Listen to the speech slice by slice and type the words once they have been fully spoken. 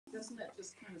doesn't it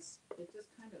just kind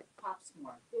of pops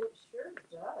more? It sure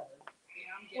does.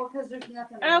 Yeah, Well, because there's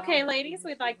nothing. Okay, ladies,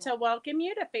 we'd like to welcome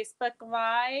you to Facebook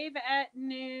Live at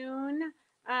noon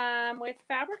with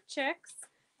Fabric Chicks.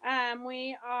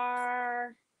 We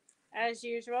are, as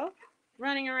usual,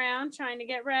 running around trying to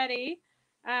get ready.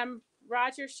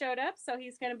 Roger showed up, so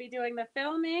he's going to be doing the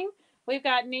filming. We've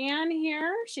got Nan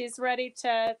here. She's ready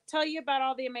to tell you about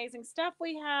all the amazing stuff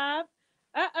we have.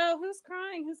 Uh-oh, who's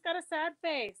crying? Who's got a sad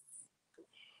face?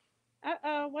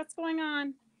 Uh-oh, what's going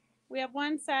on? We have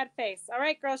one sad face. All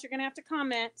right, girls, you're going to have to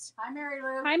comment. Hi, Mary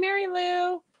Lou. Hi, Mary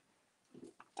Lou.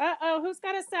 Uh-oh, who's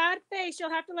got a sad face? You'll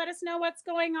have to let us know what's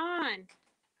going on.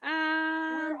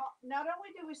 Not only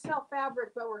do we sell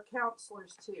fabric, but we're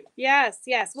counselors too. Yes.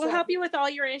 We'll So- help you with all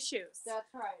your issues.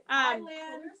 That's right. Hi, Um,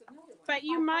 Lynn. But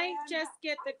you Hi, might Fran. just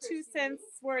get the Hi, 2 Christy. cents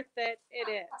worth that it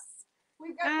is.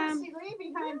 We've got Christy Lee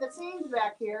behind the scenes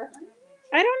back here.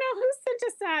 I don't know who sent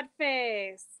a sad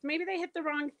face. Maybe they hit the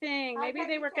wrong thing. Hi, Maybe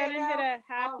they were Becky going to hit a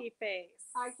Cato. happy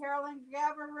face. Hi, Carolyn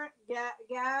Gavranich.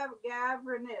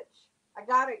 I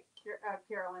got it,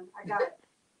 Carolyn. I got it.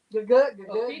 You're good.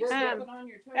 Good. On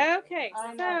your toes. Okay,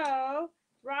 I so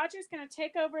Roger's going to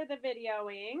take over the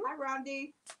videoing. Hi,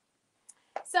 Rondi.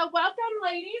 So welcome,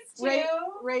 ladies, to...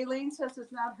 Raylene says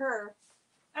it's not her.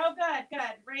 Oh, good.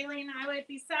 Raylene, I would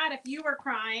be sad if you were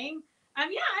crying. Yeah,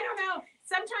 I don't know.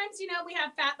 Sometimes, we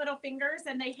have fat little fingers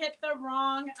and they hit the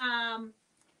wrong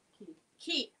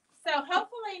key. So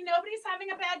hopefully nobody's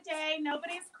having a bad day.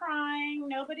 Nobody's crying.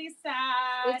 Nobody's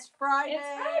sad. It's Friday. It's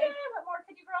Friday. What more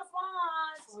could you girls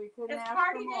want? We couldn't It's ask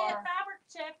party for day more. at Fabric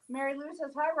Chicks. Mary Lou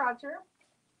says hi, Roger.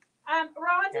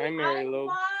 Roger, Hi, Mary Lou.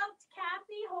 I loved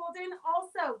Kathy Holden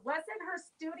also. Wasn't her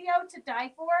studio to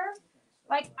die for?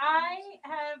 Like, I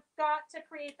have got to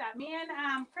create that. Me and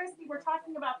Christy were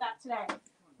talking about that today.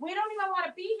 We don't even want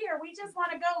to be here. We just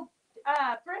want to go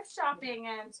thrift shopping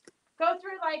and go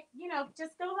through,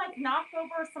 just go, knock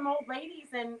over some old ladies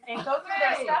and go through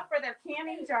their stuff for their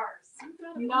canning jars.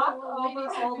 Knock over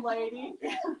old lady.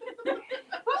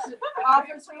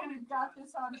 Officer, we've got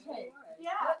this on tape.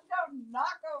 Yeah. Let's go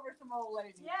knock over some old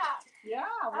ladies. Yeah. Yeah,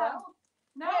 well.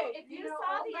 No, hey, if you know,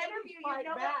 saw old the ladies interview, you fight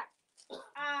know back.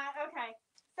 Okay.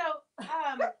 So,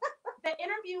 the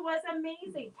interview was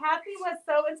amazing. Kathy was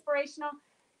so inspirational.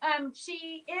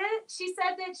 She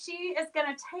said that she is going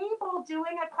to table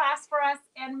doing a class for us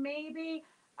and maybe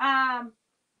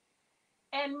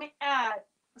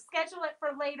schedule it for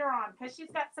later on because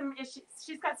she's got some issues.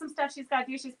 She's got some stuff she's got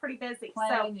to do. She's pretty busy.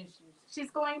 Planning issues. She's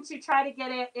going to try to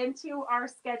get it into our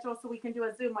schedule so we can do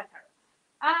a Zoom with her.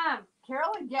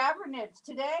 Carolyn Gavranich,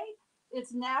 today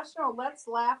it's National Let's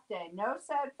Laugh Day. No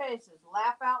sad faces.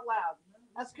 Laugh out loud.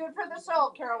 That's good for the soul,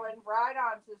 Carolyn. Right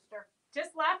on, sister.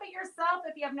 Just laugh at yourself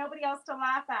if you have nobody else to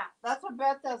laugh at. That's what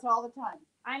Beth does all the time.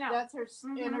 I know. That's her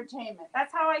entertainment.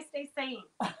 That's how I stay sane.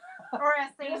 Or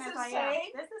as sane This as is I am.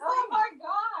 sane? This is Oh sane. my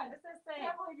God. This is I sane.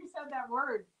 can't believe you said that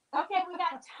word. Okay, we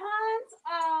got tons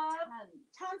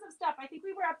of stuff. I think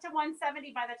we were up to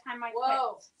 170 by the time I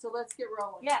Whoa. quit. So let's get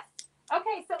rolling. Yes.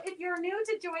 Okay, so if you're new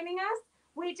to joining us,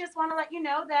 we just want to let you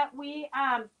know that we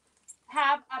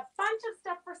have a bunch of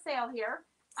stuff for sale here.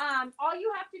 All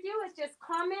you have to do is just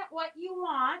comment what you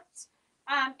want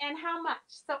and how much.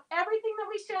 So everything that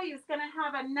we show you is going to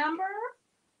have a number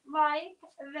like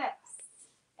this.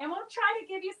 And we'll try to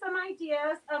give you some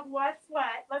ideas of what's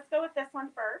what. Let's go with this one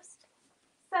first.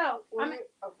 So,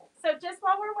 so just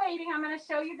while we're waiting, I'm going to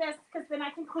show you this because then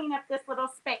I can clean up this little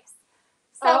space.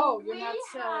 So you're not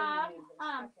selling any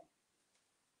of this.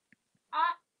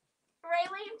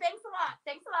 Raylene, thanks a lot.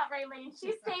 Thanks a lot, Raylene.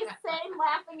 She stays sane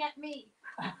laughing at me.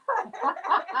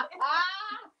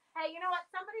 Hey, you know what?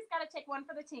 Somebody's got to take one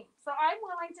for the team. So I'm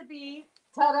willing to be.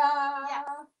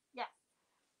 Ta-da! Yes.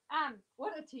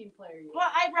 What a team player you are.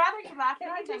 Well, I'd rather you laugh Can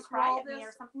at I me than just cry roll at me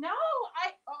this? or something. No,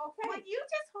 Okay. Would you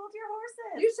just hold your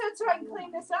horses? You said so I can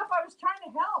clean this up. I was trying to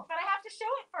help. But I have to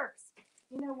show it first.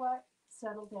 You know what?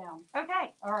 Settle down.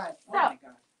 Okay. All right. Oh my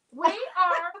God. We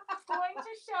are going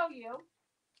to show you.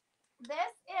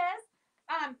 This is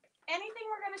anything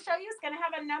we're going to show you is going to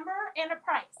have a number and a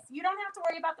price. You don't have to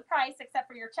worry about the price except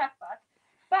for your checkbook.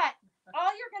 But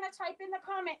all you're going to type in the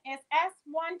comment is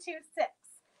S126.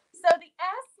 So the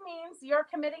S means you're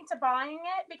committing to buying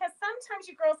it because sometimes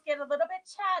you girls get a little bit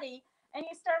chatty and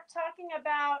you start talking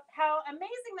about how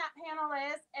amazing that panel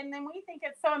is, and then we think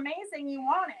it's so amazing you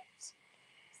want it.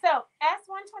 So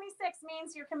S126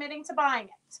 means you're committing to buying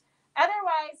it.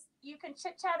 Otherwise, you can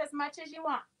chit-chat as much as you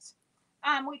want.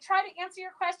 We try to answer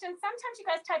your questions. Sometimes you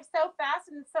guys type so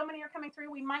fast and so many are coming through,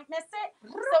 we might miss it.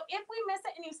 So if we miss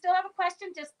it and you still have a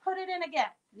question, just put it in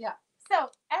again. Yeah. So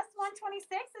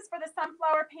S126 is for the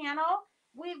sunflower panel.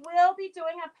 We will be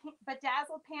doing a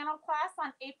bedazzled panel class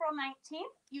on April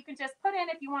 19th. You can just put in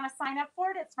if you want to sign up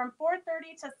for it. It's from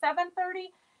 4:30 to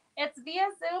 7:30. It's via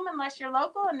Zoom unless you're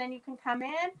local, and then you can come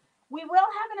in. We will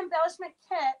have an embellishment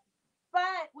kit,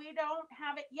 but we don't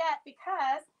have it yet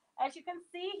because, as you can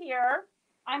see here,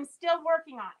 I'm still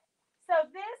working on it. So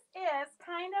this is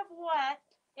kind of what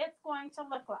it's going to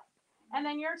look like. And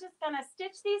then you're just going to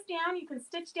stitch these down. You can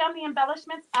stitch down the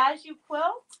embellishments as you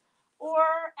quilt or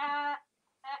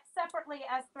separately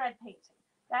as thread painting.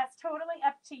 That's totally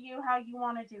up to you how you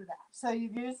want to do that. So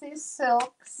you've used these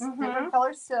silks, different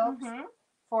color silks,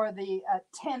 for the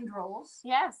tendrils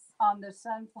Yes. on the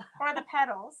sunflower. Or the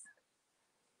petals.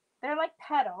 They're like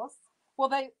petals. Well,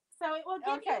 So it will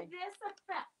give you this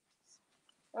effect.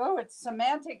 Oh, it's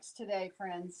semantics today,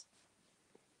 friends.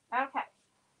 Okay.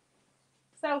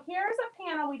 So here's a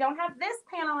panel. We don't have this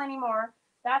panel anymore.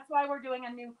 That's why we're doing a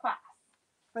new class.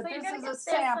 But So this you're is gonna a get this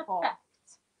sample. effect.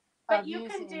 But of you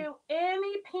can using- do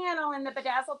any panel in the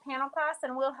bedazzled panel class,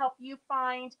 and we'll help you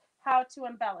find how to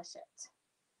embellish it.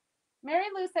 Mary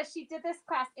Lou says she did this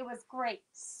class. It was great.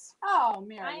 Oh,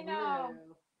 Mary I know.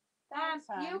 Lou. That's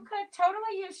You fun. could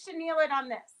totally use chenille it on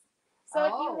this. So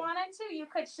if you Oh. wanted to, you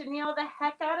could chenille the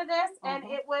heck out of this, and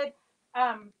it would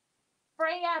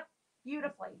fray up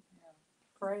beautifully.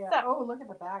 Freya. So- Oh, look at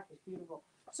the back. It's beautiful.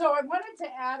 So I wanted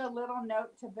to add a little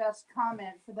note to Beth's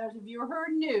comment for those of you who are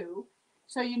new,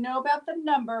 so you know about the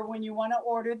number when you want to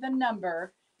order the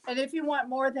number. And if you want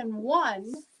more than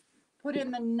one, put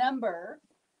in the number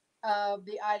of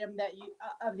the item that you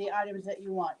of the items that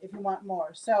you want if you want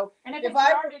more. So And if If it's I-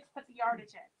 yardage, put the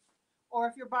yardage in. or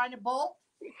if you're buying a bulk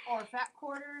or fat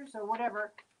quarters or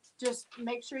whatever, just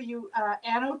make sure you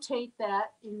annotate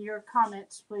that in your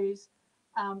comments, please,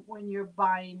 when you're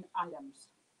buying items.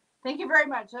 Thank you very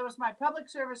much. That was my public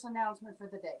service announcement for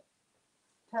the day.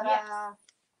 Ta-da! Yes.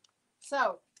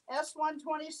 So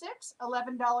S126,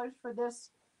 $11 for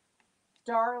this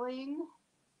darling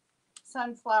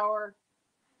sunflower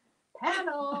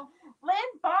panel. Lynn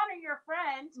Bonner, your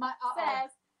friend, My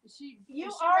says you You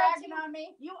is she are a ragging team- on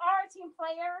me? you are a team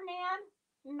player, man.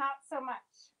 Not so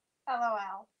much.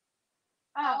 LOL.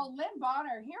 Oh, Lynn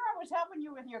Bonner, here I was helping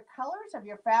you with your colors of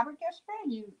your fabric yesterday,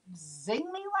 and you zing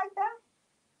me like that?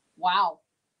 Wow.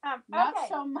 Not Okay.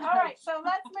 so much. All right, so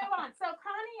let's move on. So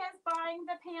Connie is buying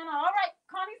the panel. All right,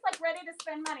 Connie's like ready to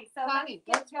spend money. So Connie,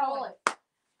 let's let's get roll going. it.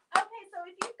 Okay, so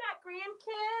if you've got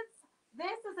grandkids,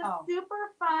 this is a Oh.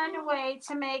 super fun way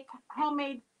to make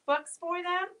homemade books for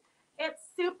them. It's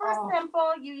super Oh.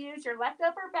 simple. You use your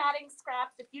leftover batting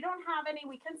scraps. If you don't have any,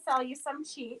 we can sell you some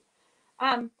cheap.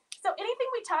 So anything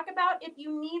we talk about, if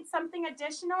you need something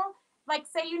additional, like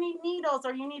say you need needles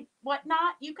or you need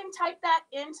whatnot, you can type that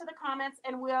into the comments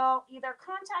and we'll either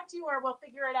contact you or we'll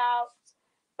figure it out.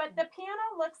 But the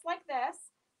panel looks like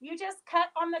this. You just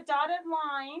cut on the dotted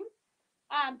line.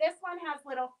 This one has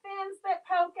little fins that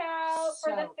poke out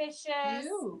for the So fishes.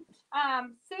 Cute.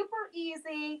 Super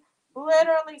easy,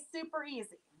 literally super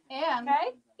easy. And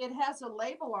Okay. it has a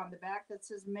label on the back that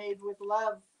says made with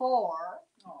love for.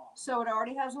 So it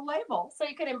already has a label. So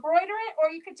you could embroider it or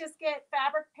you could just get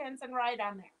fabric pins and write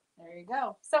on there. There you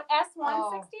go. So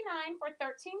S169 for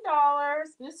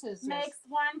 $13 This is makes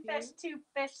one fish, cute. two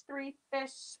fish, three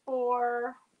fish,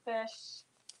 four fish.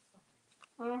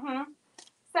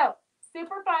 So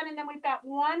super fun. And then we've got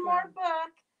one more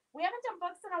book. We haven't done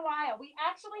books in a while. We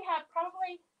actually have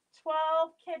probably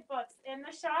 12 kid books in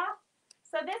the shop.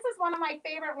 So this is one of my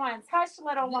favorite ones. Hush,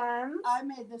 Little Ones. I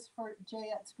made this for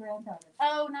Jayette's granddaughter.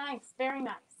 Oh, nice. Very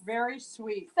nice. Very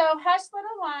sweet. So Hush,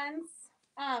 Little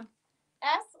Ones.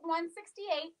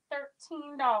 S168,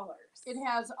 $13. It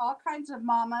has all kinds of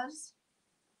mamas,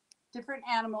 different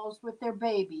animals with their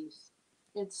babies.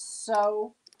 It's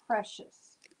so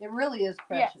precious. It really is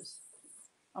precious. Yes.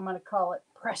 I'm going to call it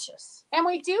precious. And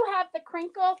we do have the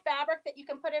crinkle fabric that you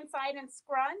can put inside and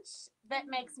scrunch that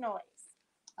makes noise.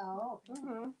 Oh,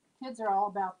 kids are all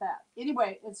about that.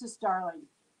 Anyway, it's just darling.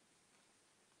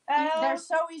 They're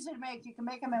so easy to make. You can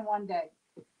make them in one day.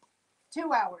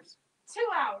 2 hours. 2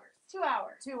 hours. 2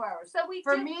 hours. 2 hours. So we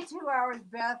For do, me, 2 hours.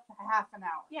 Beth, half an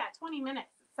hour. yeah, 20 minutes.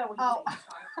 So we Oh.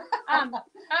 It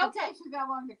okay. takes you that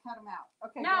long to cut them out.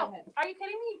 Okay, No, go ahead. are you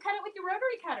kidding me? You cut it with your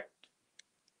rotary cutter.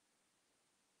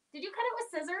 Did you cut it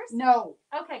with scissors? No,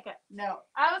 Okay, good. no.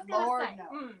 I was gonna Lord, say,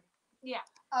 no. yeah.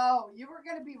 Oh, you were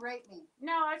going to berate me.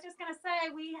 No, I was just gonna say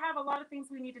we have a lot of things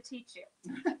we need to teach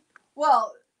you.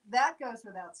 Well, that goes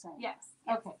without saying. Yes.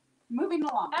 Okay, moving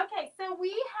along. Okay, so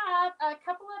we have a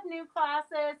couple of new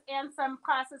classes and some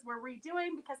classes we're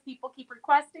redoing because people keep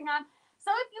requesting them. So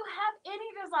if you have any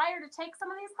desire to take some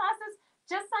of these classes,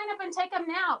 just sign up and take them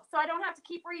now so I don't have to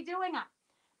keep redoing them.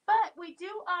 But we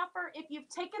do offer, if you've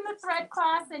taken the thread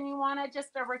class and you want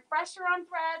just a refresher on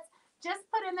threads, just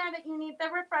put in there that you need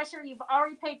the refresher. You've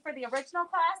already paid for the original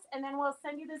class, and then we'll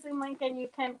send you the Zoom link and you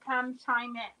can come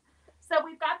chime in. So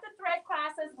we've got the thread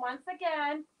classes once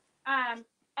again.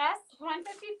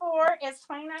 S154 is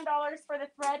 $29 for the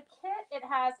thread kit. It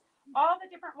has all the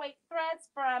different weight threads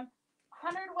from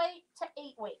 100 weight to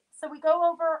 8 weight. So we go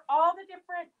over all the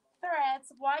different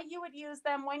threads, why you would use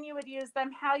them, when you would use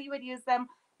them, how you would use them,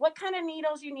 what kind of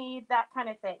needles you need, that kind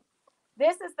of thing.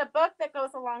 This is the book that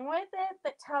goes along with it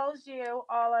that tells you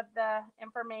all of the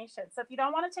information. So if you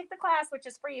don't want to take the class, which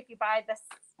is free if you buy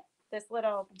this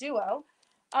little duo,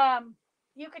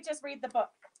 you could just read the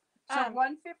book. So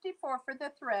 $154 for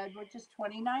the thread, which is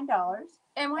 $29.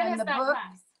 And when and is the that book-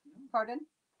 class? Pardon?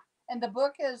 And the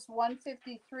book is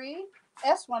S153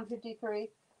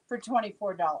 for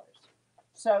 $24.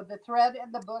 So the thread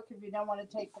and the book if you don't want to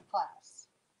take the class.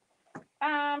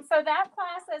 So that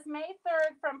class is May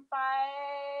 3rd from 5.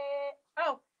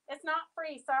 Oh, it's not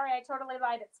free. Sorry, I totally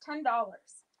lied. It's $10.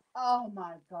 Oh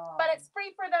my God. But it's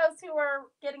free for those who are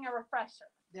getting a refresher.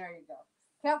 There you go.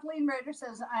 Kathleen Rader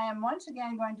says, I am once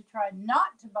again going to try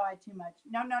not to buy too much.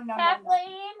 No.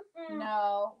 Kathleen,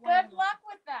 No. wait a good minute. luck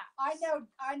with that. I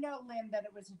know, Lynn, that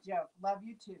it was a joke. Love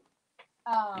you too.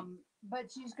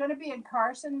 But she's going to be in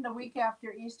Carson the week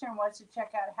after Easter and wants to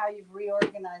check out how you've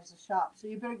reorganized the shop. So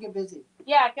you better get busy.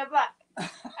 Yeah, good luck.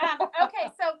 Okay,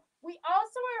 so we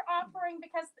also are offering,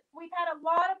 because we've had a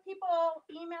lot of people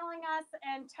emailing us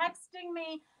and texting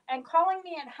me and calling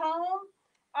me at home.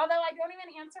 Although I don't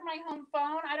even answer my home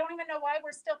phone. I don't even know why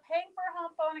we're still paying for a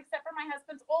home phone, except for my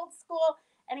husband's old school,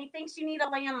 and he thinks you need a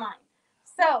landline.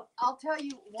 So I'll tell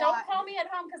you why. don't call me at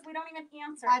home because we don't even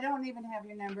answer. I don't even have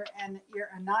your number, and you're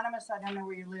anonymous. I don't know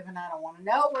where you live, and I don't want to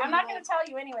know where I'm you not live. going to tell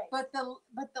you anyway. But the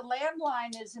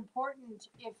landline is important.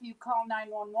 If you call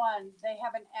 911, they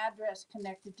have an address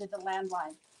connected to the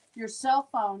landline. Your cell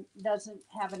phone doesn't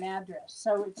have an address,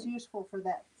 so it's useful for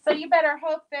that. So you better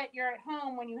hope that you're at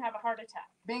home when you have a heart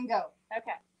attack. Bingo.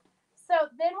 Okay. So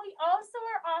then we also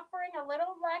are offering a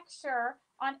little lecture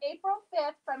on April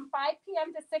 5th from 5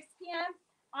 p.m. to 6 p.m.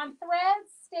 on threads,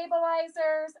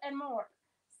 stabilizers, and more.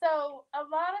 So a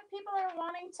lot of people are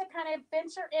wanting to kind of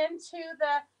venture into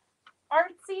the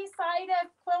artsy side of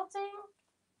quilting,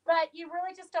 but you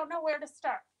really just don't know where to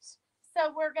start. So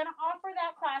we're going to offer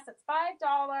that class. It's $5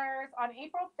 on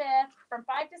April 5th from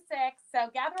 5 to 6.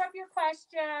 So gather up your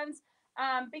questions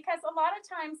because a lot of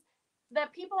times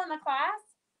the people in the class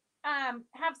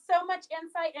have so much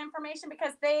insight and information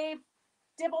because they've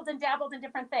dibbled and dabbled in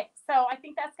different things. So I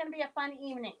think that's going to be a fun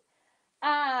evening.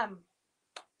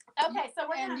 Okay, so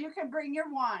we're And you can bring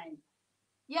your wine.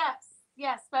 yes,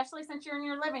 especially since you're in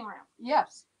your living room.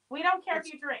 Yes. We don't care if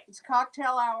you drink. It's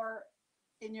cocktail hour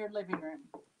in your living room.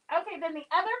 Okay, then the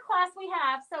other class we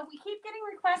have, so we keep getting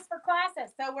requests for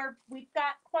classes. So we've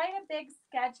got quite a big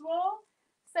schedule.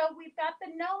 So we've got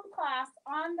the gnome class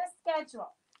on the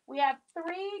schedule. We have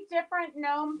 3 different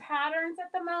gnome patterns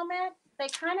at the moment. They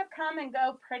kind of come and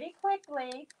go pretty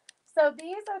quickly. So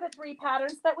these are the 3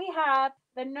 patterns that we have.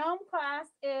 The gnome class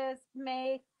is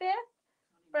May 5th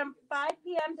from 5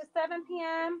 p.m. to 7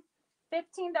 p.m.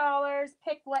 $15.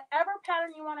 Pick whatever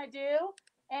pattern you want to do,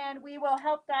 and we will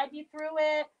help guide you through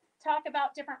it. Talk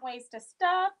about different ways to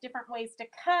stuff, different ways to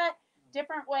cut,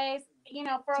 different ways,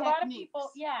 for a lot of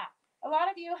people, a lot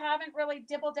of you haven't really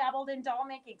dibble-dabbled in doll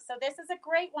making. So this is a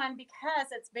great one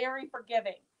because it's very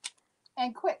forgiving.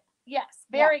 And quick. Yes,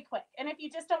 very quick. And if you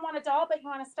just don't want a doll, but you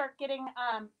want to start getting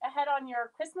ahead on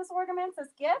your Christmas ornaments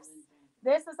as gifts,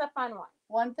 this is a fun one.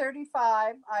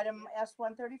 135, item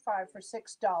S135 for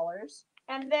 $6.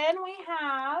 And then we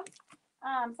have,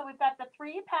 so we've got the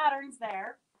 3 patterns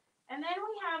there. And then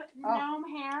we have gnome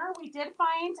hair. We did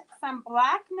find some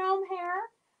black gnome hair.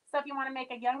 So if you want to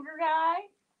make a younger guy,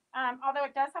 although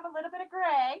it does have a little bit of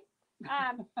gray,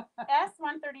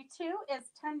 S132 is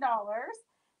 $10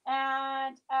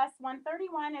 and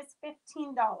S131 is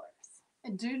 $15.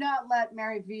 And do not let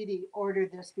Mary Vitti order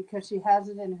this because she has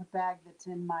it in her bag that's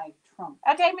in my trunk.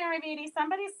 Okay, Mary Vitti,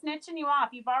 somebody's snitching you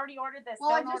off. You've already ordered this.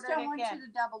 Well, I Don't just order don't it want again. you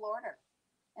to double order.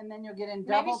 And then you'll get in Maybe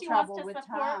double she trouble wants with to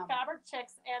support Tom. Fabric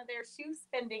Chicks and their shoe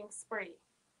spending spree.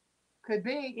 Could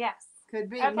be. Yes. Could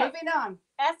be. Okay. Moving on.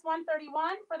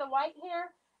 S131 for the white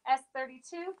hair,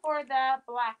 S32 for the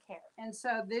black hair. And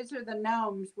so these are the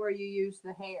gnomes where you use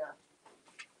the hair.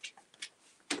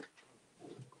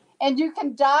 And you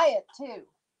can dye it too.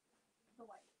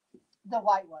 The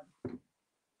white one.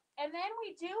 And then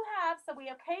we do have, so we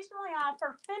occasionally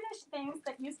offer finished things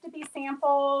that used to be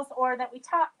samples or that we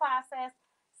taught classes.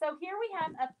 So here we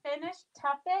have a finished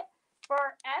tuffet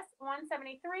for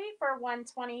S173 for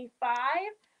 $125.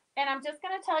 And I'm just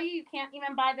going to tell you, you can't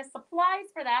even buy the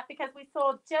supplies for that because we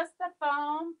sold just the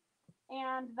foam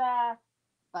and the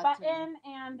button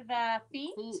and the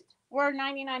feet were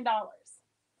 $99.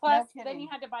 Plus, then you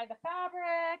had to buy the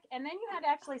fabric, and then you had to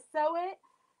actually sew it.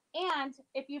 And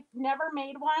if you've never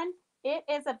made one, it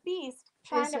is a beast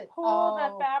trying to pull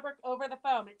the fabric over the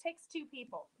foam. It takes 2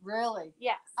 people. Really?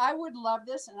 Yes. I would love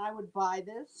this, and I would buy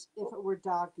this if it were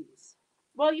doggies.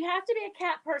 Well, you have to be a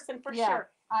cat person for sure.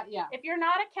 Yeah. If you're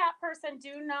not a cat person,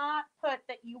 do not put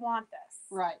that you want this.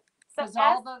 Right. So Because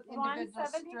all the individual S173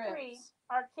 strips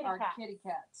are are cats. kitty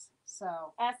cats.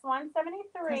 So.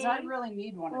 S173. Because I really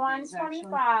need one of these, actually.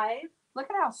 $125. Look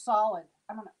at how solid.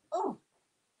 I'm gonna. Oh.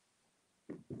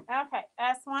 Okay,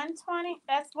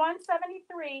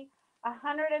 S173,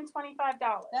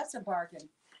 $125. That's a bargain.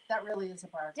 That really is a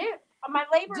bargain. Dude, my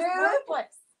labor is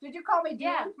worthless. Did you call me dude?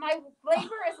 Yeah, my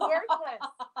labor is worthless.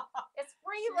 It's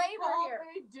free labor here.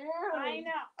 Me dude. I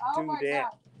know. Oh Do my that.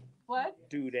 God. What?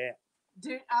 Do that.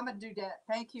 Dude, I'm a dudette.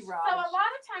 Thank you, Raj. So a lot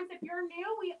of times, if you're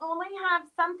new, we only have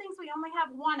some things we only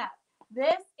have one of.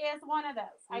 This is one of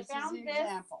those. I found this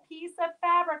piece of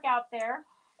fabric out there.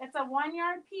 It's a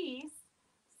 1-yard piece.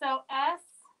 So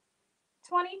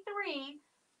S23,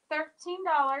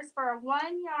 $13 for a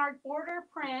 1-yard border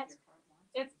print.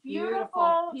 It's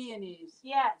beautiful. Peonies.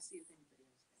 Yes.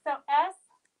 So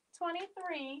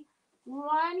S23,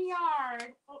 1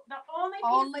 yard. The only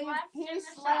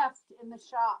piece left in the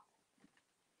shop.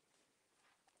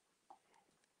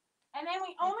 And then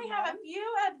we only have a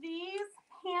few of these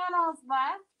panels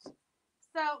left.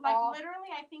 So, literally,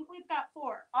 I think we've got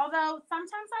 4. Although,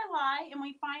 sometimes I lie and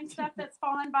we find stuff that's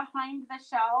fallen behind the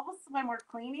shelves when we're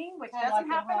cleaning, which doesn't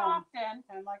happen often.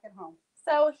 Kind of like at home.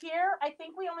 So, here, I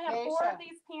think we only have 4 of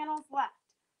these panels left.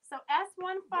 So,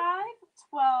 S15,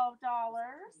 $12.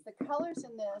 The colors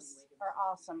in this are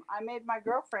awesome. I made my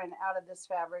girlfriend out of this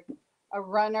fabric, a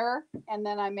runner, and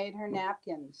then I made her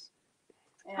napkins.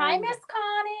 And, Hi, Miss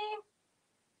Connie.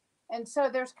 And so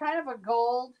there's kind of a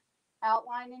gold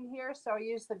outline in here, so I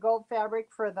used the gold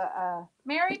fabric for the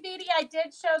Mary Beatty, I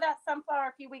did show that sunflower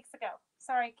a few weeks ago.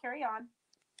 Sorry, carry on.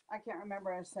 I can't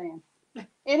remember what I was saying.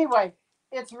 Anyway,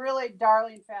 it's really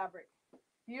darling fabric.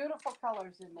 Beautiful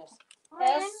colors in this.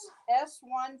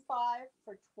 S15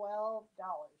 for $12.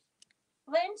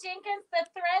 Lynn Jenkins, the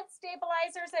thread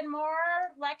stabilizers and more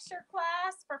lecture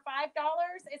class for $5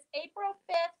 is April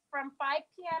 5th from 5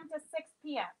 p.m. to 6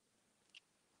 p.m.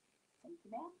 Thank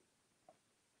you, ma'am.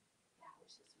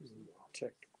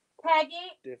 Check.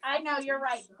 Peggy, I know you're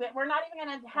right, but we're not even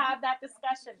going to have that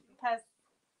discussion because.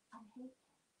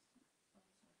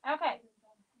 Okay.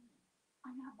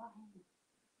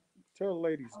 Tell the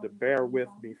ladies to bear with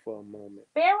me for a moment.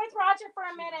 Bear with Roger for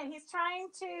a minute. He's trying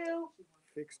to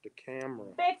Fix the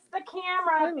camera. fix the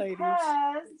camera Hi,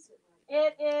 because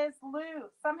it is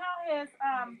loose. Somehow his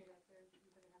oh,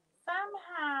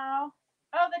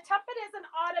 the tuffet is an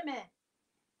ottoman.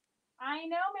 I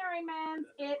know, Mary Mans,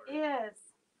 it is.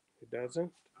 It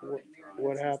doesn't?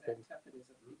 What happened?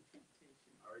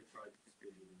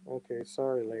 Okay,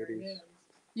 sorry, ladies.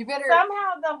 You better.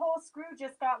 Somehow the whole screw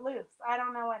just got loose. I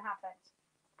don't know what happened.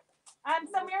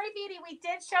 So Mary Beatty, we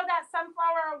did show that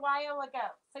sunflower a while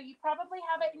ago. So you probably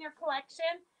have it in your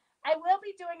collection. I will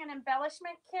be doing an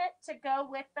embellishment kit to go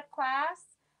with the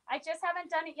class. I just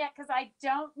haven't done it yet because I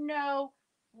don't know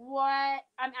what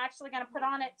I'm actually going to put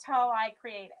on it till I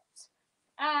create it.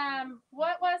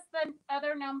 What was the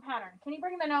other gnome pattern? Can you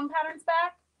bring the gnome patterns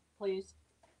back? Please.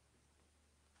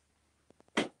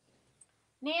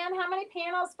 Nan, how many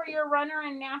panels for your runner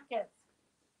and napkins?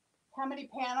 How many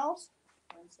panels?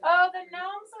 Oh, the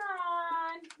gnomes are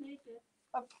on May 5th.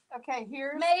 Okay,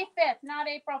 here's May 5th, not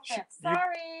April 5th.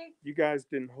 Sorry. You guys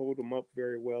didn't hold them up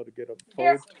very well to get a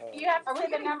Here, photo. you have Are to we see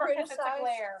the getting number because it's a criticized?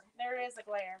 glare. There is a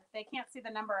glare. They can't see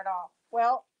the number at all.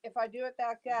 well, if I do it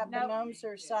like that, Nope. the gnomes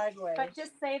are sideways. But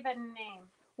just say the name.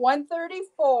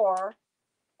 134,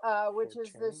 which For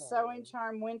is the $10. Sewing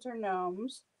Charm Winter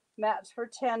Gnomes. That's for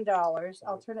 $10.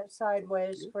 I'll turn it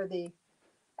sideways for the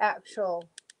actual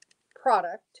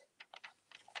product.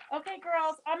 Okay,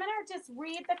 girls, I'm going to just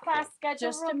read the class schedule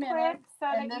Just a real minute, quick so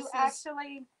and that this you is-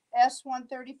 actually.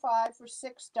 S135 for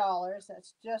 $6.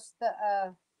 That's just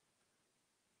the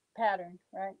pattern,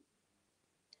 right?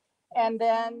 And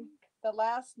then the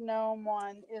last gnome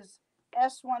one is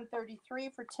S133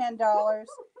 for $10.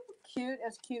 Cute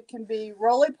as cute can be.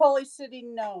 Roly-poly city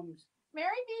gnomes.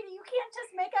 Mary Beatty, you can't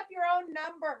just make up your own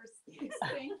numbers.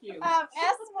 Thank you.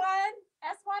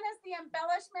 S1 is the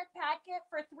embellishment packet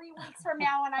for 3 weeks from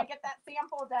now when I get that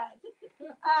sample done.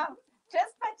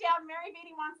 Just put down Mary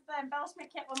Beatty wants the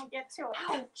embellishment kit when we get to it.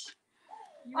 Ouch.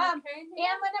 You okay?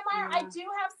 Ann Lindenmeyer, I do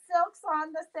have silks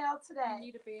on the sale You today.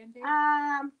 need a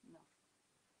Band-Aid?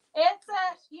 It's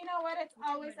you know what? It's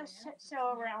always a shit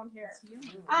show around here.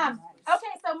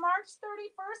 Okay, so March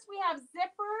 31st, we have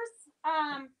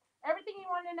zippers. Everything you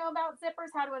want to know about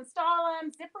zippers, how to install them.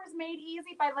 Zippers Made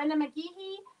Easy by Linda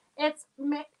McGehee. It's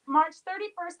March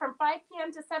 31st from 5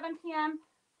 p.m. to 7 p.m.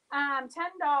 $10.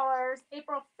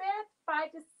 April 5th,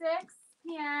 5 to 6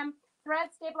 p.m. Thread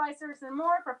stabilizers and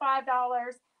more for $5.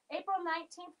 April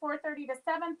 19th, 4:30 to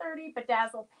 7:30.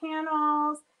 Bedazzled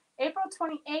panels. April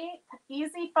 28th,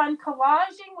 Easy Fun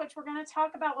Collaging, which we're going to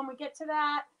talk about when we get to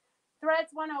that. Threads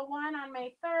 101 on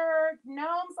May 3rd.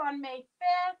 Gnomes on May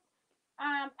 5th.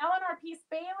 Eleanor Peace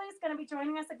Bailey is going to be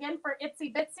joining us again for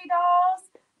Itsy Bitsy Dolls,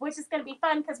 which is going to be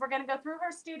fun because we're going to go through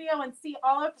her studio and see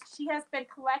all of, she has been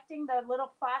collecting the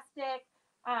little plastic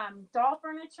doll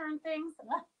furniture and things.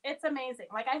 It's amazing.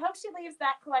 Like, I hope she leaves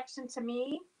that collection to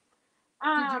me.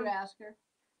 Did you ask her?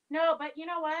 No, but you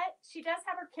know what? She does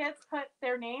have her kids put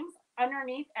their names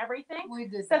underneath everything. We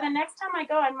did So that. the next time I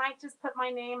go, I might just put my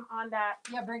name on that.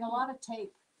 Yeah, bring a lot of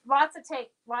tape. Lots of tape.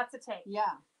 Lots of tape. Yeah.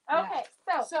 Okay,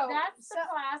 so So- that's the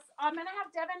class. I'm going to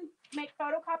have Devin make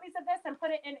photocopies of this and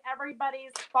put it in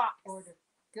everybody's box. Order.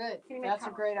 Good. Can you make That's a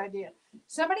copies? great idea.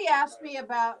 Somebody asked me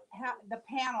about how, the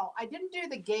panel. I didn't do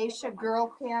the geisha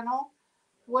girl panel.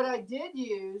 What I did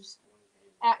use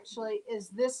actually is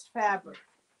this fabric,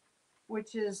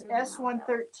 which is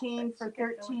S113 for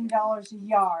 $13 a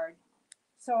yard.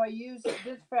 So I used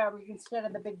this fabric instead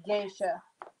of the big geisha,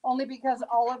 only because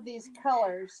all of these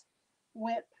colors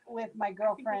went with my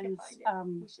girlfriend's We should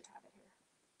have it here.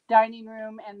 dining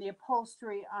room and the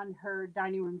upholstery on her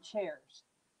dining room chairs.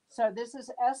 So this is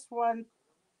S13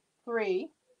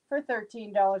 for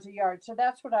 $13 a yard. So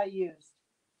that's what I used.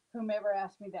 Whomever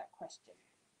asked me that question.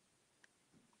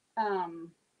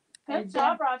 Good and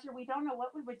job, Roger. We don't know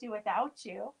what we would do without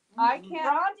you. I can't.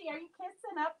 Rondi, are you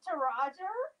kissing up to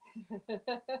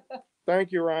Roger?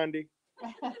 Thank you, Rondi.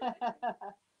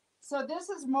 So this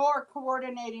is more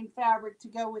coordinating fabric to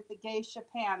go with the geisha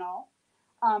panel.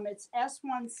 It's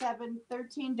S17,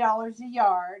 $13 a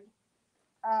yard.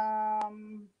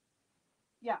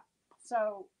 Yeah,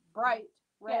 so bright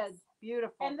red, Yes.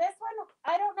 beautiful. And this one,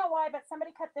 I don't know why, but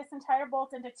somebody cut this entire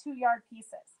bolt into 2-yard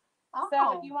pieces. oh,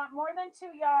 So if you want more than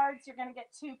 2 yards, you're going to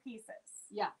get 2 pieces.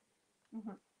 yeah.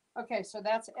 Mhm. Okay, so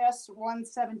that's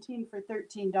S117 for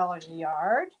 $13 a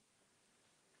yard.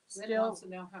 Lynn Still, wants to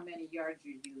know how many yards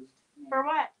you used. For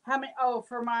what? how many? Oh,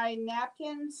 for my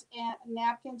napkins, and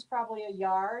napkins probably a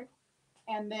yard,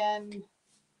 and then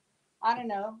I don't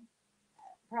know,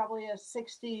 probably a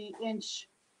 60-inch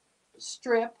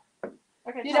strip.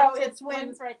 Okay, You know, Lynn's it's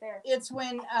when- right there. It's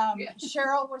when Yeah.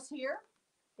 Cheryl was here,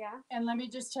 Yeah. and let me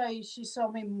just tell you, she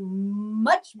sold me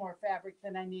much more fabric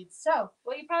than I need. So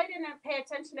Well, you probably didn't pay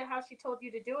attention to how she told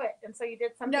you to do it, and so you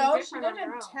did something no, she different on your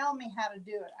didn't own. tell me how to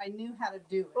do it. I knew how to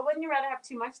do it. But wouldn't you rather have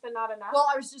too much than not enough? Well,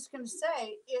 I was just going to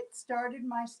say it started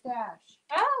my stash.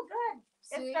 Oh, good.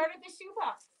 See? It started the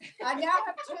shoebox. I now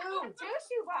have 2. 2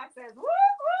 shoeboxes. Woo,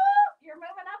 woo! You're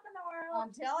moving up in the world.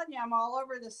 I'm telling you, I'm all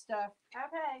over this stuff.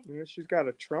 Okay. Yeah, she's got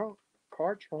a trunk,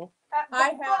 car trunk.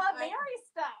 I Full have- of Mary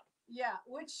stuff. Yeah,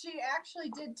 which she actually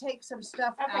did take some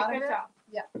stuff Okay, out of good it. job.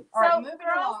 Yeah. All So, right, moving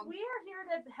girls, along. we are here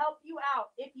to help you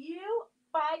out. If you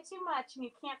buy too much and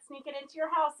you can't sneak it into your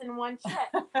house in one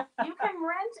trip, you can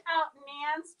rent out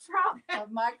Nan's trunk.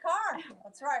 Of my car.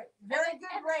 That's right. Very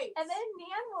good rate. And then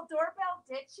Nan will doorbell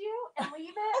ditch you and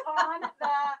leave it on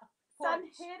some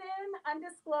hidden,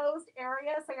 undisclosed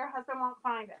area so your husband won't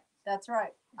find it. That's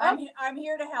right. Oh. I'm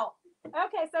here to help.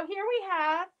 Okay, so here we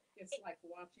have It's like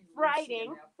watching Lucy Writing.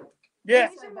 in that book. Yeah.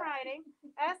 Asian writing.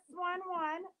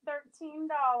 S11, $13.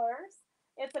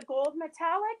 It's a gold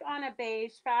metallic on a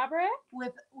beige fabric.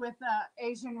 with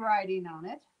Asian writing on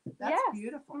it. That's Yes.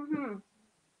 beautiful. Mm-hmm.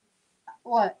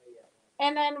 What?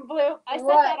 And then blue. I said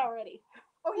What? that already.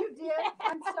 Oh, you did?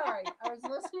 I'm sorry. I was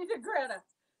listening to Greta.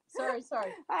 Sorry.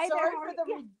 I Sorry know. for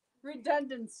the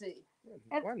redundancy.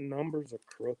 My numbers are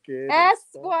crooked. and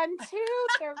stuff.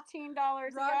 S12, $13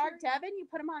 a Roger? yard. Devin, you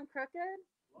put them on crooked?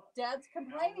 Dad's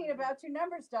complaining about your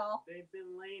numbers, doll. They've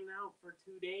been laying out for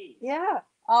 2 days. Yeah.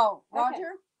 Oh, Okay.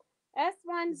 Roger?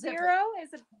 S10 Zipper.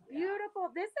 is a beautiful.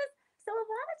 This is so. A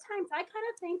lot of times, I kind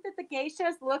of think that the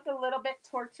geishas look a little bit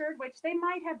tortured, which they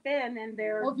might have been in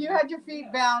their. Well, if you had your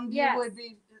feet bound, Yes. you would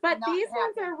be. But not these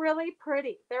ones happy. are really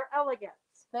pretty. They're elegant.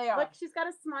 They are. Look, she's got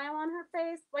a smile on her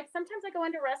face. Like sometimes I go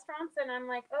into restaurants and I'm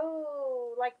like,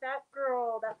 oh, like that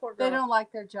girl, that poor girl. They don't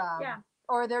like their job. Yeah.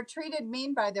 Or they're treated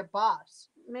mean by their boss.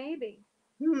 Maybe.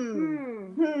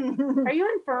 Hmm. Are you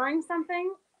inferring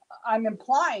something? I'm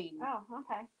implying. Oh,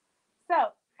 okay. So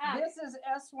This is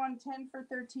S110 for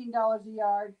 $13 a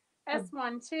yard.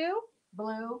 S12,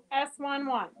 Blue.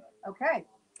 S11. Okay.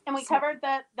 And we So- covered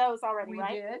those already, We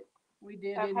right? did. We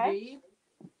did Okay. indeed.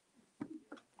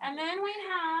 And then we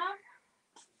have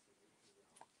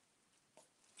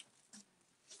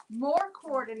More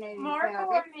coordinating more fabric.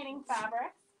 coordinating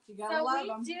fabrics. You gotta So love we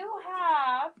them. do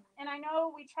have, and I know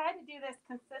we try to do this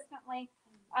consistently.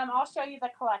 I'll show you the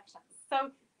collections.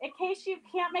 So in case you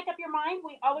can't make up your mind,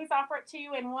 we always offer it to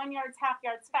you in 1 yards, half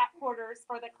yards, fat quarters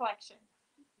for the collection.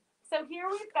 So here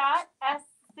we've got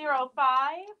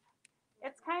S05.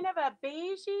 It's kind of a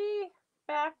beigey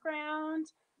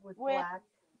background With with black.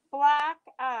 black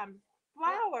flowers,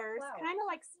 flowers. kind of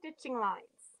like stitching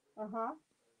lines. Uh-huh.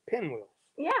 Pinwheels.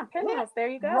 Yeah, pinwheels. There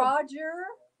you go. Roger,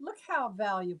 look how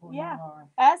valuable Yeah. you are.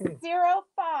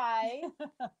 S05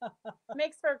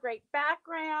 makes for a great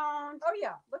background. Oh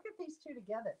yeah, look at these two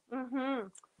together. Mm-hmm.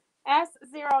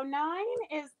 S09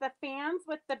 is the fans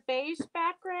with the beige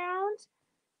background.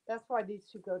 That's why these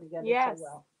two go together Yes. so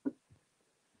well.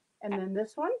 And then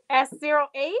this one,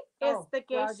 S08 is Oh, the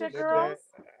geisha Roger's girls.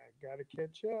 I gotta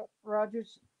catch up.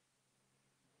 Roger's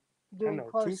I doing know,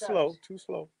 close-ups. too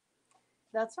slow.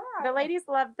 That's all right. The ladies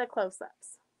love the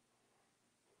close-ups.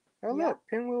 Oh Yeah. look,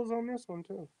 pinwheels on this one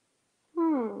too.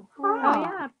 Oh Huh.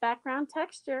 yeah, background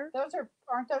texture.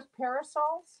 Aren't those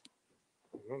parasols?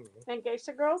 I don't know. And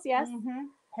geisha girls, yes. Mm-hmm.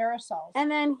 Parasols.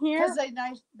 And then here,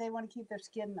 Because they want to keep their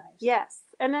skin nice. yes.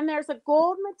 And then there's a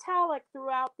gold metallic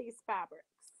throughout these fabrics.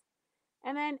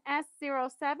 And then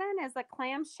S07 is a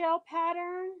clamshell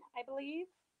pattern, I believe.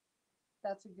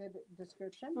 That's a good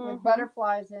description Mhm. with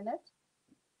butterflies in it.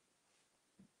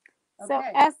 So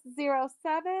Okay.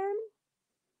 S07,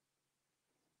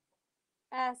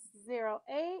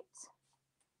 S08,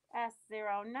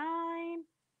 S09,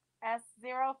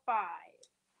 S05.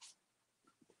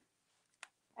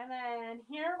 And then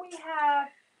here we have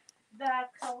the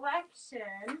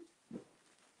collection.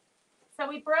 So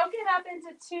we broke it up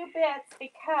into 2 bits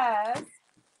because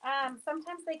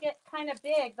sometimes they get kind of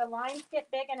big. The lines get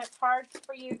big and it's hard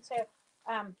for you to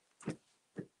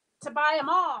buy them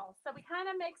all. So we kind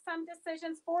of make some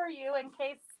decisions for you in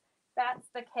case that's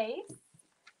the case.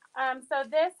 So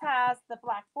this has the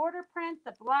black border print,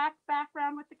 the black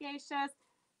background with the geishas,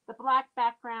 the black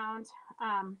background.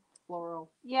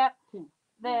 Floral. Yep. Hmm.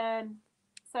 Then,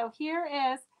 so here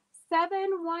is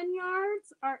 7 1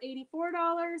 yards are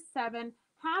 $84, 7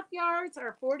 half yards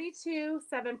are $42,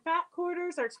 7 fat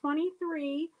quarters are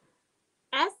 $23.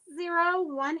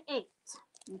 S018.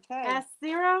 Okay.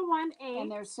 S018.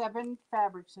 And there's 7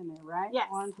 fabrics in there, right? Yes.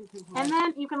 1, 2, 3, 4. And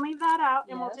then you can leave that out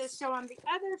and we'll Yes. just show them the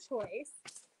other choice.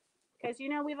 Because you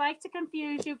know we like to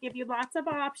confuse you, give you lots of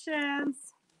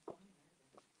options.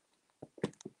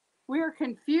 We are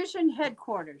Confusion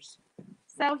headquarters.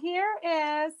 So here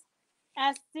is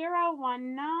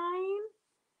S019.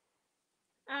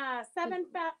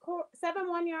 7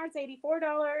 1 yards,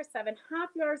 $84, 7 half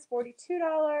yards,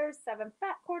 $42, 7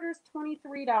 fat quarters,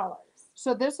 $23.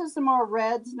 So this is the more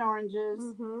reds and oranges.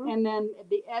 Mm-hmm. And then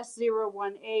the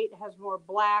S018 has more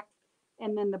black.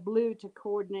 And then the blue to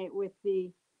coordinate with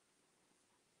the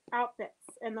Outfits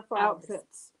and the flowers.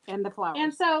 outfits and the flowers.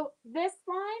 And so this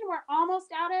line we're almost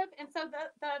out of. And so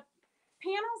the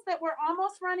panels that we're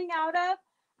almost running out of,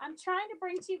 I'm trying to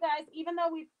bring to you guys, even though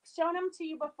we've shown them to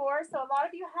you before. So a lot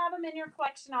of you have them in your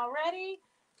collection already,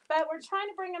 but we're trying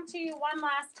to bring them to you one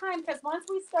last time because once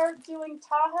we start doing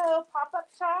Tahoe pop-up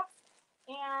shops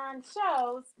and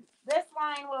shows, this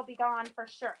line will be gone for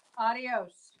sure.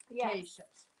 Adios. Yes.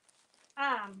 Geishas.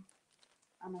 Um,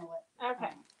 I'm going to let.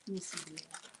 okay. Let me see.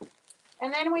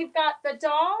 And then we've got the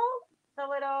doll, the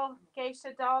little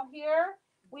geisha doll here.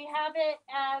 We have it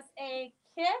as a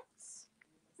kit.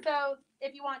 So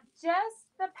if you want just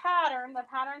the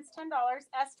pattern's $10,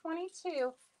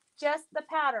 S22, just the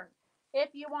pattern. If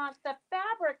you want the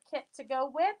fabric kit to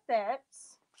go with it,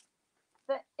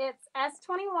 it's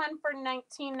S21 for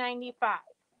 $19.95.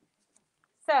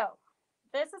 So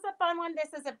this is a fun one.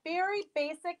 This is a very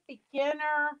basic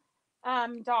beginner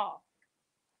doll.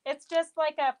 It's just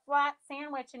like a flat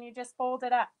sandwich and you just fold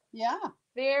it up. Yeah.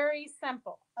 Very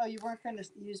simple. Oh, you weren't going to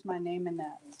use my name in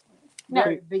that. No.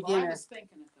 Very Well, I beginner. was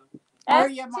thinking it though. Oh,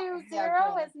 yeah, S20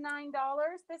 yeah, is $9.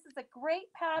 This is a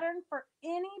great pattern for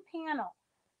any panel.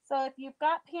 So if you've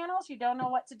got panels, you don't know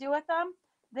what to do with them,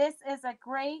 this is a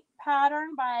great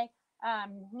pattern by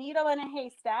Needle in a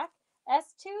Haystack.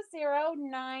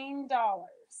 S209.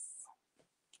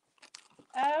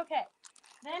 Okay.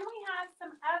 Then we have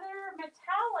some other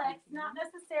metallics, not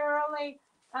necessarily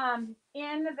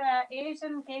in the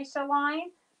Asian geisha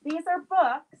line. These are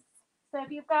books. So if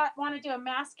you've want to do a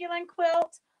masculine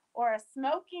quilt or a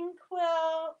smoking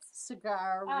quilt,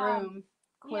 Cigar room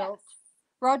quilt. yes.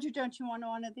 Roger, don't you want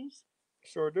one of these?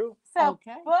 Sure do. So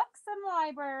Okay. books and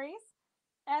libraries.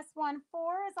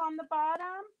 S14 is on the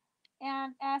bottom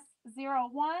and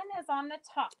S01 is on the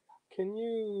top. Can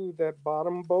you, that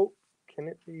bottom boat, can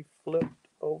it be flipped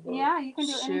over? Yeah, you can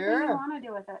do anything you Sure. want to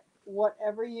do with it.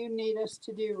 Whatever you need us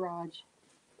to do, Raj.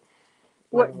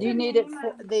 What do you need it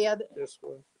for? The other This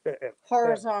one.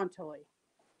 horizontally.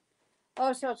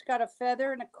 Oh, so it's got a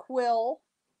feather and a quill.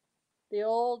 The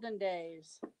olden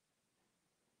days.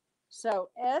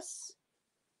 So S14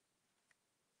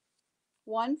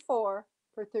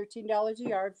 for $13 a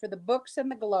yard for the books and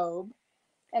the globe.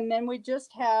 And then we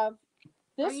just have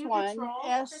this one,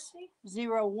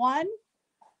 S01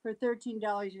 for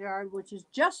 $13 a yard, which is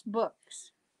just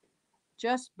books.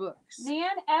 Just books.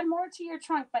 Nan, add more to your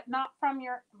trunk, but not from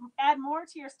your, add more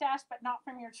to your stash, but not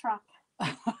from your trunk.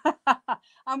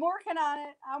 I'm working on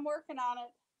it. I'm working on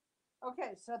it.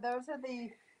 Okay, so those are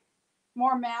the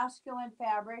more masculine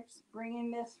fabrics. Bringing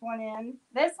this one in.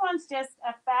 This one's just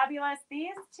a fabulous.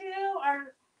 These two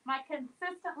are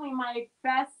consistently my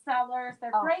best sellers.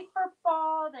 They're great for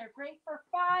fall. They're great for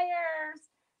fires.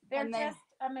 They're just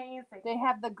amazing. They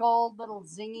have the gold little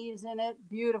zingies in it.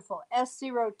 Beautiful.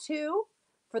 S02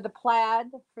 for the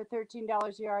plaid for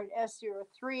 $13 a yard.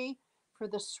 S03 for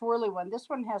the swirly one. This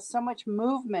one has so much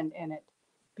movement in it.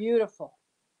 Beautiful.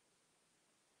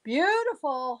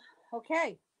 Beautiful.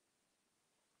 Okay.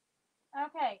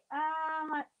 Okay.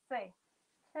 Let's see.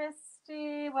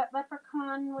 Christy, what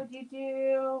leprechaun would you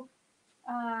do?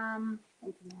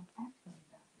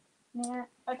 Yeah.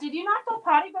 Oh, did you not go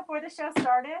potty before the show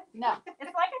started? No. It's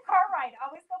like a car ride.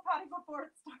 Always go potty before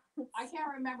it starts. I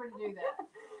can't remember to do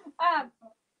that.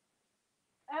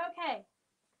 Okay.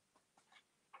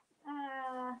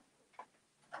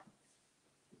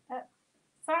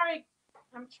 Sorry,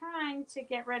 I'm trying to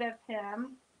get rid of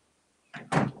him.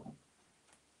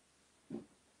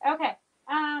 Okay.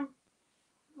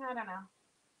 I don't know.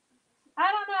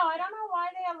 I don't know why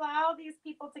they allow these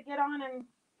people to get on and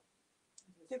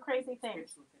do crazy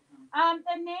things.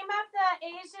 The name of the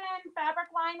Asian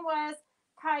fabric line was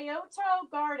Kyoto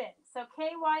Garden. So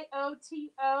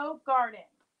Kyoto Garden.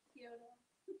 Kyoto.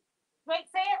 Wait,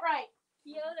 say it right.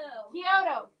 Kyoto.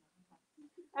 Kyoto.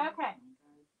 Okay.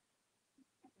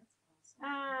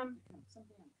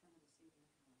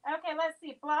 Okay, let's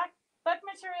see. Black book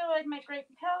material would make great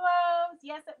pillows.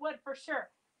 Yes, it would for sure.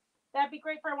 That'd be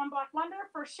great for a One Block Wonder.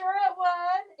 For sure it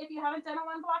would. If you haven't done a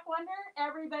One Block Wonder,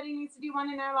 everybody needs to do one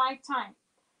in their lifetime.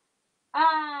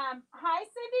 Hi,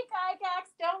 Cindy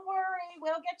Gygax. Don't worry.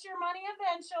 We'll get your money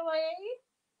eventually.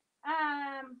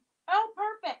 Oh,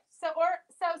 perfect. So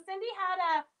Cindy had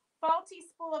a faulty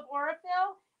spool of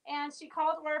Aurifil, and she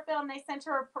called Aurifil, and they sent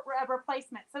her a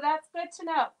replacement. So that's good to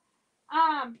know.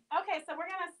 Okay, so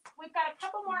we've got a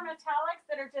couple more metallics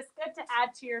that are just good to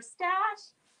add to your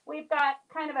stash. We've got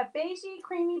kind of a beigey,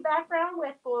 creamy background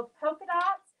with gold polka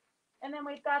dots. And then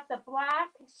we've got the black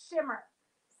shimmer.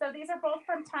 So these are both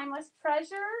from Timeless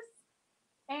Treasures.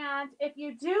 And if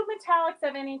you do metallics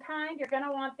of any kind, you're going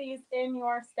to want these in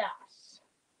your stash.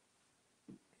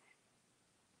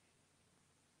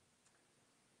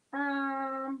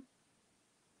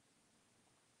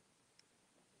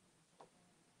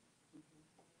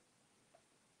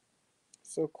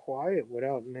 So quiet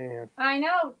without Nan. I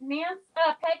know.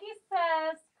 Peggy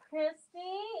says,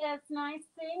 Christy, it's nice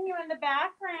seeing you in the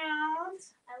background.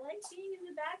 I like being in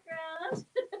the background.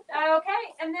 Okay,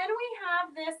 and then we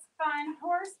have this fun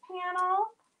horse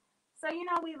panel. So,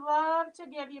 we love to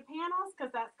give you panels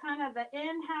because that's kind of the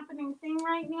happening thing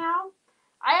right now.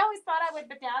 I always thought I would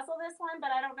bedazzle this one,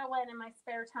 but I don't know when in my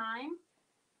spare time.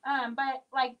 But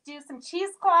like do some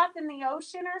cheesecloth in the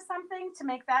ocean or something to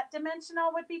make that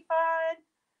dimensional would be fun.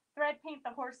 Thread paint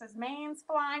the horse's manes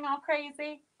flying all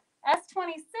crazy.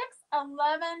 S26, $11.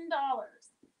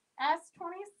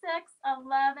 S26,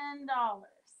 $11.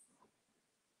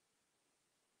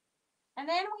 And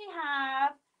then we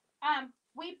have,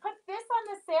 we put this on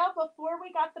the sale before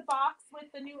we got the box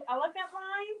with the new elephant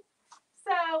line.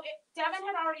 So Devin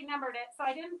had already numbered it, so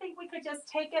I didn't think we could just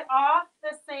take it off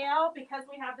the sale because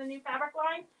we have the new fabric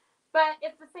line. But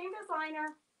it's the same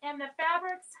designer, and the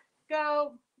fabrics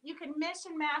you can mix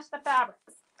and match the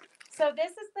fabrics. So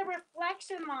this is the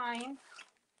reflection line,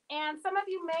 and some of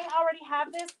you may already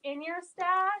have this in your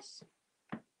stash.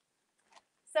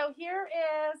 So here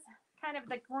is kind of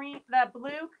the green, the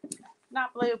blue,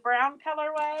 not blue, brown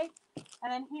colorway.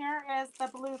 And then here is the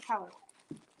blue colorway.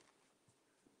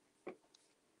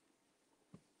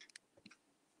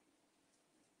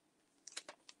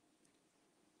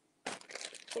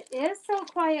 It is so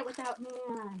quiet without me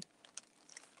on.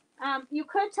 You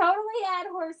could totally add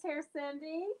horsehair,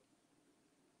 Cindy.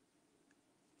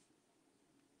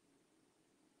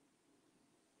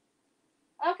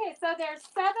 Okay, so there's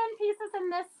 7 pieces in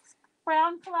this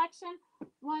brown collection.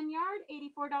 1 yard,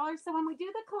 $84. So when we do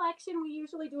the collection, we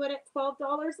usually do it at $12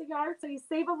 a yard. So you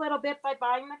save a little bit by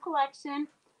buying the collection.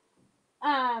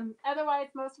 Otherwise,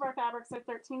 most of our fabrics are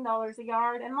 $13 a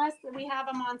yard, unless we have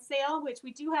them on sale, which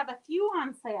we do have a few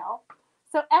on sale.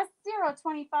 So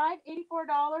S025,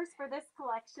 $84 for this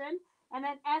collection. And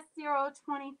then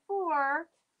S024,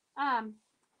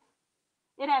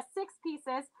 it has 6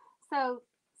 pieces. So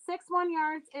 6 1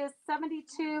 yards is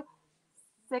 72.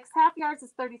 6 half yards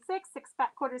is 36. 6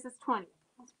 fat quarters is 20.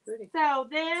 That's pretty. So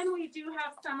then we do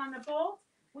have some on the bolt.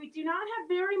 We do not have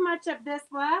very much of this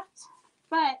left,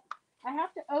 but I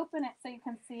have to open it so you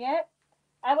can see it.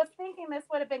 I was thinking this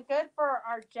would have been good for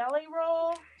our jelly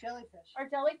roll Jellyfish. or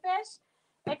jellyfish,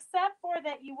 except for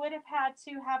that you would have had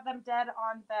to have them dead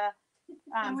on the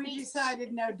And we beach.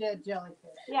 decided no dead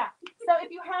jellyfish. Yeah. So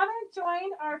if you haven't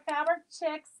joined our Fabric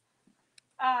Chicks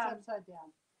It's upside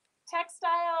down.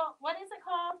 textile, what is it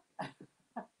called?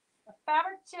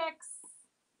 Fabric Chicks.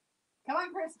 Come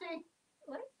on, Christy.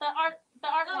 The art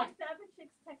Oh, one. Fabric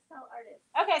Chicks Textile Artist.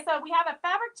 Okay, so we have a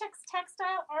Fabric Chicks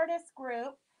textile artist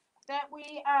group that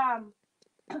we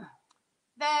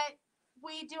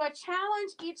do a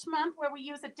challenge each month where we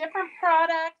use a different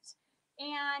product.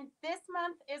 And this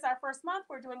month is our first month.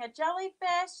 We're doing a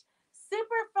jellyfish.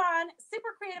 Super fun,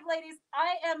 super creative, ladies.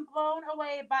 I am blown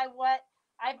away by what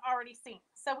I've already seen.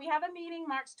 So we have a meeting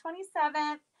March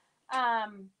 27th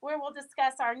where we'll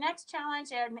discuss our next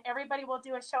challenge, and everybody will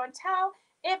do a show and tell.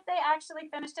 If they actually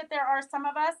finished it, there are some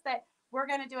of us that we're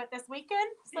going to do it this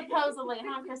weekend, supposedly,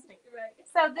 huh, Christy? Right.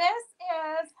 So this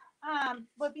is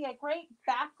would be a great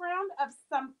background of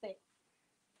something,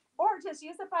 or just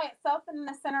use it by itself in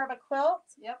the center of a quilt.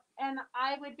 Yep. And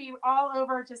I would be all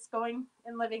over just going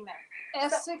and living there.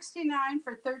 S69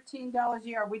 for $13 a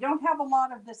yard. We don't have a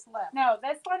lot of this left. No,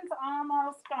 this one's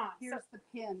almost gone. Here's the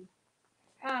pin.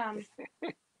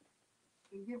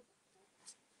 Do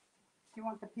you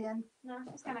want the pin? No, I'm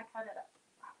just gonna cut it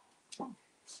up.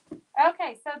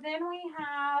 Okay, so then we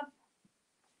have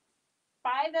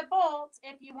by the bolt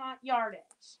if you want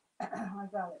yardage. I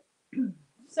got it.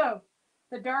 So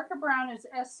the darker brown is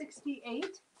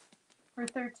S68 for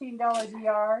 $13 a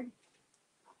yard.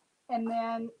 And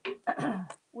then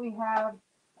we have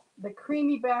the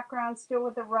creamy background still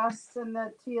with the rusts and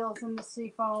the teals and the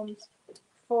sea foams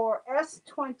for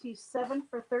S27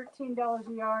 for $13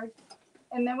 a yard.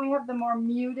 And then we have the more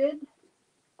muted,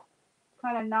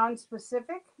 kind of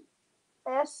non-specific,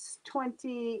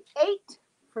 S28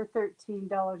 for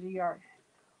 $13 a yard.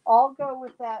 All go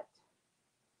with that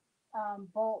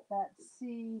bolt, that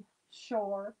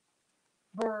seashore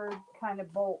bird kind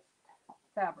of bolt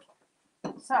fabric.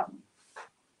 So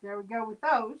there we go with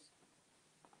those.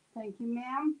 Thank you,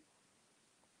 ma'am.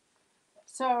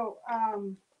 So,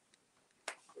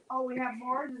 oh, we have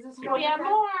more. Does this go? We have with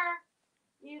that? more.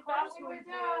 You Of thought course we were we do.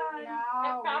 done. No,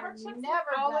 At Fabric we're Chicks, we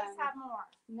never always done. have more.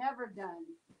 Never done.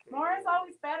 More is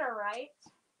always better, right?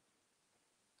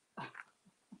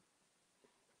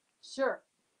 Sure.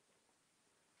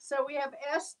 So we have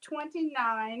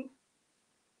S29,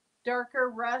 darker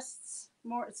rusts,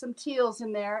 more some teals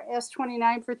in there.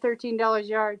 S29 for $13 a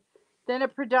yard. Then a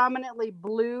predominantly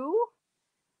blue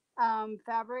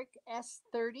fabric,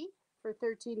 S30 for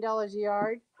 $13 a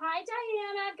yard. Hi,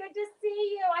 Diana. Good to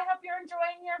see you. I hope you're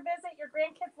enjoying your visit. Your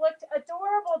grandkids looked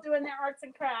adorable doing their arts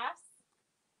and crafts.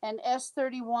 And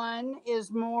S31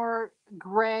 is more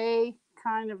gray,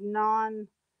 kind of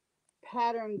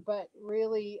non-pattern, but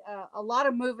really a lot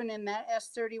of movement in that.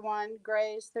 S31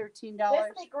 gray is $13. This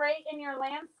would be great in your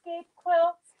landscape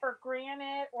quilts for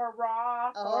granite or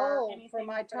raw or anything. For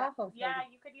my like that. Tahoe. Yeah,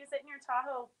 you could use it in your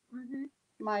Tahoe. Mm-hmm.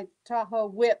 My Tahoe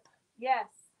whip.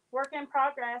 Yes, work in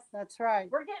progress. That's right.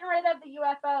 We're getting rid of the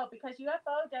UFO because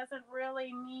UFO doesn't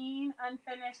really mean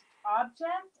unfinished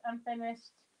object,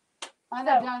 unfinished.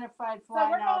 Unidentified So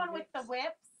flying we're going objects. with the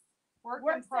whips. Work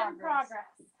Works in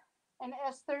progress. And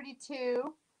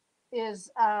S32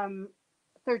 is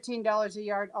 $13 a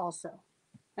yard also.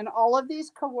 And all of these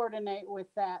coordinate with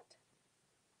that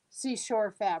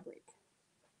seashore fabric.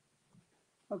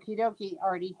 Okie dokie,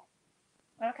 Artie.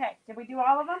 Okay, did we do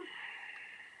all of them?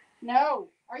 No,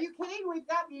 Are you kidding? We've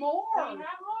got more. We have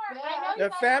more. Yeah. I know you The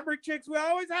guys fabric chicks, we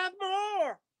always have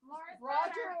more. more is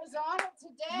Roger better. is on it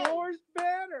today. More's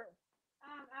better.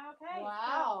 Okay.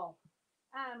 Wow.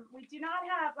 So, we do not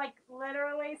have like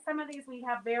literally some of these we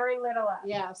have very little of.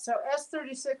 Yeah, so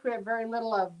S36 we have very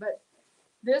little of, but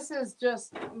this is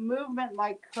just movement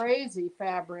like crazy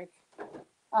fabric.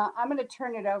 I'm going to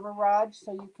turn it over, Raj,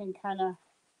 so you can kind of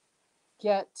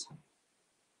get.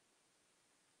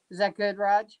 Is that good,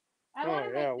 Raj? I Oh, want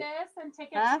to yeah. make this and take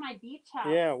it Huh? to my beach house.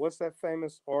 Yeah, what's that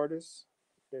famous artist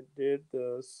that did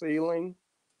the ceiling?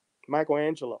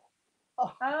 Michelangelo.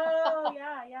 Oh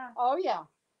yeah, yeah. Oh, yeah.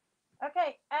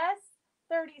 Okay,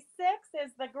 S36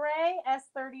 is the gray.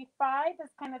 S35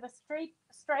 is kind of the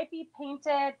stripy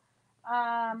painted.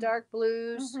 Dark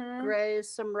blues, Mhm. grays,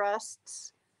 some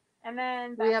rusts. And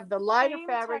then We have the lighter same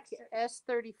fabric, texture.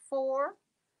 S34,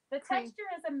 The texture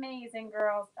is amazing,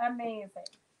 girls. Amazing.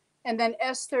 and then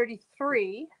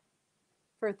S33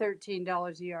 for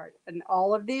 $13 a yard. And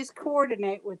all of these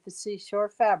coordinate with the Seashore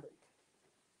Fabric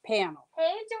panel.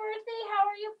 Hey, Dorothy, how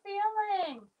are you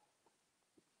feeling?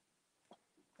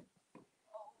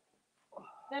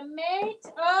 The May,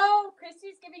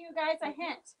 Christy's giving you guys a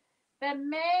hint. The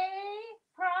May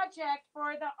project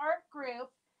for the art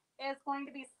group is going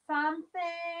to be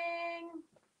something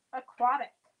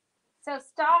aquatic. So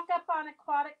stock up on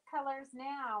aquatic colors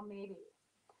now, maybe.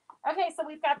 Okay, so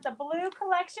we've got the blue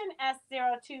collection,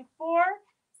 S024,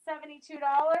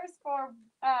 $72 for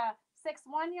 6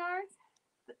 1 yards,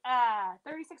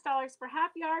 $36 for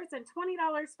half yards, and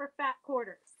 $20 for fat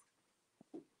quarters.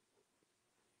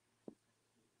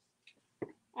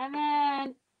 And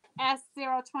then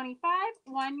S025,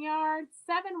 1 yard,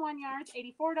 7 1 yards,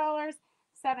 $84,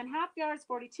 7 half yards,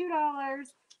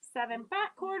 $42, 7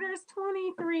 fat quarters,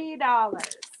 $23.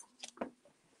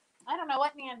 I don't know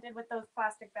what Nan did with those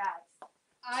plastic bags.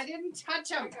 I didn't touch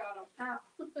them. Oh.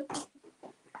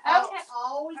 Oh, Okay.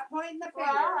 always pointing the finger.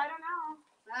 Well, I don't know.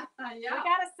 Yeah. We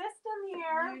got a system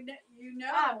here. You know,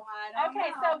 I don't Okay,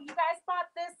 know. so you guys bought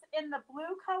this in the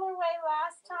blue colorway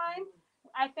last time.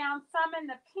 I found some in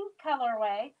the pink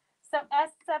colorway. So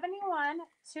S71,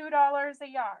 $2 a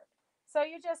yard. So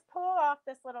you just pull off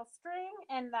this little string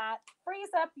and that frees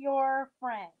up your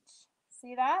fringe.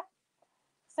 See that?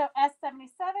 So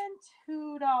S77,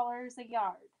 $2 a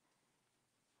yard.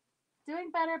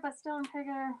 Doing better, but still in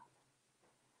figure.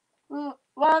 Ooh,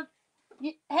 well,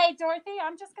 hey, Dorothy,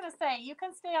 I'm just going to say, you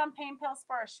can stay on pain pills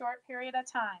for a short period of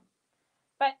time.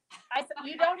 But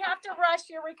you don't have to rush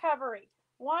your recovery.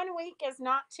 1 week is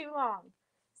not too long.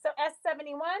 So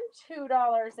S71,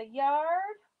 $2 a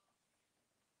yard.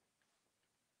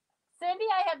 Cindy,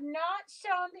 I have not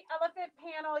shown the elephant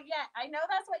panel yet. I know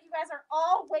that's what you guys are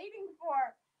all waiting for.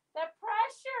 The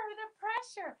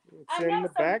pressure. It's in the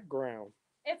background.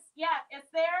 It's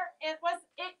there. It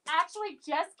actually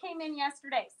just came in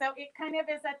yesterday. So it kind of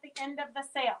is at the end of the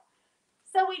sale.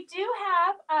 So we do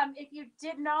have, if you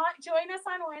did not join us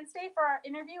on Wednesday for our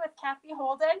interview with Kathy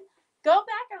Holden, go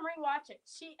back and rewatch it.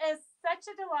 She is such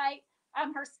a delight.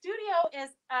 Her studio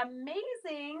is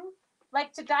amazing,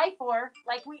 like to die for.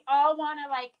 Like we all want to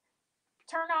like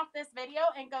turn off this video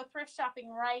and go thrift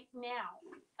shopping right now.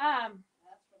 That's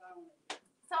what I want to do.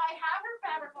 So I have her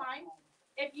fabric line.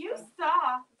 If you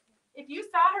saw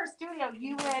her studio,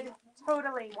 you would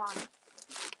totally want it.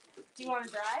 Do you want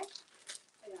to drive?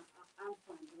 Yeah, I'm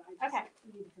fine, but I just Okay.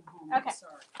 need to come home. Okay.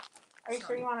 Sorry. Are you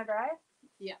sure you want to drive?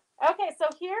 Yeah. Okay, so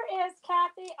here is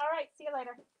Kathy. All right, see you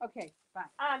later. Okay,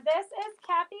 fine. This is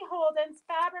Kathy Holden's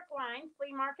fabric line,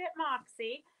 Flea Market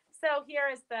Moxie. So here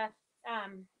is the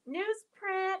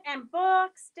newsprint and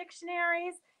books,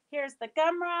 dictionaries. Here's the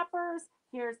gum wrappers.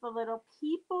 Here's the little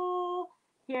people.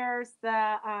 Here's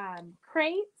the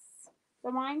crates,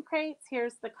 the wine crates.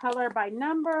 Here's the color by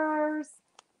numbers.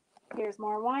 Here's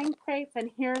more wine crates, and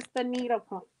here's the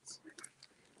needlepoint.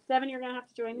 Devin, you're gonna have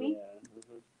to join me.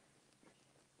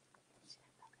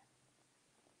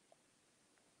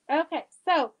 Okay,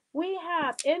 so we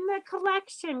have in the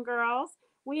collection, girls,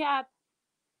 we have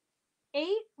 8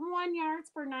 1 yards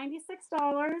for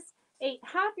 $96, 8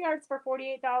 half yards for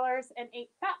 $48, and 8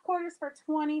 fat quarters for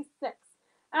 $26.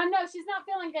 No, she's not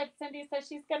feeling good. Cindy says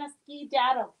she's gonna ski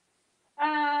daddle.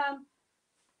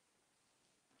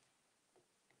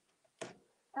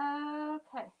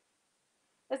 Okay.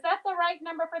 Is that the right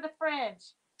number for the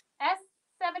fringe?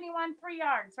 S71, 3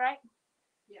 yards, right?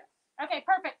 Yes. Okay,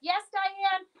 perfect. Yes,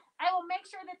 Diane. I will make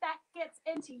sure that that gets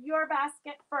into your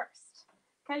basket first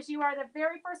because you are the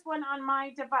very first one on my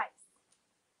device.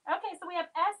 Okay, so we have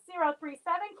S037,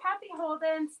 Kathy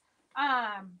Holden's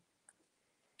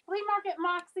Flea Market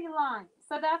Moxie line.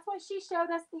 So that's what she showed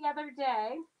us the other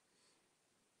day.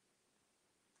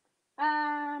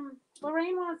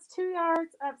 Lorraine wants 2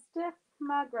 yards of stiff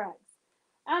mug rugs.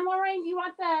 Lorraine, you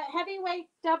want the heavyweight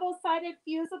double-sided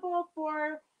fusible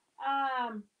for,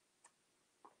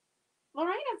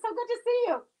 Lorraine, it's so good to see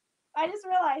you. I just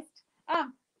realized,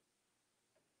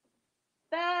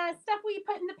 the stuff we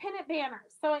put in the pennant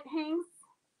banners, so it hangs.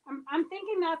 I'm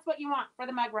thinking that's what you want for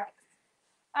the mug rugs.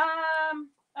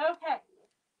 Okay,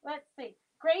 let's see.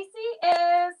 Gracie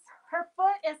her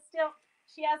foot is still,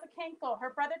 she has a cankle.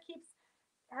 Her brother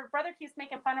keeps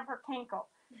making fun of her cankle,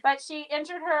 but she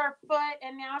injured her foot,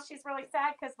 and now she's really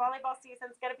sad because volleyball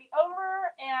season's going to be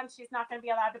over, and she's not going to be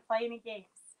allowed to play any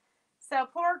games. So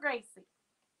poor Gracie.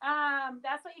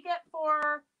 That's what you get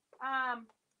for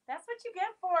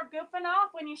goofing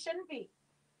off when you shouldn't be.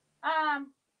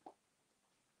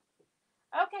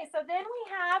 Okay, so then we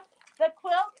have the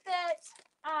quilt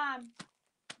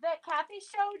that Kathy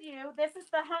showed you. This is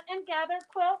the Hunt and Gather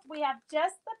quilt. We have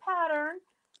just the pattern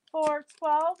for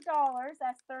 $12,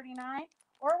 S39,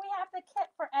 or we have the kit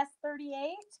for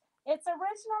S38. It's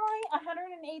originally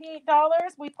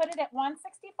 $188. We put it at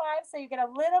 $165, so you get a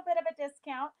little bit of a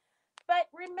discount. But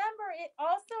remember, it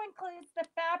also includes the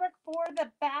fabric for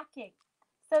the backing.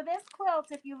 So this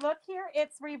quilt, if you look here,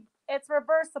 it's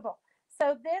reversible.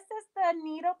 So this is the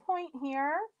needle point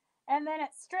here, and then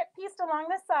it's strip pieced along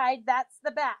the side. That's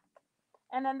the back.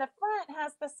 And then the front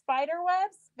has the spider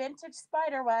webs, vintage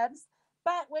spider webs,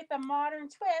 but with a modern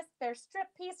twist, they're strip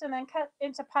pieced and then cut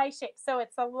into pie shape. So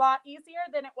it's a lot easier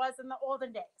than it was in the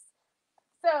olden days.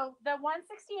 So the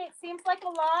 168 seems like a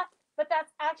lot, but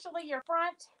that's actually your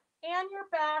front and your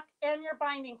back and your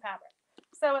binding fabric.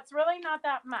 So it's really not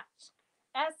that much.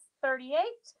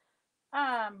 S38,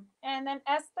 and then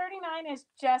S39 is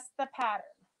just the pattern.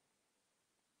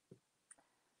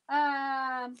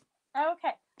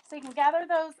 Okay, so you can gather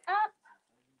those up.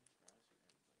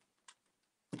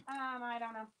 I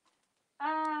don't know.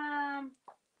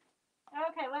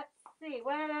 Okay, let's see.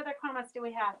 What other comments do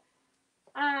we have?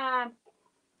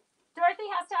 Dorothy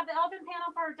has to have the elven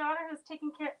panel for her daughter who's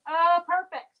taking care. Oh,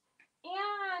 perfect.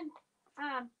 And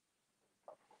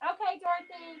okay,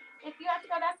 Dorothy, if you have to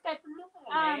go, that's good.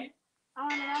 On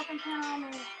an elven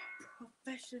panel.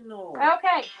 Professional.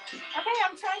 Okay,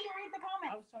 I'm trying to read the I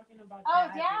comments. was talking about. Oh,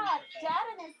 Dad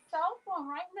and his cell phone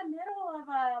right in the middle of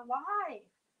a live.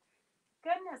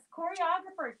 Goodness,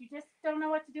 choreographers, you just don't know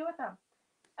what to do with them.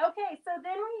 Okay, so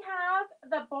then we have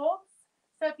the bolts.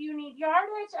 So if you need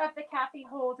yardage of the Kathy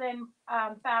Holden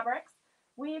fabrics,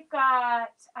 we've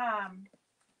got,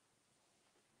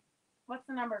 what's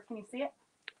the number? Can you see it?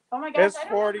 Oh my gosh,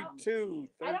 S42,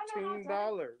 I don't know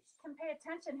how $13. can pay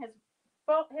attention. His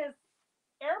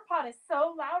AirPod is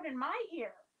so loud in my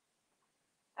ear.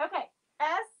 Okay,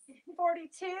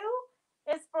 S42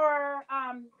 is for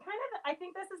kind of, I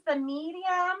think this is the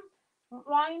medium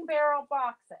wine barrel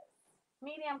boxes,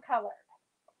 medium colored.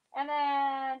 And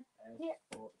then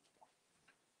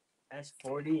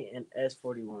S40 and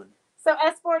S41. so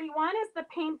S41 is the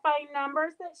paint by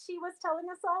numbers that she was telling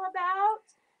us all about,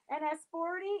 and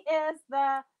S40 is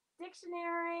the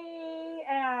dictionary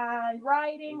and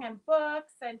writing and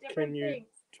books and different things.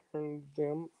 Turn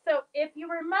them. So if you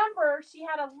remember, she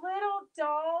had a little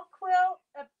doll quilt,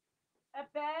 a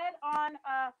bed on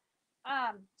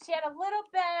she had a little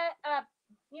bed,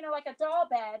 like a doll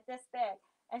bed this big,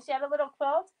 and she had a little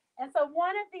quilt. And so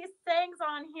one of these things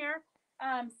on here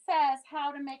says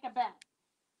how to make a bed.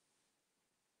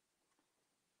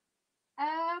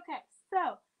 Okay,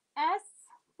 so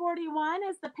S41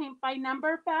 is the paint by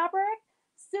number fabric.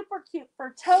 Super cute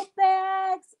for tote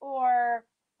bags, or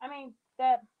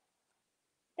the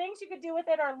things you could do with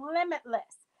it are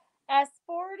limitless.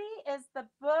 S40 is the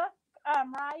book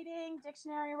writing,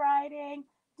 dictionary writing,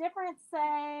 different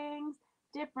sayings,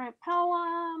 different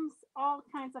poems, all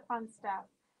kinds of fun stuff.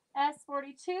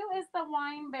 S42 is the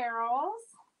wine barrels.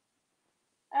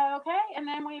 Okay, and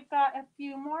then we've got a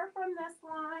few more from this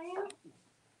line.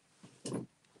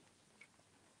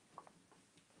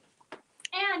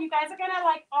 And you guys are gonna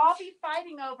all be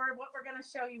fighting over what we're gonna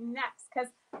show you next,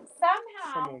 because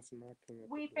somehow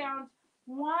we found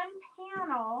one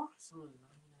panel.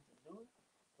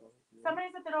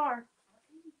 Somebody's at the door.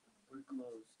 We're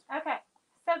closed. Okay,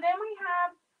 so then we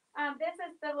have this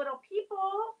is the little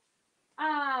people.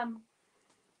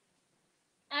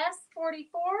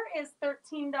 S44 is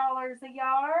 $13 a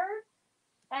yard.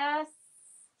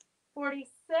 S46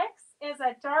 is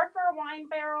a darker wine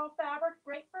barrel fabric,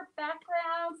 great for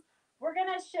backgrounds. We're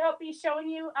gonna be showing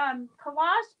you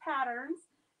collage patterns.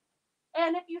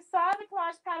 And if you saw the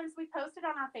collage patterns we posted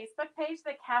on our Facebook page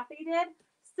that Kathy did,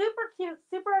 super cute,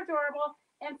 super adorable.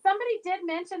 And somebody did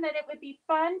mention that it would be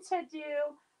fun to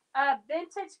do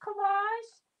vintage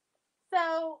collage.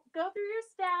 So go through your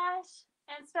stash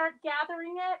and start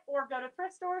gathering it, or go to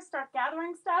thrift stores, start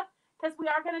gathering stuff, because we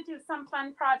are going to do some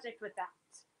fun project with that.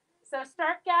 So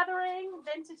start gathering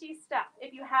vintagey stuff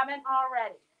if you haven't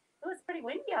already. Oh, it's pretty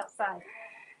windy outside.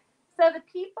 So the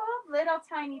people, little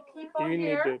tiny people Do you need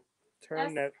here. to turn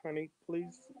S- that, honey,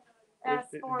 please? It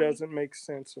S40. doesn't make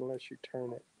sense unless you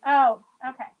turn it. Oh,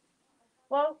 okay.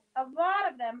 Well, a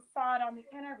lot of them saw it on the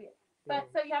interview. But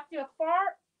so you have to do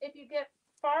if you get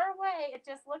far away, it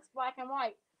just looks black and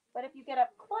white. But if you get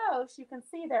up close, you can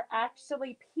see they're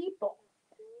actually people.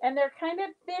 And they're kind of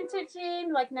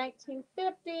vintaging, like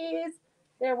 1950s.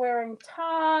 They're wearing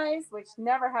ties, which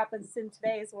never happens in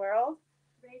today's world.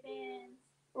 Ray-Bans.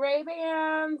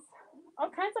 Ray-Bans, all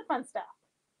kinds of fun stuff.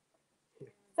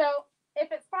 So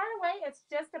if it's far away, it's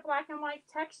just a black and white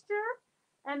texture.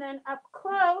 And then up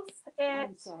close,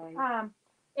 it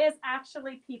is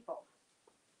actually people.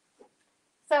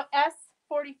 So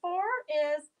S44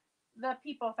 is the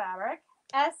people fabric.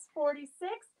 S46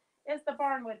 is the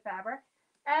barnwood fabric.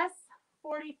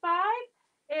 S45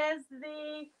 is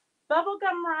the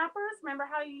bubblegum wrappers. Remember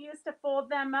how you used to fold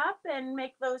them up and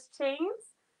make those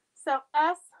chains? So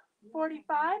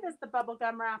S45 is the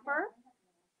bubblegum wrapper.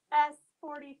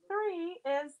 S43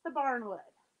 is the barnwood.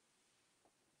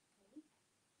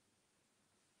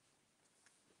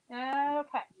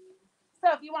 Okay.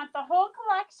 So if you want the whole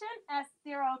collection,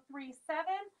 S037,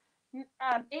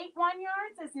 8 1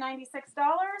 yards is $96.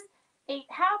 8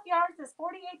 half yards is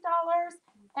 $48.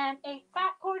 And 8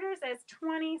 fat quarters is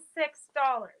 $26.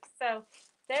 So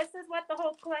this is what the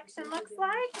whole collection looks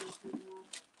like.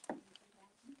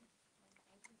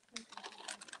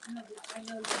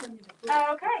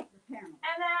 Okay.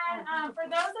 And then for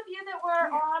those of you that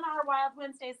were on our Wild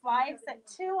Wednesdays lives at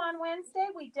 2 on Wednesday,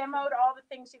 we demoed all the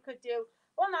things you could do.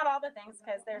 Well, not all the things,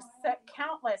 because there's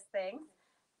countless things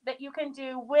that you can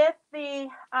do with the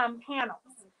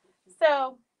panels.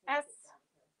 So S127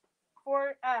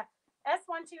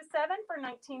 for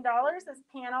 $19 is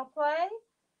panel play.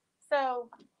 So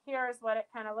here's what it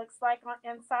kind of looks like on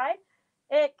inside.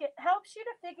 It helps you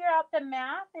to figure out the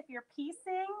math if you're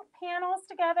piecing panels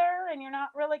together and you're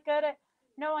not really good at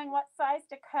knowing what size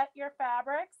to cut your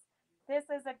fabrics. This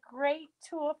is a great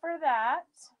tool for that.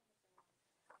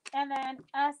 And then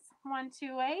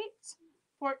S128,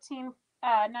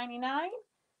 $14.99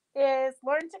 is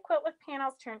Learn to Quilt with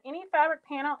Panels. Turn any fabric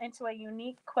panel into a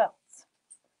unique quilt.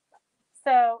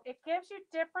 So it gives you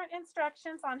different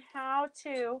instructions on how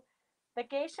to. The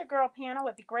Geisha Girl panel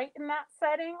would be great in that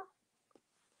setting.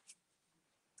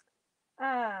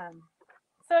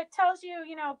 So it tells you,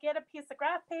 get a piece of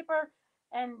graph paper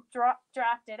and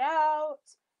draft it out.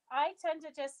 I tend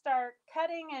to just start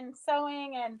cutting and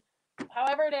sewing, and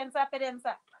however it ends up, it ends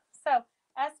up. So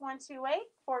S128,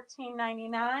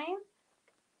 $14.99.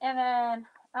 And then,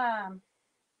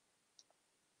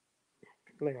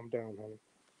 Lay them down, honey.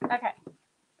 okay,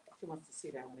 She wants to see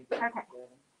that one. Okay.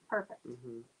 Perfect.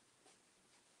 Mm-hmm.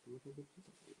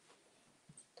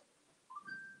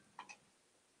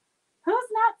 Who's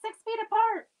not 6 feet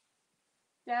apart?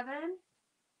 Devin?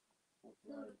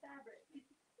 The fabric.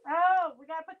 Oh, we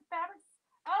gotta put the fabrics.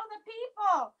 Oh, the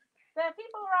people. The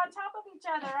people are on top of each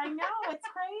other. I know, it's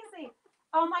crazy.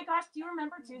 Oh my gosh, do you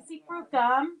remember Juicy Fruit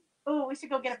gum? Oh, we should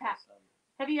go get a pack.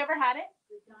 Have you ever had it?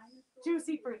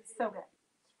 Juicy Fruit, so good.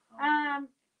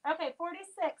 Okay,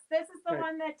 46. This is the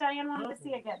one that Diane wanted to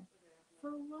see again.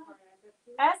 S46.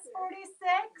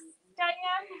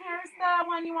 Diane, here's the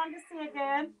one you wanted to see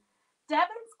again.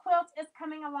 Devin's quilt is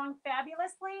coming along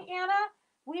fabulously, Anna.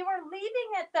 We were leaving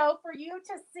it though for you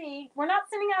to see. We're not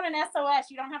sending out an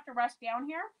SOS. You don't have to rush down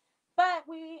here. But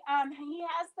he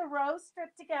has the rows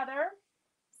stripped together.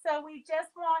 So we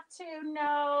just want to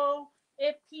know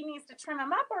if he needs to trim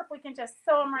them up or if we can just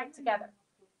sew them right together.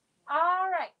 All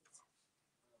right.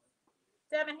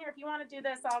 Devin, here, if you want to do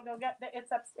this, I'll go get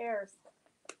it's upstairs.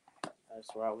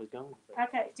 That's where I was going.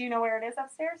 Okay. Do you know where it is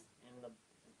upstairs?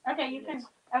 Okay, you can.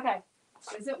 Okay.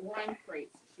 Is it wine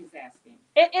crates? She's asking.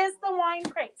 It is the wine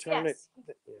crates. Turn yes.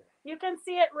 it. Yeah. You can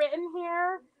see it written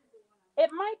here.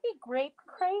 It might be grape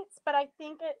crates, but I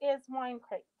think it is wine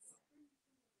crates.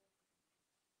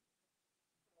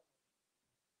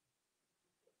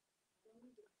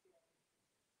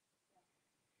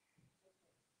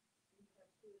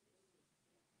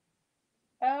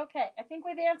 Okay, I think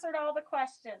we've answered all the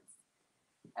questions.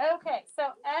 Okay,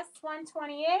 so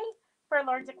S128 for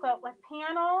Learn to Quilt with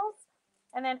Panels,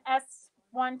 and then S127,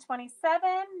 $19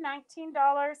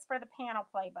 for the panel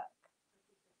playbook.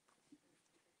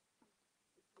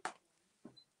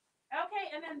 Okay,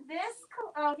 and then this,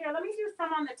 oh, here, let me do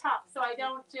some on the top so I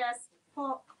don't just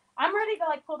pull. I'm ready to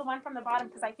like pull the one from the bottom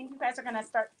because I think you guys are gonna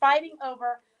start fighting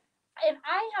over. And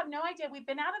I have no idea. We've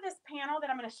been out of this panel that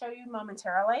I'm going to show you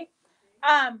momentarily.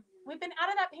 We've been out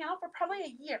of that panel for probably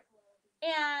a year.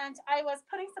 And I was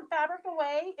putting some fabric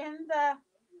away in the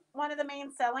one of the main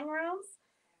selling rooms,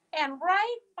 and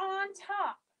right on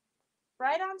top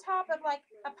of like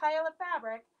a pile of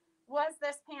fabric was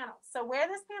this panel. So where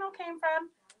this panel came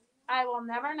from, I will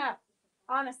never know.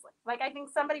 Honestly, like I think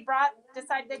somebody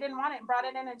decided they didn't want it and brought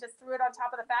it in and just threw it on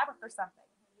top of the fabric or something.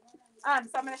 So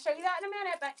I'm going to show you that in a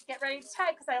minute, but get ready to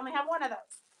type because I only have one of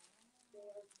those.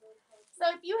 So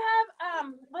if you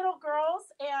have little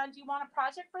girls and you want a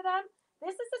project for them,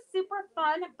 this is a super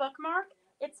fun bookmark.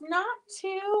 It's not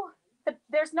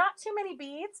there's not too many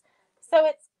beads, so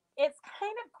it's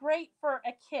kind of great for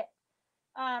a kid,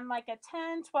 like a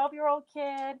 10, 12-year-old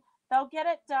kid. They'll get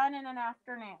it done in an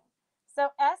afternoon.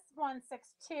 So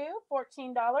S162,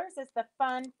 $14 is the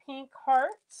fun pink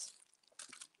heart.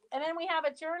 And then we have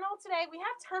a journal today. We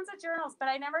have tons of journals, but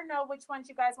I never know which ones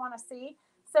you guys want to see.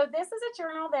 So this is a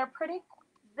journal. They're pretty,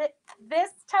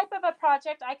 this type of a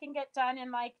project I can get done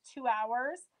in like 2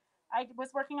 hours. I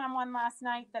was working on one last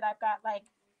night that I've got like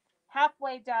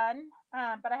halfway done,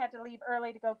 but I had to leave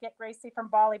early to go get Gracie from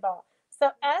volleyball.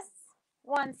 So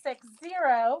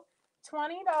S160,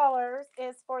 $20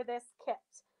 is for this kit.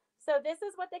 So this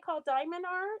is what they call diamond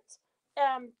art.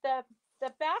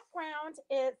 The background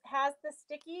has the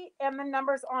sticky and the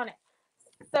numbers on it.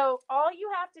 So all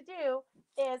you have to do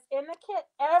is in the kit,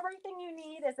 everything you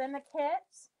need is in the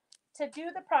kit to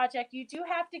do the project. You do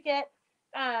have to get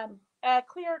a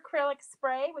clear acrylic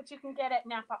spray, which you can get at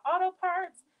Napa Auto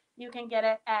Parts. You can get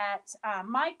it at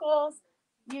Michael's.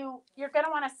 You're going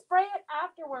to want to spray it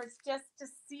afterwards just to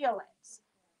seal it.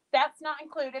 That's not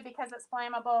included because it's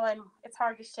flammable and it's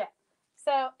hard to ship.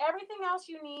 So everything else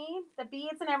you need, the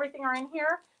beads and everything are in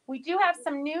here. We do have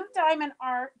some new diamond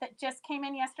art that just came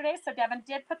in yesterday. So Devin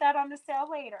did put that on the sale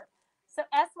later. So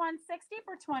S160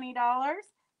 for $20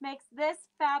 makes this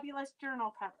fabulous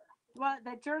journal cover. Well,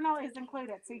 the journal is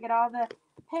included. So you get all the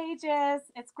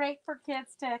pages. It's great for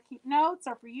kids to keep notes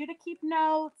or for you to keep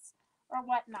notes or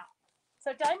whatnot.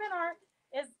 So diamond art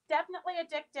is definitely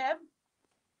addictive.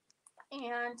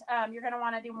 And you're going to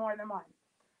want to do more than one.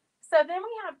 So then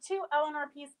we have 2 Eleanor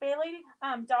Peace Bailey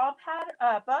doll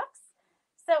books.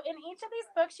 So in each of these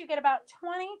books, you get about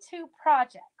 22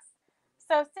 projects.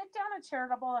 So Sit Down, a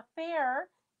Charitable Affair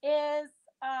is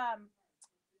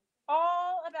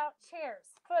all about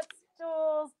chairs,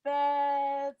 footstools,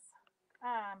 beds.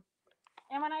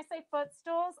 And when I say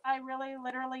footstools, I really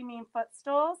literally mean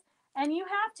footstools. And you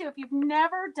have to, if you've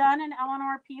never done an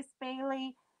Eleanor Peace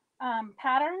Bailey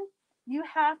pattern, you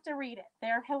have to read it.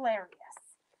 They're hilarious.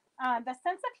 The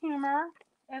sense of humor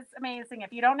is amazing.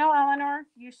 If you don't know Eleanor,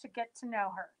 you should get to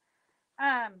know her.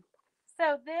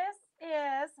 So this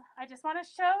is, I just want to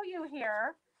show you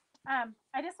here.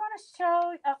 I just want to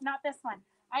show, oh, not this one.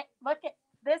 Look at,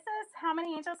 this is How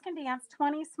Many Angels Can Dance,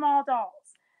 20 Small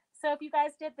Dolls. So if you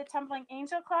guys did the Tumbling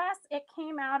Angel class, it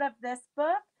came out of this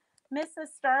book.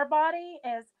 Mrs. Starbody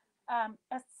is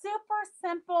a super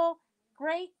simple,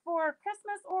 great for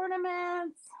Christmas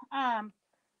ornaments,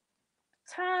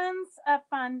 tons of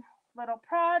fun little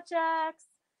projects,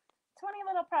 20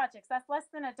 little projects. That's less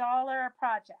than $1 a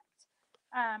project.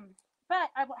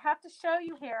 But I will have to show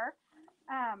you here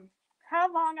how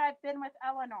long I've been with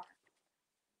Eleanor.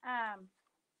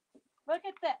 Look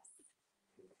at this.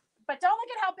 But don't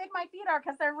look at how big my feet are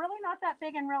because they're really not that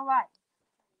big in real life.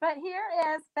 But here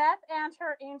is Beth and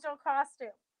her angel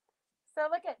costume. So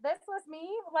look at, this was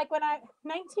me like when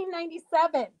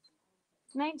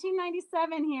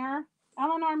 1997 here.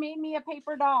 Eleanor made me a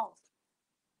paper doll.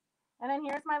 And then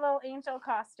here's my little angel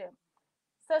costume.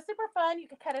 So super fun. You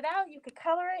could cut it out, you could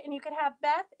color it, and you could have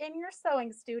Beth in your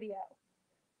sewing studio.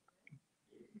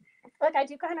 Look, I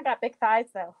do kind of got big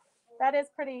thighs though. That is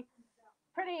pretty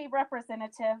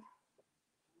representative.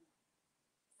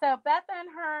 So Beth and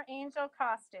her angel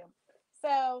costume.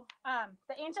 So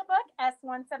the angel book,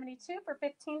 S172 for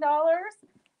 $15.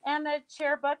 And the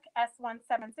chair book,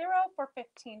 S170 for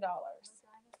 $15.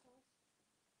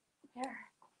 Here.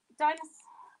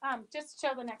 Dinosaur. Just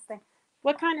show the next thing.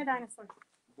 What kind of dinosaur?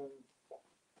 So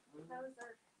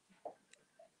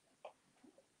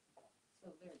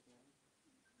there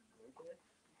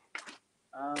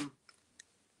you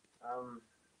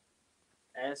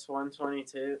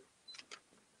S122.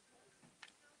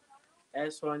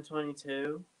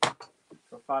 S122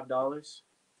 for $5.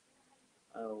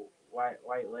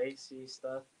 White lacy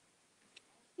stuff.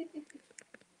 I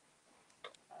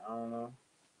don't know.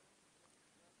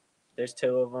 There's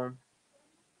 2 of them.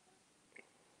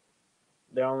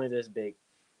 They're only this big.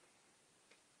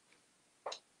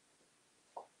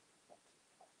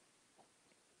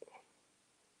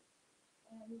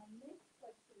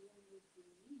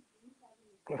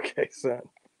 Okay, son.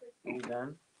 You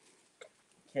done?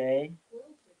 Okay.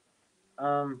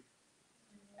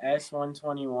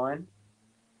 S121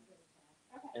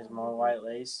 is more white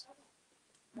lace.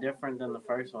 Different than the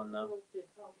first one though.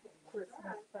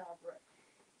 Christmas fabric.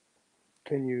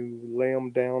 Can you lay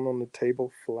them down on the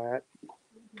table flat?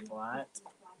 Flat.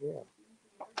 Yeah.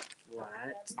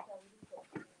 Flat.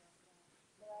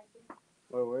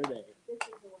 Where were they?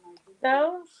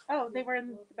 Those? Oh, they were in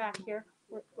the back here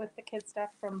with the kid stuff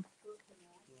from.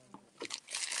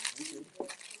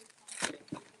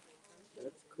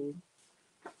 That's cool.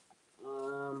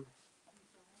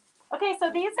 Okay,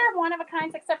 so these are one of a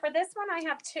kinds, except for this one, I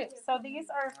have two. So these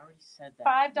I are already said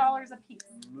that. $5 a piece.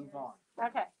 Move on.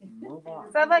 Okay. Move on.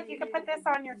 So look, you can put this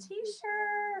on your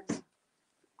T-shirt.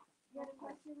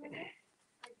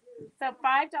 So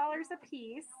 $5 a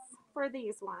piece for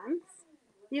these ones.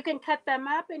 You can cut them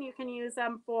up and you can use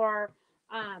them for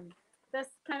this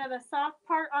kind of the soft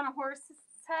part on a horse's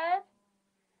head.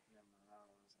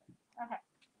 Okay.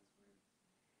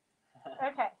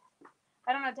 Okay.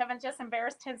 I don't know. Devin just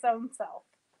embarrassed his own self.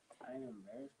 I am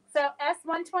embarrassed. So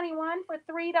S121 for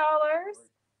 $3.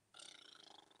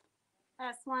 S120 I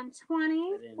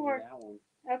didn't do for that one.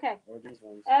 okay. Or these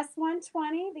ones.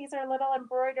 S120. These are little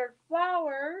embroidered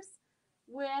flowers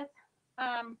with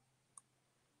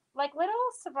like little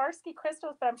Swarovski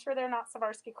crystals, but I'm sure they're not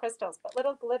Swarovski crystals, but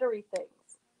little glittery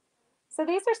things. So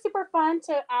these are super fun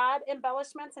to add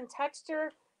embellishments and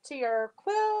texture to your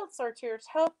quilts or to your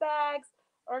tote bags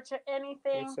or to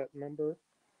anything. What's that number?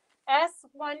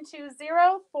 S120,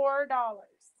 $4.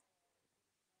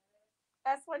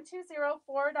 S120,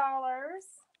 $4.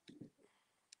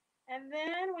 And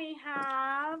then we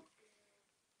have,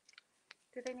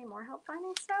 do they need more help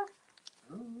finding stuff?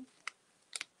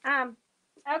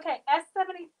 Okay,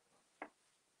 S72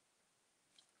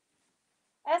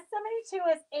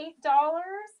 is $8.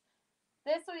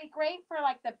 This would be great for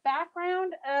like the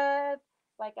background of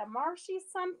like a marshy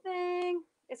something.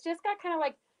 It's just got kind of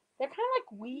like, they're kind of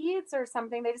like weeds or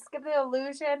something. They just give the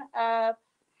illusion of,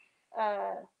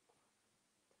 I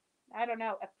don't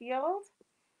know, a field?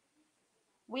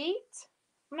 Wheat?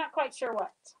 I'm not quite sure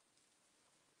what.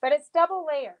 But it's double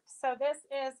layered. So this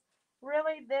is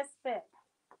really this big.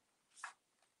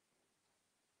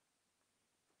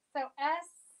 So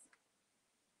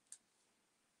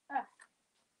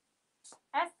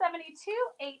S72,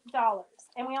 $8.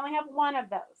 And we only have one of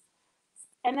those.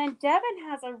 And then Devin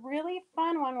has a really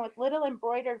fun one with little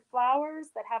embroidered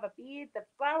flowers that have a bead. The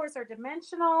flowers are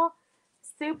dimensional.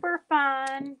 Super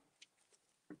fun.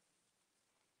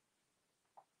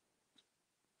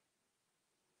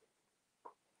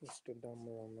 What's the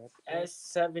number on that?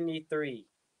 S73,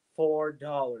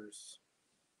 $4.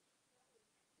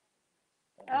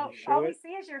 Oh, you show all we it? see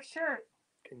is your shirt.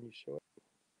 Can you show it?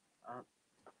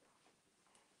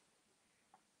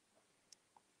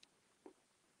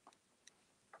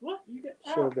 What? You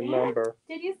got, Show the number.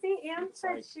 Did you see Ann It's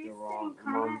said like she's the wrong.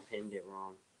 seeing Mom comments? pinned it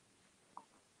wrong.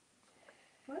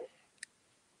 What?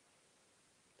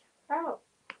 Oh,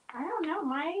 I don't know.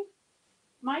 My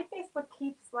Facebook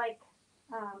keeps like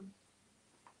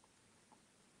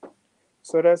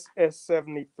So that's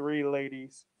S73,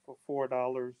 ladies, for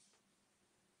 $4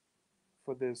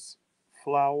 for this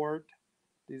flowered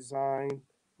design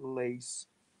lace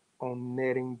on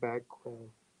netting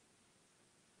background.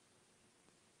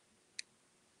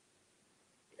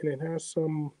 And it has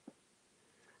some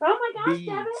oh my gosh, beads.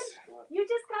 Devin, you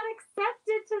just got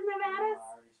accepted to Nevada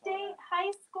State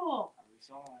High School.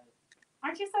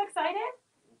 Aren't you so excited?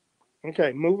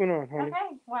 Okay, moving on, honey.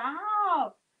 Okay,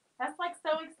 wow. That's like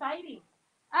so exciting.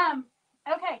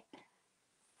 Okay.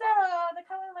 So the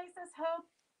color laces hope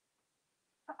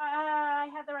I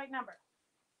had the right number.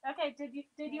 Okay, did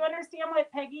you understand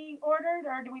what Peggy ordered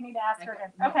or do we need to ask her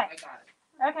again? Okay. I got it.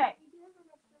 Okay.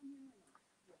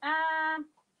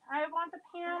 I want the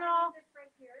panel,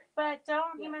 but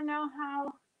don't even know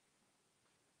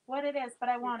what it is, but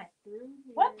I want it.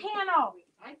 What panel?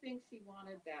 I think she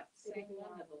wanted that same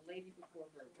one as the lady before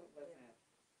her. What was that?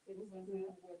 It was where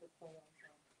the play on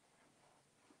from.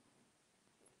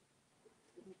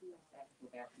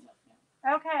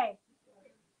 Okay.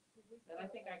 But I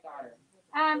think I got her.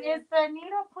 Is the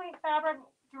needlepoint fabric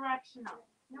directional?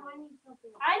 No, I need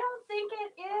something. I don't think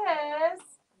it is.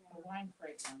 The wine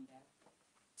crate on that.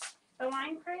 The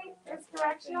wine crate is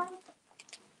directional?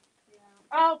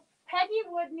 Oh, Peggy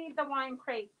would need the wine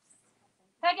crates.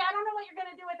 Peggy, I don't know what you're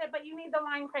gonna do with it, but you need the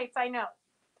wine crates, I know.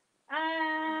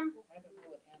 I don't know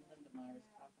what Ann Lindemeyer is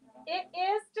talking about. It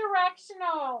is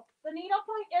directional. The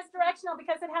needlepoint is directional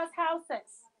because it has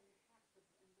houses.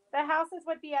 The houses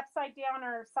would be upside down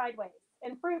or sideways,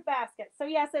 and fruit baskets. So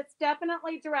yes, it's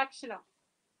definitely directional.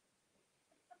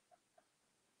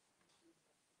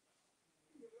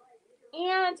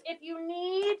 And if you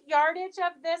need yardage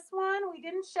of this one, we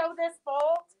didn't show this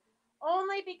bolt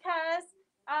only because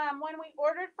when we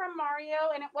ordered from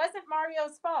Mario, and it wasn't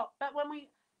Mario's fault, but when we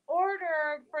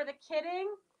ordered for the kitting,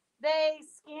 they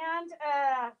scanned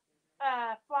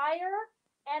a flyer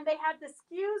and they had the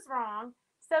SKUs wrong.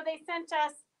 So they sent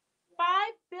us 5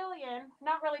 billion,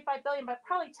 not really 5 billion, but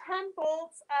probably 10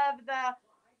 bolts of the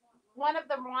one of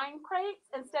the wine crates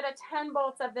instead of 10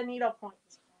 bolts of the needlepoint.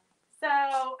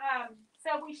 So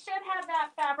we should have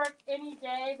that fabric any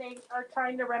day. They are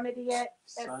trying to remedy it.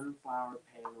 Sunflower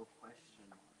panel question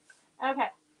mark. Okay.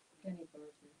 Penny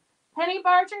Barger. Penny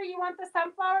Barger, you want the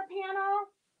sunflower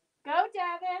panel? Go,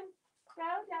 Devin.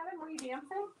 Go, Devin. Were you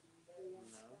dancing?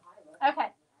 No. Okay.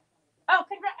 Oh,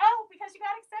 oh, because you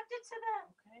got accepted to the.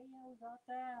 Okay, yeah, we got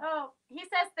that. Oh, he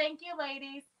says thank you,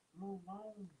 ladies. Move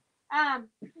on.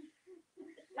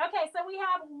 Okay, so we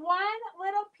have one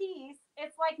little piece.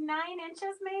 It's like 9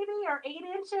 inches maybe or 8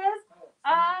 inches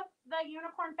of the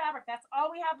unicorn fabric. That's all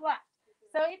we have left.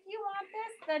 So if you want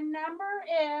this, the number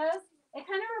is, it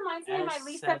kind of reminds me of my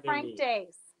Lisa S70. Frank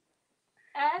days.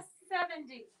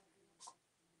 S70.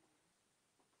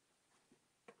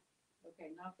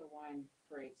 Okay, not the wine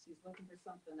crates. He's looking for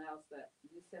something else that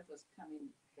you said was coming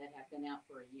that had been out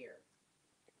for a year.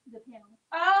 The panel.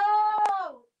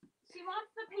 Oh, she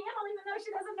wants the panel even though she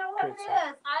doesn't know what it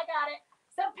is. I got it.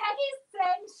 So Peggy's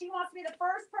saying she wants to be the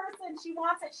first person. She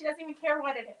wants it. She doesn't even care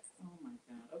what it is. Oh my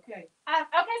God. Okay.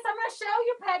 Okay, so I'm going to show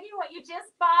you, Peggy, what you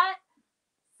just bought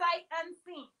sight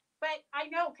unseen. But I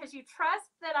know because you trust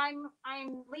that I'm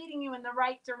leading you in the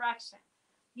right direction.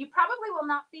 You probably will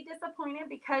not be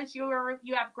disappointed because you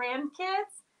have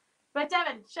grandkids. But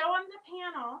Devin, show them the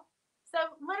panel. So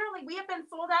literally, we have been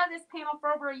sold out of this panel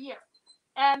for over a year.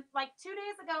 And like 2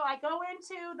 days ago, I go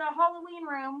into the Halloween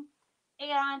room,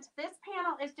 and this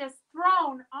panel is just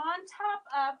thrown on top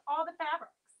of all the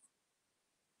fabrics.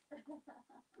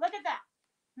 Look at that.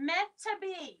 Meant to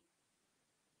be.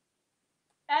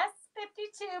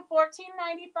 S52,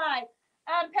 $14.95.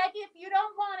 Peggy, if you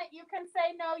don't want it, you can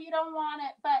say no, you don't want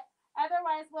it. But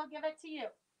otherwise, we'll give it to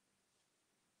you.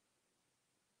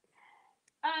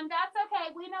 That's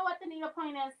okay. We know what the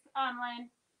needlepoint is,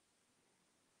 Lynn.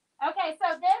 Okay,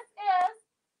 so this is,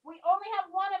 we only have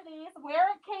one of these.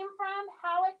 Where it came from,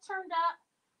 how it turned up,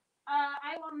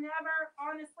 I will never,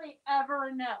 honestly, ever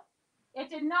know.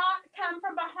 It did not come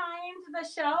from behind the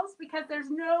shelves because there's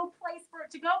no place for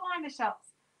it to go behind the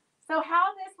shelves. So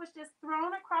how this was just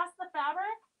thrown across the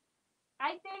fabric,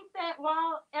 I think that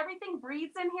while everything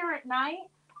breathes in here at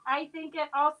night, I think it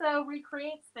also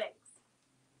recreates things.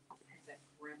 That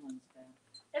Gremlins thing.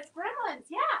 It's Gremlins,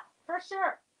 yeah, for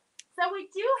sure. So we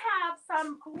do have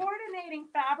some coordinating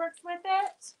fabrics with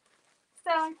it.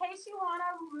 So in case you want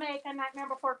to make a Nightmare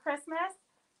Before Christmas,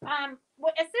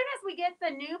 as soon as we get the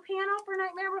new panel for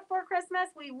Nightmare Before Christmas,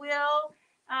 we will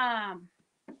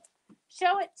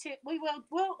show it to.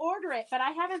 We'll order it, but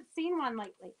I haven't seen one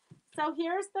lately. So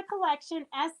here's the collection: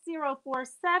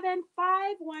 S047,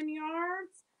 5 1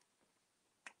 yards,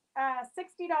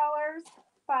 $60,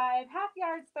 5 half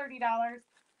yards, $30,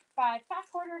 5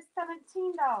 half quarters,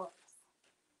 $17.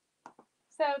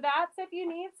 So that's if you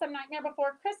need some Nightmare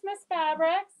Before Christmas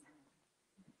fabrics.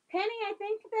 Penny, I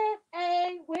think that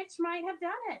a witch might have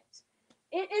done it.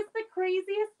 It is the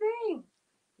craziest thing.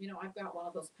 You know, I've got one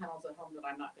of those panels at home that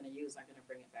I'm not going to use. I'm going to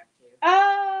bring it back to you.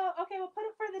 Oh, okay. We'll put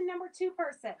it for the number 2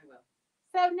 person. I will.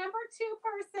 So number 2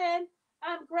 person,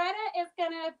 Greta is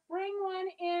going to bring one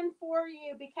in for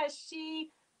you because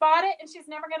she bought it and she's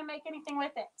never going to make anything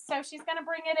with it. So she's going to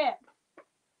bring it in.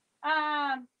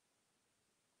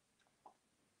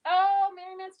 Oh,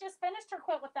 Mary Mann's just finished her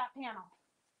quilt with that panel.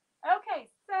 Okay,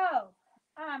 so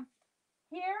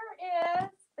here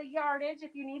is the yardage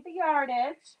if you need the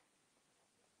yardage.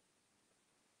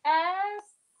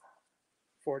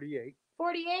 $48.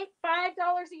 $48, $5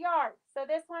 a yard. So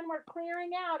this one we're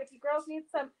clearing out. If you girls need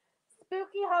some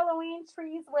spooky Halloween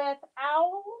trees with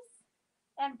owls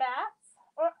and bats,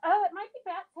 or oh, it might be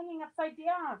bats hanging upside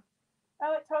down.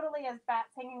 Oh, it totally is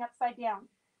bats hanging upside down.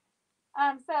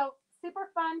 So super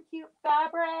fun, cute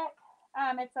fabric.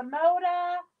 It's a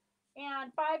Moda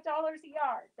and $5 a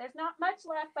yard. There's not much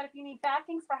left, but if you need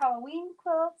backings for Halloween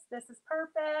quilts, this is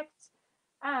perfect.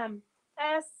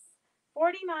 S49,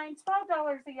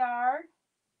 $12 a yard.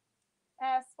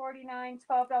 S49,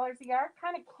 $12 a yard.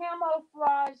 Kind of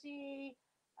camouflagey.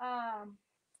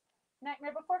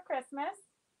 Nightmare Before Christmas.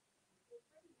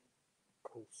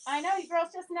 I know you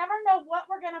girls just never know what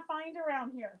we're gonna find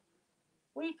around here.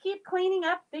 We keep cleaning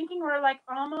up, thinking we're like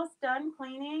almost done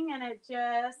cleaning, and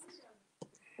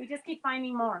we just keep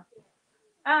finding more.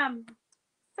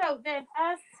 So then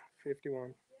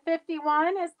S51.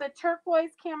 S51 is the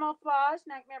turquoise camouflage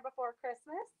Nightmare Before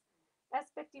Christmas.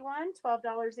 S51,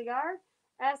 $12 a yard.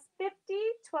 S50,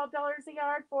 $12 a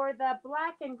yard for the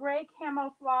black and gray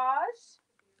camouflage.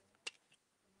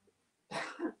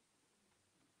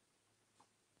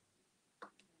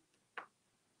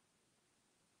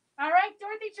 All right,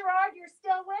 Dorothy Gerard, you're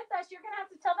still with us. You're going to have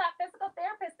to tell that physical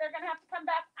therapist they're going to have to come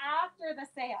back after the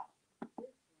sale.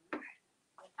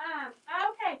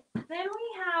 Okay, then we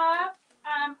have,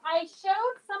 I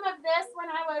showed some of this when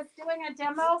I was doing a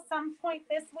demo some point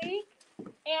this week,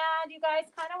 and you guys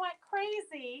kind of went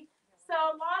crazy. So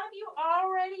a lot of you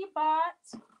already bought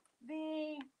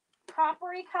the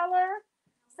coppery color.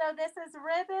 So this is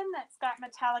ribbon that's got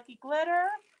metallic-y glitter.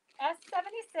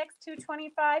 S76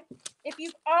 225. If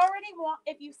you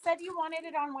said you wanted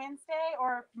it on Wednesday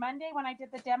or Monday when I did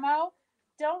the demo,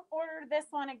 don't order this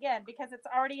one again because it's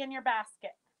already in your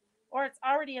basket or it's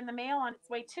already in the mail on its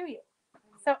way to you.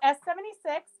 So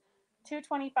S76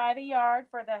 225 a yard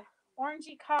for the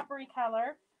orangey coppery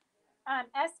color.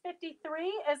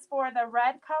 S53 is for the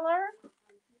red color.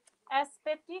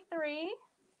 S53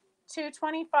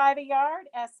 225 a yard.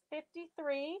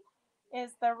 S53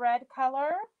 is the red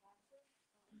color.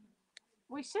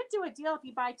 We should do a deal if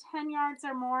you buy 10 yards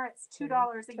or more, it's $2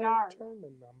 a yard. Turn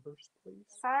the numbers, please.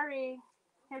 Sorry.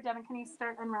 Here, Devin, can you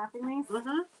start unwrapping these?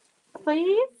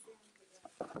 Please.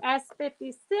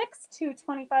 S56,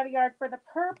 $225 a yard for the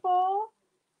purple.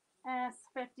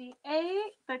 S58,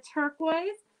 the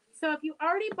turquoise. So if you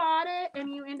already bought it and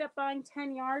you end up buying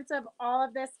 10 yards of all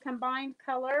of this combined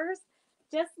colors,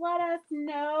 just let us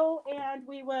know and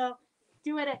we will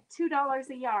do it at $2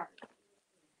 a yard.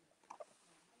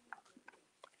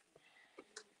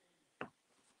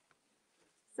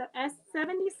 So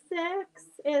S76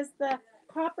 is the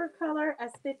copper color.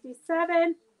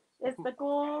 S57 is the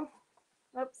gold.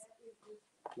 Oops.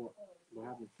 What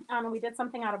happened? I don't know. We did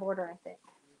something out of order, I think.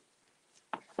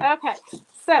 Okay.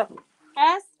 So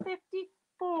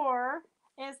S54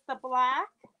 is the black.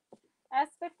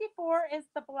 S54 is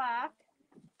the black.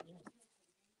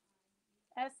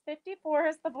 S54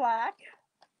 is the black.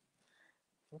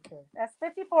 Okay.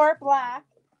 S54 black.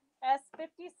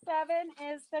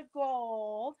 S57 is the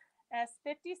gold.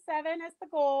 S57 is the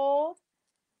gold.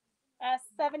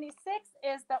 S76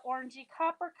 is the orangey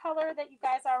copper color that you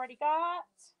guys already got.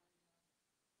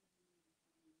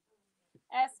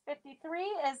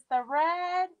 S53 is the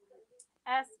red.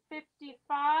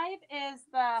 S55 is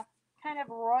the kind of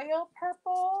royal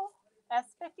purple.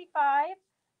 S55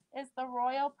 is the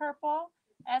royal purple.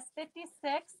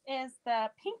 S56 is the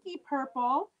pinky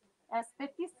purple.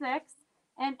 S56.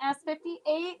 And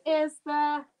S58 is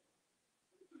the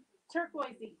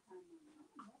turquoisey.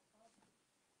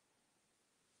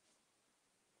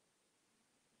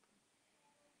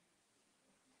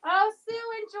 Oh,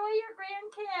 Sue, enjoy your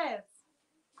grandkids.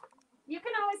 You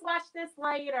can always watch this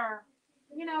later.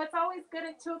 You know, it's always good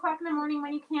at 2 o'clock in the morning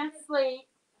when you can't sleep.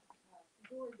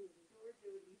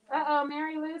 Uh-oh,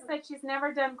 Mary Lou said she's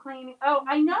never done cleaning. Oh,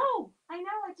 I know.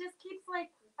 It just keeps like,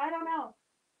 I don't know.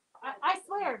 I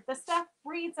swear, the stuff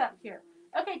breathes up here.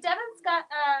 Okay, Devin's got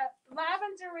a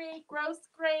lavendery gross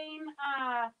grain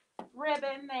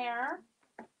ribbon there.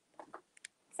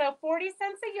 So 40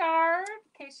 cents a yard,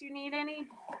 in case you need any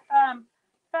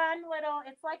fun little,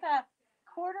 it's like a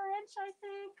 1/4 inch, I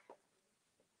think.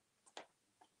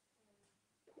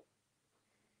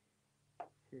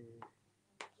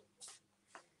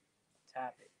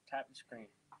 Tap it. Tap the screen.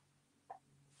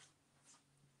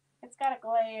 It's got a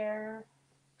glare.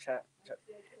 Tap.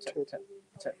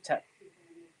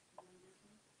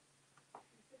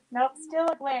 Nope, still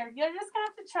a glare. You're just going to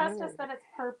have to trust us that it's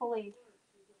purpley.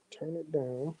 Turn it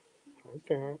down.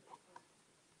 Okay.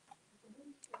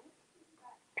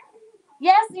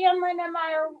 Yes, Ian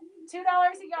Lindenmeyer, $2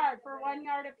 a yard for 1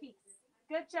 yard a piece.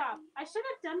 Good job. I should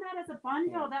have done that as a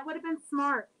bundle. That would have been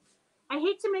smart. I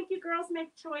hate to make you girls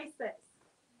make choices.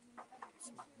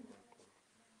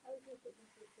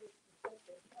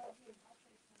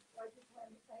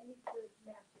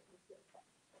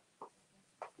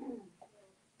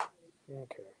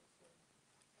 Okay.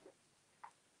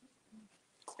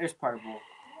 There's purple.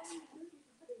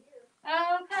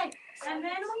 Okay, and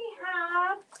then we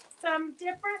have some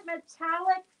different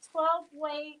metallic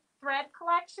 12-weight thread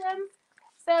collections.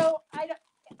 So I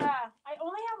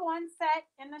only have one set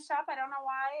in the shop. I don't know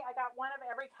why. I got one of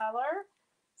every color.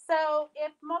 So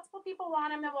if multiple people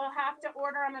want them, then we'll have to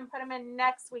order them and put them in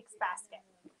next week's basket.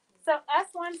 So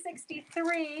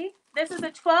S163, this is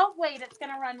a 12 weight. It's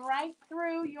going to run right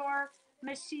through your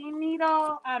machine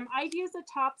needle. I'd use a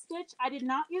top stitch. I did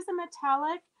not use a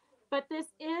metallic, but this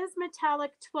is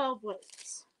metallic 12 weight.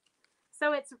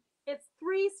 So it's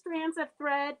 3 strands of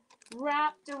thread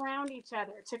wrapped around each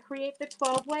other to create the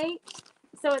 12 weight.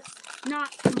 So it's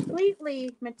not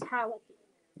completely metallic.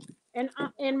 And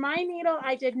in my needle,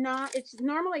 I did not, it's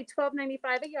normally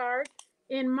 $12.95 a yard.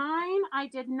 In mine, I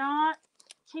did not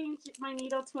change my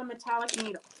needle to a metallic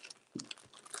needle.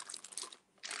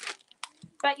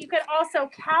 But you could also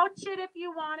couch it if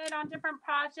you wanted on different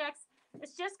projects.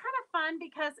 It's just kind of fun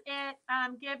because it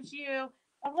gives you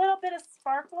a little bit of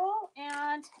sparkle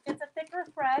and it's a thicker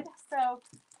thread, so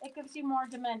it gives you more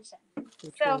dimension.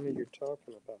 Which So- one are you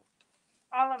talking about?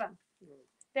 All of them.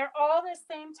 They're all the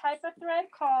same type of thread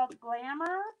called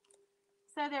Glamour.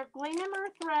 So they're Glamour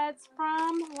threads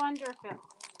from Wonderfill.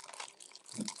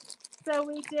 So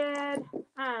we did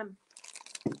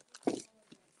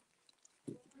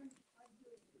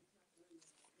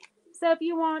so if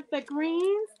you want the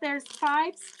greens, there's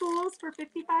 5 spools for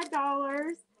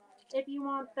 $55. If you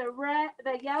want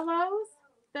the yellows,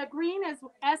 the green is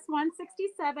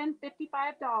S167,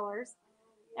 $55.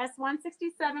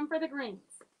 S167 for the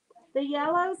greens. The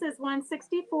yellows is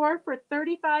 164 for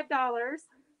 $35.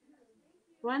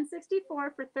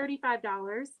 164 for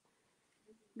 $35.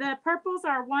 The purples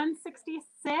are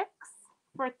 166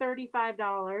 for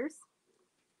 $35.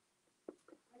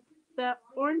 The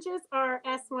oranges are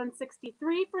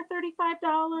S163 for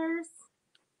 $35.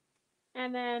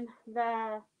 And then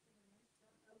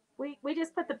we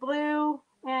just put the blue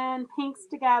and pinks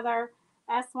together,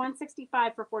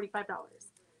 S165 for $45.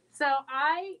 So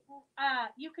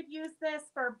you could use this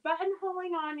for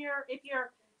buttonholing on if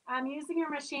you're using your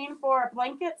machine for a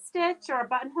blanket stitch or a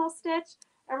buttonhole stitch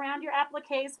around your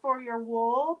appliques for your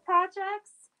wool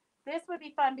projects. This would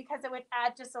be fun because it would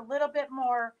add just a little bit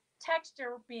more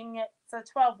texture being it's a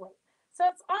 12 weight. So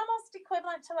it's almost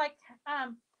equivalent to like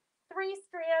 3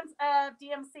 strands of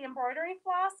DMC embroidery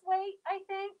floss weight, I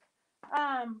think.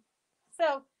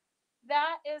 So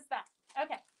that is that.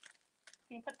 Okay.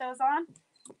 Can you put those on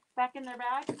back in their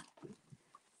bag?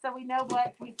 So we know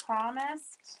what we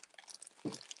promised.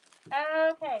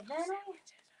 Okay, then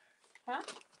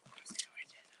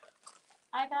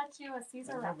I got you a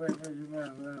Caesar wrap.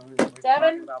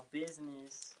 Devin? About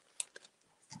business.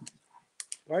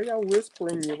 Why are y'all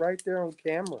whispering? You're right there on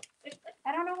camera.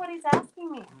 I don't know what he's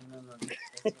asking me. No, that's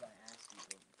what I asked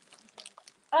you.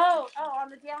 Oh, on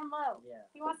the down low. Yeah.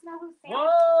 He wants to know who's Santa.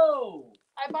 Whoa!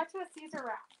 I bought you a Caesar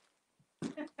wrap.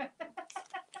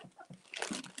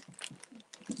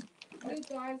 You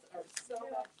guys are so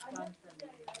much fun for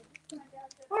me.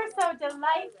 We're so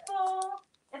delightful.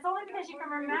 It's only because you can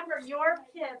remember your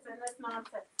kids in this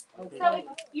nonsense. So if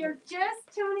you're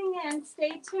just tuning in,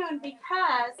 stay tuned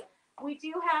because we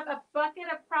do have a bucket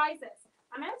of prizes.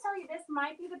 I'm going to tell you, this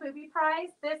might be the booby prize.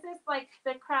 This is like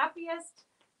the crappiest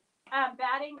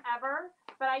batting ever,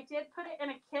 but I did put it in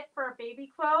a kit for a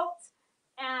baby quilt.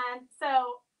 And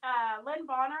so Lynn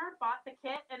Bonner bought the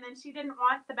kit, and then she didn't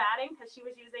want the batting because she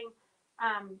was using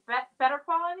better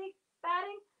quality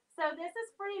batting. So this is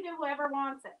free to whoever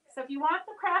wants it. So if you want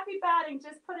the crappy batting,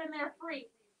 just put in there free.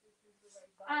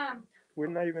 We're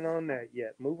not even on that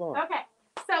yet. Move on. Okay.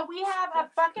 So we have a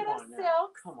bucket of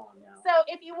silks. Come on now. So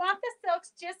if you want the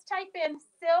silks, just type in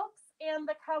silks and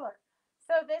the color.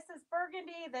 So this is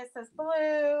burgundy, this is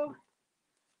blue,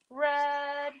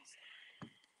 red,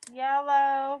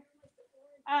 yellow.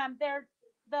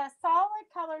 The solid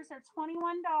colors are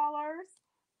 $21.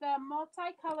 The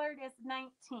multicolored is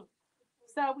 $19.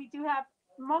 So we do have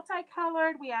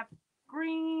multicolored, we have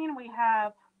green, we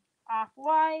have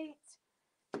off-white,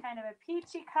 kind of a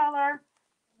peachy color.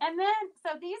 And then,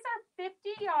 so these are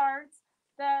 50 yards.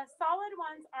 The solid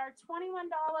ones are $21.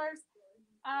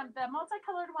 The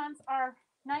multicolored ones are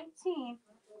 $19.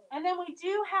 And then we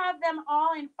do have them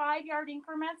all in 5-yard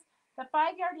increments. The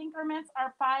 5-yard increments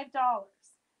are $5.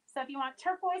 So if you want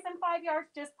turquoise in 5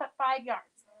 yards, just put 5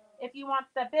 yards. If you want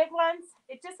the big ones,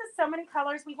 it just has so many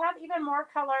colors. We have even more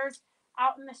colors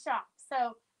out in the shop.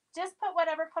 So just put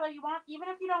whatever color you want, even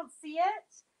if you don't see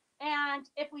it. And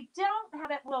if we don't have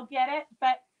it, we'll get it.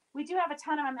 But we do have a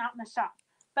ton of them out in the shop.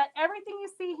 But everything you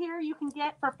see here, you can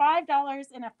get for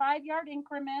 $5 in a 5-yard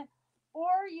increment,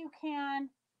 or you can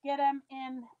get them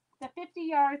in the 50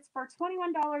 yards for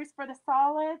 $21 for the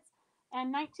solids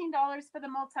and $19 for the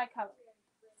multicolored.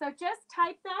 So just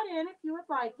type that in if you would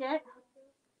like it.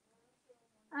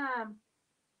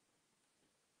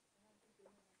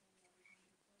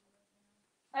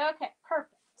 Okay,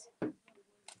 perfect.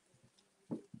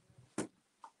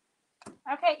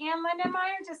 Okay, Ann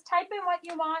Lindenmeyer, just type in what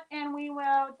you want and we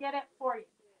will get it for you.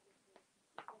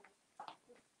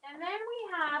 And then we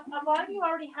have, a lot of you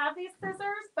already have these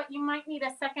scissors, but you might need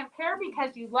a second pair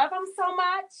because you love them so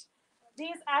much.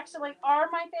 These actually are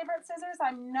my favorite scissors.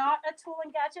 I'm not a tool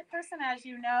and gadget person, as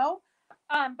you know.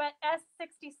 But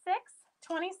S66,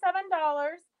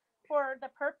 $27 for the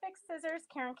perfect scissors,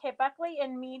 Karen K. Buckley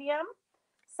in medium.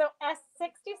 So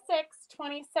S66,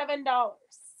 $27.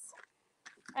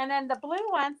 And then the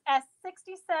blue ones,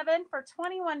 S67 for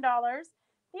 $21.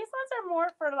 These ones are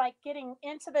more for like getting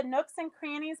into the nooks and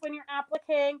crannies when you're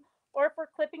appliquing or for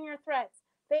clipping your threads.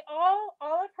 They all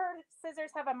of her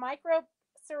scissors have a micro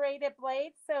serrated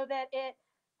blade so that it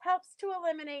helps to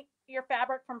eliminate your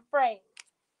fabric from fraying.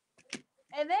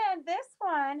 And then this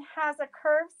one has a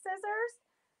curved scissors,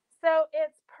 so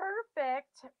it's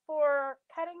perfect for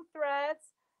cutting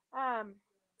threads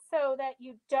so that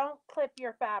you don't clip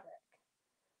your fabric.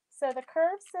 So the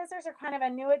curved scissors are kind of a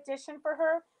new addition for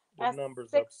her. The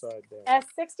number's S6 upside down.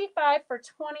 S65 for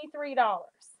 $23.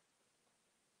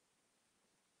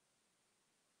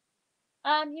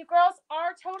 You girls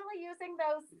are totally using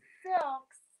those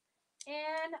silks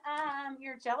in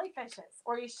your jellyfishes,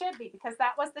 or you should be, because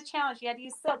that was the challenge. You had to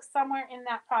use silk somewhere in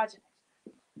that project.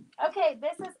 Okay,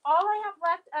 this is all I have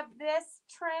left of this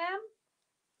trim.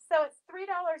 So it's $3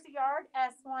 a yard,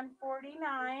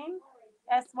 S149.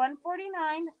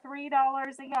 S149,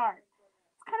 $3 a yard.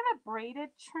 It's kind of a braided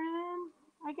trim,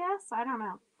 I guess. I don't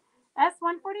know.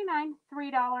 S149,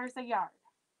 $3 a yard.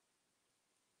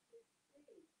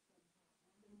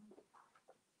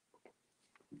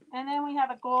 And then we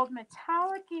have a gold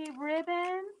metallic-y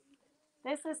ribbon.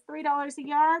 This is $3 a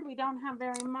yard. We don't have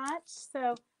very much.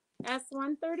 So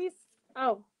S130,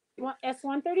 oh,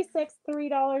 S136,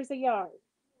 $3 a yard.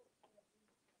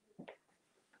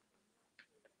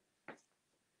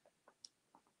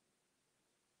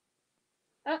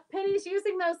 Penny's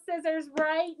using those scissors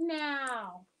right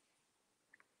now.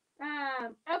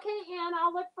 Okay, Ann,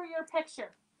 I'll look for your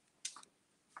picture.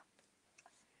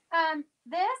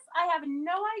 This, I have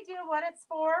no idea what it's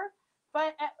for,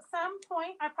 but at some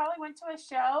point, I probably went to a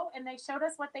show and they showed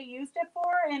us what they used it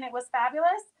for, and it was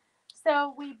fabulous.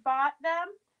 So we bought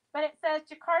them, but it says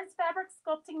Jacquard's Fabric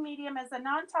Sculpting Medium is a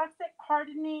non-toxic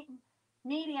hardening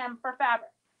medium for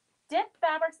fabric. Dip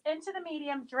fabrics into the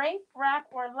medium, drape, wrap,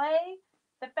 or lay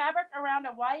the fabric around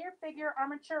a wire, figure,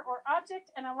 armature, or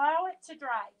object and allow it to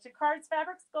dry. Jacquard's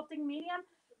Fabric Sculpting Medium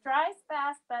dries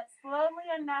fast but slowly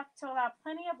enough to allow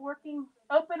plenty of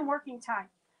open working time.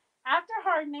 After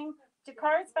hardening,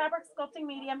 Jacquard's Fabric Sculpting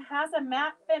Medium has a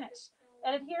matte finish.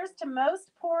 It adheres to most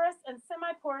porous and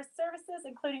semi-porous surfaces,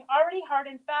 including already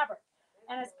hardened fabric,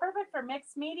 and is perfect for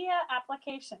mixed media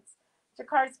applications.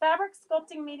 Jacquard's Fabric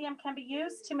Sculpting Medium can be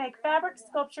used to make fabric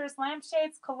sculptures,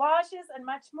 lampshades, collages, and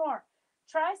much more.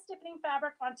 Try stiffening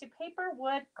fabric onto paper,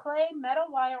 wood, clay, metal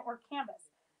wire, or canvas.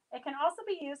 It can also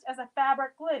be used as a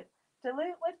fabric glue.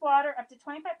 Dilute with water up to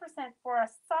 25% for a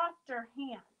softer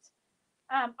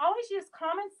hand. Always use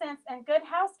common sense and good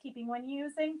housekeeping when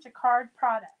using Jacquard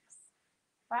products.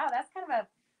 Wow, that's kind of an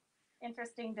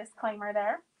interesting disclaimer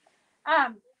there.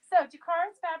 So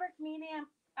Jacquard's Fabric Medium,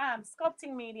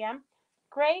 Sculpting Medium,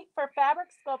 great for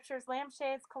fabric sculptures,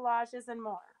 lampshades, collages, and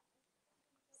more.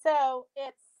 So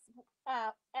it's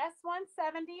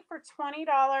S170 for $20.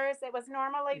 It was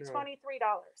normally $23.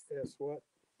 Yes, what?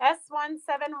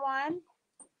 S171.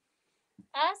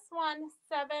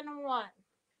 S171.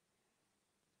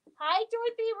 Hi,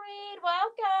 Dorothy Reed.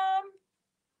 Welcome.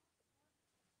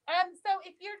 So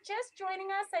if you're just joining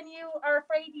us and you are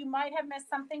afraid you might have missed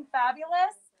something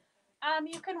fabulous,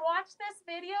 you can watch this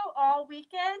video all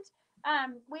weekend.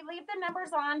 We leave the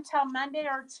numbers on till Monday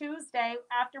or Tuesday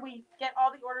after we get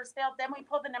all the orders filled. Then we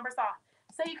pull the numbers off.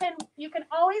 So you can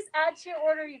always add to your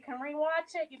order. You can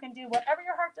rewatch it. You can do whatever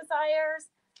your heart desires.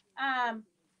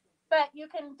 But you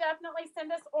can definitely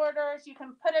send us orders. You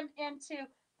can put them into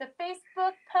the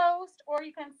Facebook post, or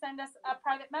you can send us a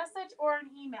private message or an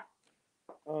email.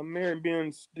 Mary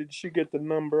Beans, did she get the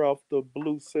number off the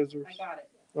blue scissors? I got it.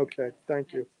 Okay,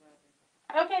 thank you.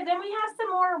 Okay, then we have some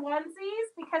more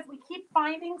onesies because we keep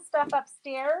finding stuff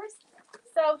upstairs.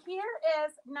 So here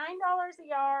is $9 a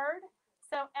yard.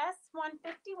 So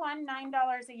S151,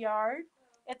 $9 a yard.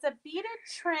 It's a beaded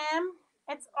trim.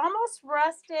 It's almost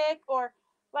rustic, or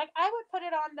like I would put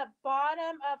it on the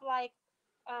bottom of like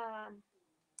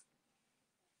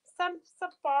some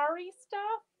safari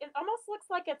stuff. It almost looks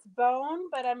like it's bone,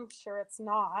 but I'm sure it's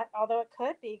not, although it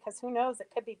could be, because who knows, it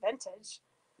could be vintage.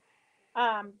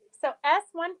 So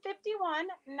S151,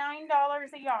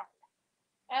 $9 a yard.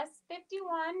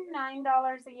 S51,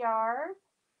 $9 a yard.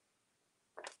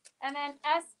 And then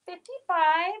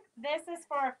S55, this is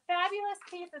for a fabulous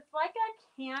piece. It's like a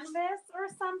canvas or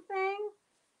something.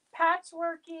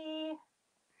 Patchworky,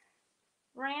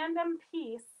 random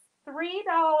piece. $3.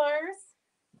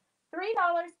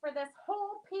 $3 for this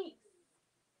whole piece.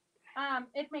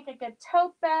 It'd make a good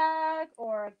tote bag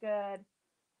or a good,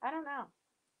 I don't know.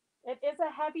 It is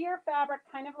a heavier fabric,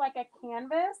 kind of like a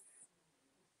canvas.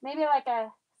 Maybe like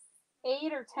a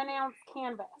 8 or 10 ounce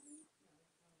canvas.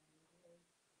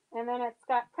 And then it's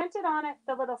got printed on it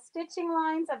the little stitching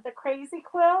lines of the crazy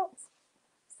quilt.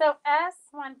 So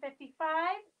S155,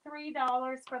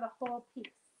 $3 for the whole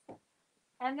piece.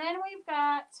 And then we've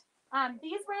got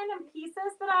these random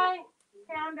pieces that I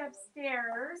found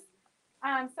upstairs.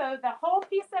 So the whole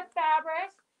piece of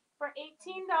fabric for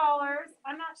 $18.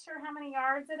 I'm not sure how many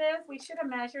yards it is. We should have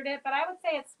measured it, but I would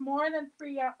say it's more than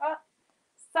 3 yards.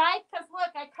 Side, because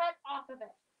look, I cut off of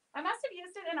it. I must have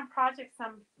used it in a project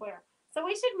somewhere. So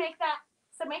we should make that.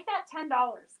 So make that $10.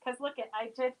 Because look, I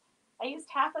used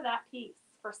half of that piece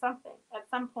for something at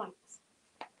some point.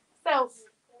 So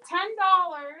 $10.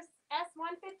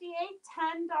 S158,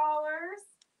 $10.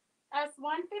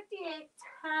 S158,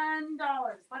 $10.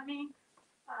 Let me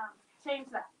change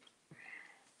that.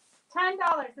 $10.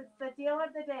 It's the deal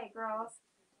of the day, girls.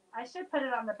 I should put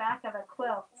it on the back of a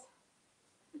quilt.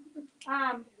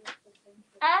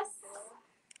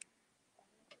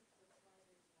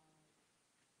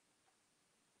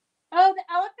 Oh, the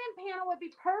elephant panel would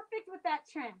be perfect with that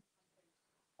trim.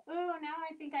 Oh, now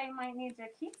I think I might need to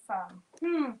keep some.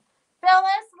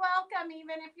 Phyllis, welcome,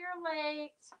 even if you're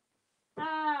late.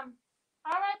 All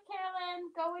right,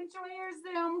 Carolyn, go enjoy your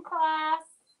Zoom class.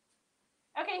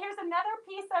 Okay, here's another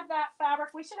piece of that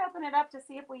fabric. We should open it up to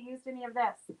see if we used any of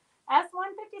this.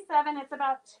 S157, it's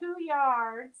about 2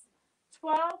 yards,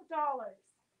 $12.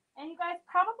 And you guys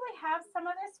probably have some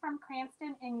of this from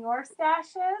Cranston in your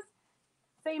stashes.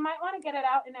 So you might want to get it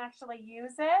out and actually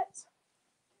use it.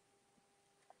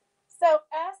 So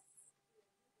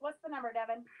what's the number,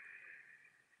 Devin?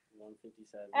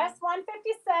 157.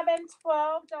 S157,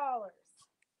 $12.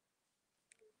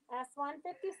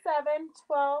 S157,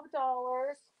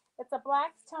 $12. It's a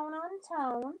black tone on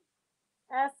tone.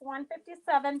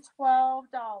 S157, $12.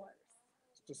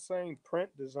 It's the same print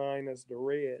design as the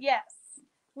red. Yes.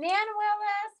 Nan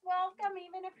Willis, welcome,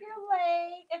 even if you're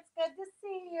late. It's good to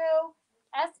see you.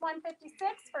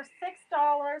 S156 for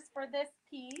 $6 for this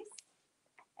piece.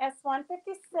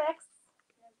 S156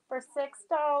 for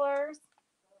 $6.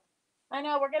 I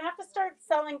know, we're going to have to start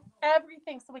selling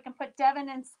everything so we can put Devin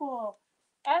in school.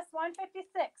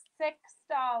 S156, $6.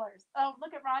 Oh,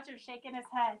 look at Roger shaking his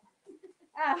head.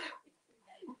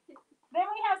 Then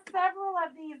we have several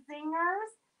of these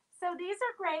zingers. So these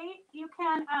are great. You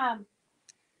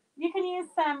can use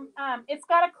some, it's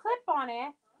got a clip on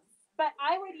it, but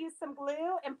I would use some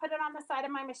glue and put it on the side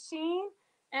of my machine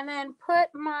and then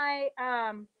put my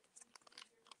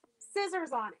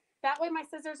scissors on it. That way my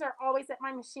scissors are always at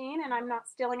my machine and I'm not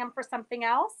stealing them for something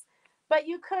else. But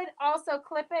you could also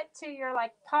clip it to your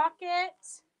pocket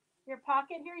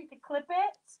here. You could clip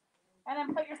it and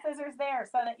then put your scissors there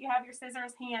so that you have your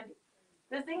scissors handy.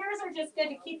 The zingers are just good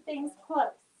to keep things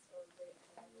close.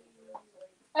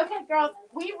 Okay, girls,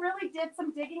 we really did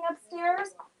some digging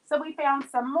upstairs. So we found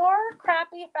some more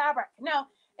crappy fabric. No,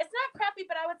 it's not crappy,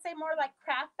 but I would say more like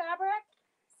craft fabric.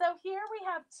 So here we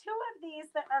have 2 of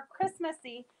these that are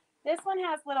Christmassy. This one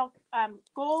has little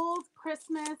gold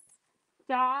Christmas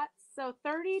dots. So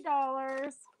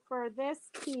 $30 for this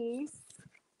piece.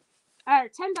 Or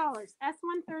 $10.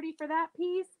 S130 for that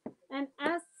piece. And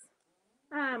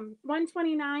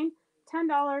S129,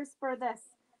 $10 for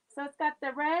this. So it's got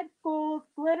the red gold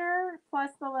glitter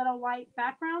plus the little white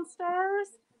background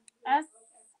stars.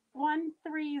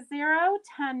 S130,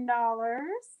 $10.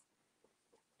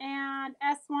 And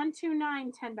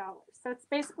S129, $10. So it's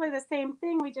basically the same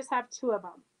thing. We just have 2 of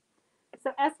them.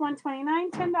 So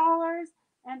S129, $10.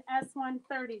 And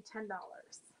S130, $10.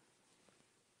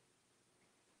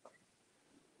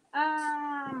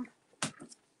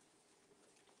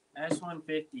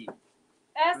 S150.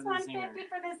 S150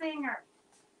 for the zinger.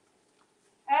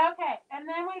 Okay, and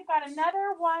then we've got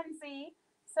another onesie.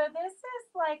 So this is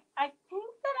I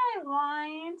think that I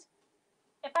lined,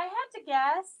 if I had to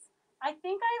guess, I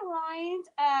think I lined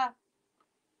a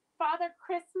Father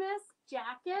Christmas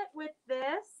jacket with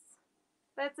this.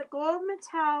 That's a gold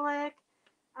metallic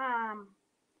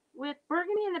with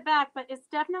burgundy in the back, but it's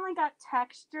definitely got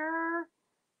texture.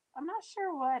 I'm not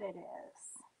sure what it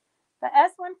is. The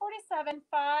S147,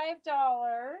 $5.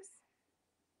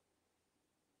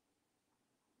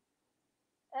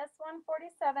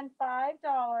 S147, $5.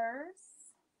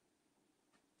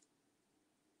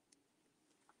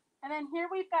 And then here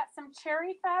we've got some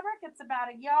cherry fabric. It's about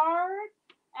a yard.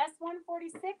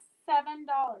 S146,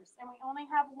 $7. And we only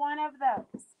have one of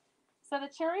those. So the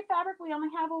cherry fabric, we only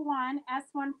have a one.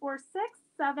 S146,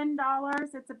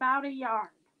 $7. It's about a yard.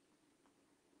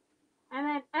 And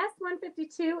then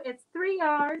S152, it's 3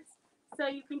 yards. So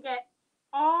you can get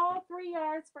all 3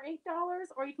 yards for $8,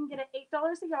 or you can get it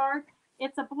 $8 a yard.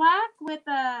 It's a black with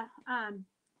a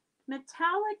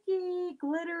metallic-y,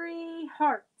 glittery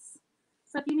hearts.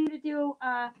 So if you need to do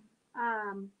a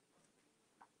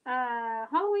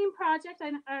Halloween project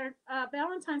or a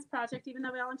Valentine's project, even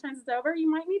though Valentine's is over, you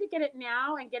might need to get it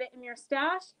now and get it in your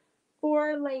stash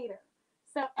for later.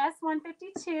 So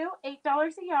S152,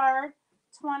 $8 a yard.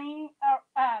 20.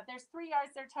 There's 3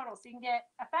 yards there total, so you can get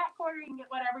a fat quarter. You can get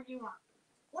whatever you want,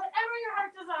 whatever your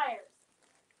heart desires.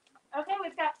 Okay,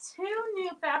 we've got 2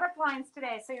 new fabric lines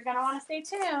today, so you're going to want to stay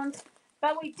tuned.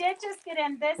 But we did just get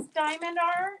in this diamond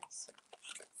art.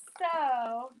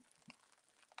 So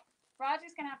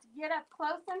Roger's going to have to get up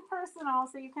close and personal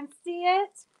so you can see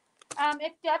it.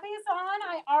 If Debbie's on,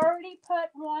 I already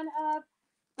put one of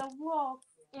the wolves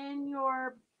in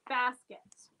your basket.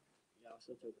 You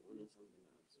also took one of something else.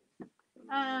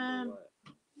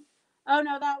 Oh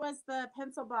no, that was the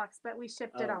pencil box, but we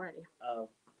shipped it already. Oh.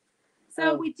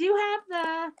 So we do have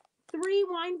the 3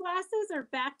 wine glasses are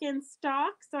back in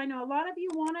stock. So I know a lot of you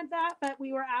wanted that, but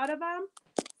we were out of them.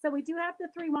 So we do have the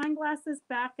 3 wine glasses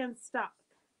back in stock.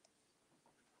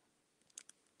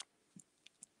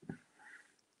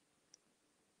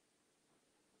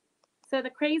 So the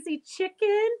Crazy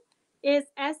Chicken is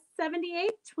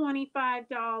S78, $25.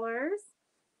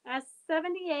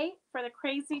 S78 for the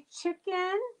Crazy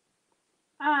Chicken.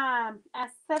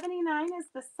 S79 is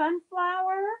the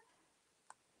Sunflower.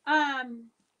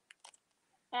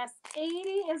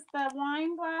 S80 is the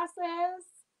wine glasses.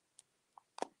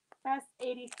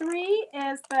 S83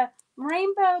 is the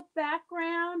rainbow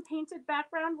background, painted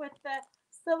background with the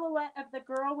silhouette of the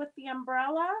girl with the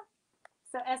umbrella.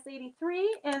 So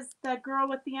S83 is the girl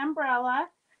with the umbrella.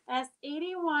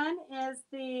 S81 is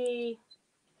the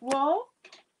wolf.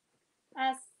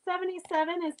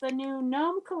 S77 is the new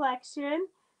gnome collection.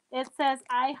 It says,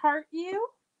 I heart you.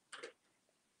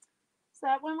 So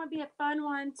that one would be a fun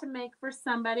one to make for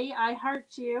somebody. I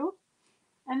heart you.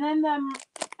 And then the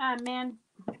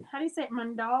how do you say it?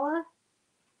 Mandala?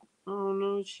 Oh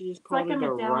no, she just like called a it a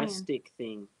medallion. rustic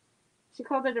thing. She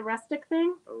called it a rustic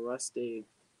thing? A rustic.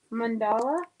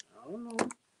 Mandala? I don't know.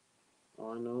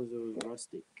 All I know is it was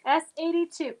rustic.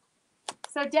 S82.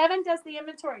 So Devin does the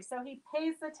inventory. So he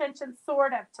pays attention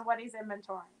sort of to what he's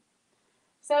inventorying.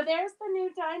 So there's the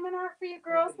new diamond art for you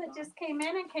girls that just came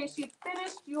in case you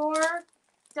finished your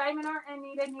diamond art and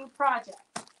need a new project.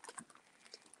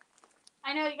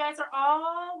 I know you guys are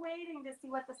all waiting to see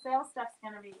what the sale stuff's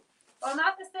going to be. Well,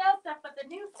 not the sale stuff, but the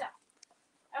new stuff.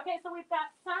 Okay, so we've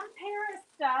got some Paris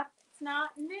stuff. It's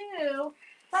not new,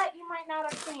 but you might not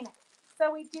have seen it. So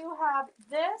we do have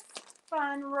this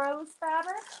fun rose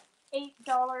fabric,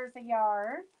 $8 a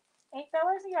yard.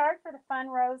 $8 a yard for the fun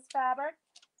rose fabric.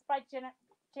 It's by Janet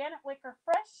Wicker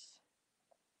Fresh.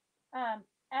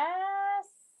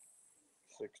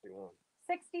 $61.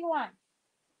 61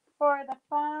 for the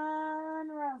fun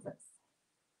roses.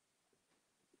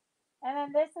 And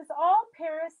then this is all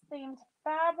Paris themed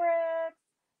fabrics.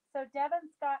 So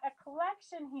Devin's got a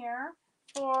collection here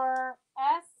for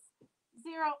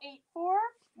S084.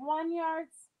 1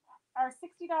 yards are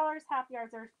 $60, half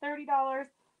yards are $30,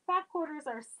 fat quarters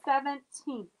are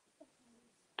 $17.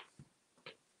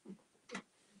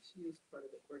 She used part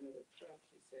of it for another craft,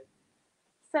 she said.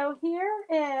 So here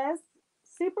is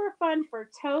super fun for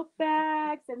tote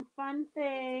bags and fun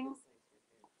things.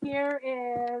 Here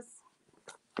is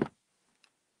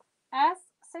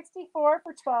S64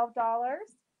 for $12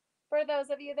 for those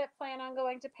of you that plan on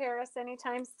going to Paris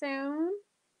anytime soon.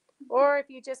 Or if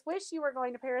you just wish you were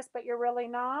going to Paris, but you're really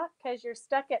not because you're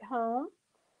stuck at home.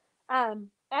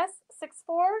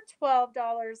 S64,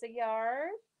 $12 a yard.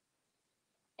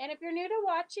 And if you're new to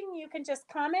watching, you can just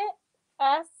comment.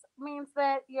 S means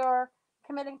that you're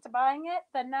committing to buying it,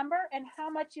 the number, and how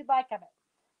much you'd like of it.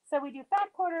 So we do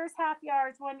fat quarters, half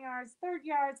yards, 1 yards, third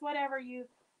yards, whatever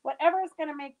is going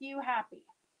to make you happy.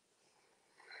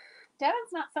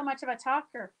 Devin's not so much of a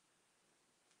talker.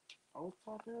 I was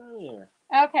talking earlier.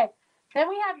 Okay, then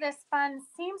we have this fun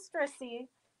seamstressy,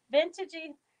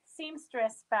 vintagey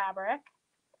seamstress fabric.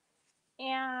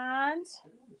 And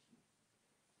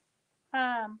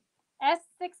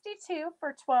S62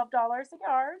 for $12 a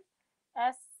yard.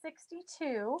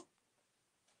 S62.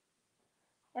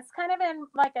 It's kind of in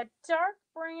like a dark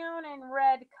brown and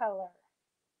red color.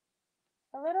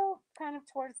 A little kind of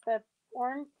towards the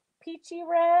orange, peachy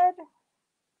red.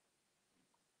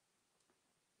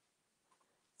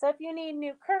 So if you need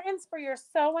new curtains for your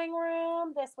sewing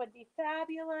room, this would be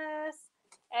fabulous.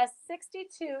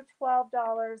 S62,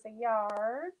 $12 a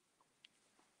yard.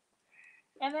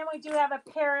 And then we do have a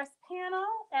Paris panel,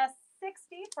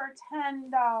 S60 for $10.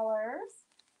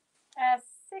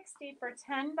 S60 for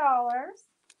 $10.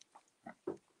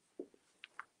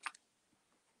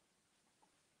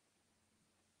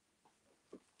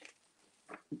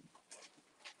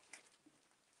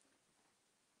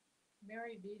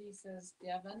 Mary Beatty says,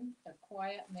 Devin, a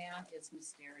quiet man is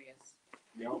mysterious.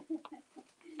 Yep.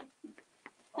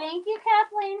 Thank you,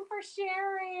 Kathleen, for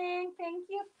sharing. Thank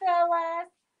you, Phyllis.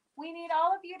 We need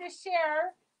all of you to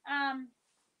share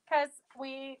because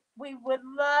we would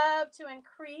love to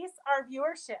increase our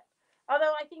viewership.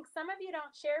 Although I think some of you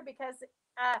don't share because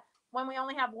when we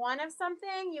only have one of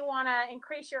something, you want to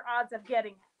increase your odds of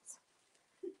getting it.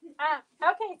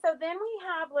 Okay, so then we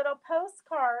have little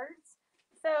postcards.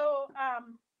 So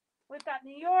we've got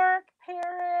New York,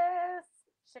 Paris,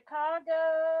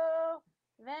 Chicago,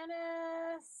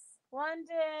 Venice,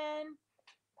 London,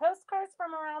 postcards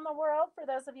from around the world for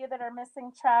those of you that are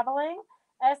missing traveling.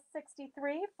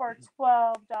 S63 for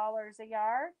 $12 a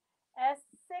yard.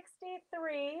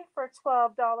 S63 for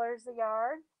 $12 a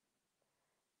yard.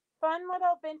 Fun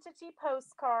little vintagey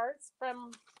postcards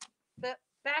from the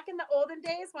back in the olden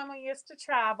days when we used to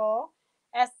travel.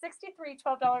 S63,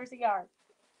 $12 a yard.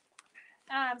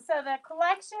 So the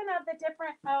collection of the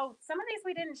different, some of these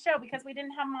we didn't show because we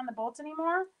didn't have them on the bolts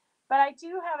anymore, but I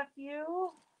do have a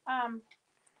few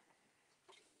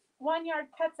 1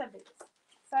 yard cuts of these.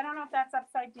 So I don't know if that's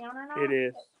upside down or not. It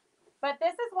is. But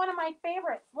this is one of my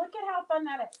favorites. Look at how fun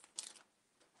that is.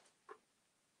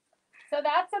 So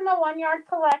that's in the 1 yard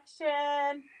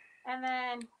collection. And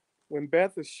then. When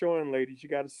Beth is showing, ladies, you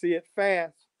got to see it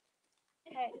fast.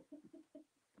 Okay.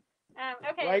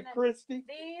 Okay. Right, Christy?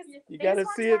 You got to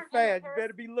see it fast. You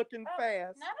better be looking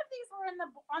fast. None of these were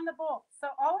on the bolt. So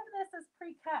all of this is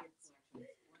pre-cut.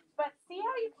 But see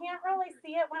how you can't really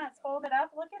see it when it's folded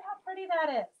up? Look at how pretty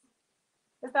that is.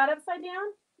 Is that upside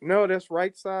down? No, that's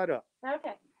right side up.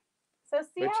 Okay. So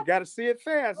see But you got to see it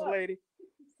fast, lady.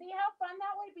 See how fun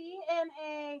that would be in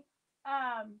a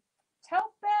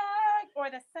tote bag or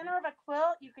the center of a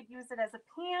quilt. You could use it as a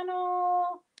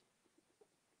panel.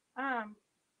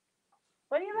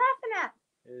 What are you laughing at?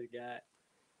 This guy.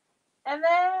 And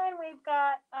then we've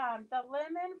got the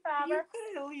linen fabric. You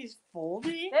could at least fold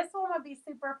it. This one would be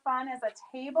super fun as a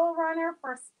table runner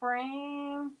for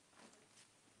spring.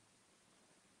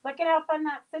 Look at how fun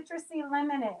that citrusy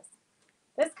lemon is.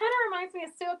 This kind of reminds me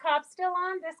of Sue Cobb still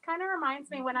on. This kind of reminds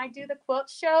me when I do the quilt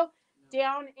show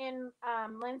down in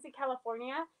Lindsay,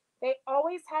 California. They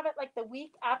always have it like the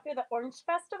week after the Orange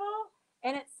Festival,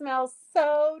 and it smells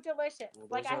so delicious. Well,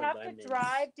 like I have to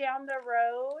drive down the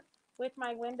road with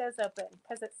my windows open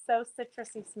because it's so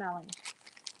citrusy smelling.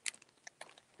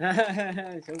 So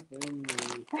funny.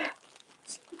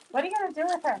 What are you gonna do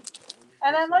with her?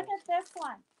 And then look at this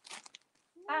one.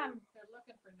 They're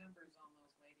looking for numbers on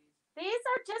those ladies. These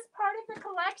are just part of the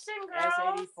collection,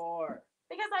 girls. S84.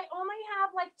 Because I only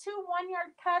have like 2 1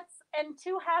 yard cuts and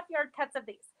 2 half yard cuts of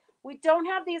these. We don't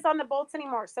have these on the bolts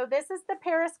anymore. So this is the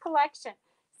Paris collection.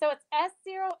 So it's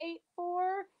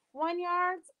S084 1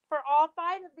 yards for all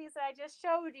 5 of these that I just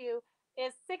showed you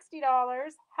is $60.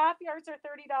 Half yards are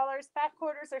 $30. Fat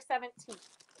quarters are $17.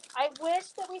 I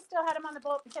wish that we still had them on the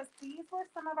bolt because these were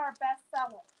some of our best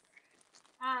sellers.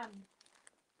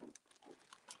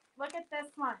 Look at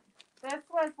this one. This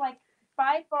was like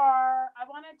by far, I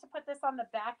wanted to put this on the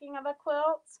backing of a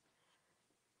quilt,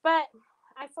 but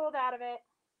I sold out of it.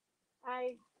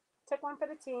 I took one for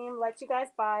the team, let you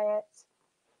guys buy it.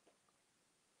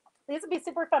 These would be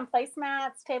super fun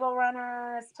placemats, table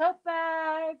runners, tote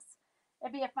bags.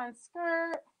 It'd be a fun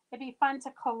skirt. It'd be fun to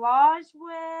collage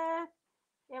with.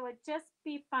 It would just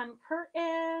be fun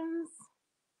curtains.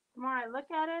 The more I look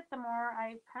at it, the more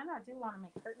I kind of do want to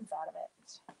make curtains out of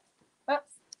it.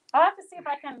 Oops. I'll have to see if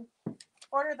I can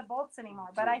order the bolts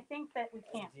anymore, but I think that we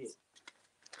can't.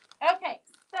 Okay,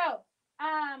 so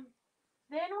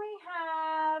then we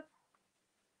have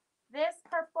this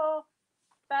purple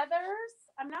feathers.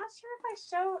 I'm not sure if I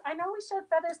showed, I know we showed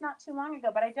feathers not too long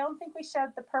ago, but I don't think we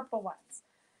showed the purple ones.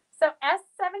 So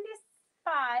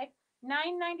S75,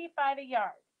 $9.95 a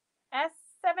yard.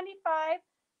 S75,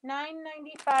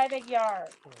 $9.95 a yard.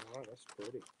 Oh, wow, that's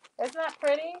pretty. Isn't that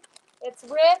pretty? It's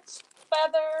rich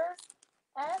feathers.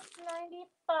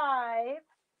 S95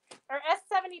 or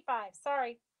S75.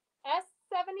 Sorry,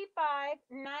 S75,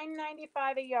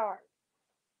 $9.95 a yard.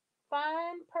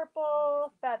 Fun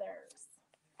purple feathers.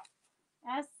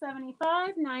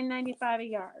 S75, $9.95 a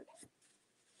yard.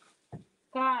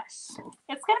 Gosh,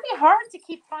 it's gonna be hard to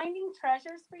keep finding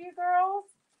treasures for you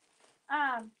girls.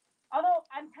 Although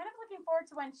I'm kind of looking forward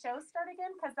to when shows start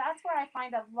again because that's where I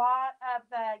find a lot of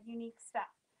the unique stuff.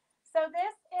 So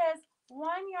this is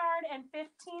 1 yard and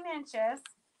 15 inches,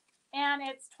 and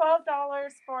it's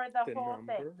 $12 for the whole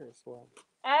thing. As well.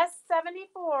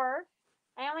 S74.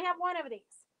 I only have one of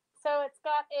these, so it's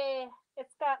got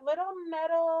little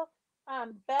metal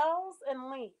bells and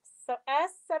leaves. So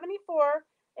S74.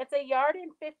 It's 1 yard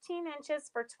and 15 inches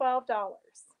for $12.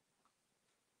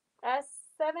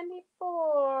 S74.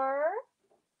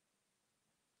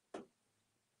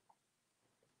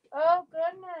 Oh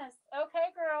goodness.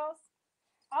 Okay, girls.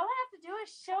 All I have to do is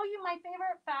show you my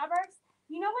favorite fabrics.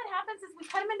 You know what happens is we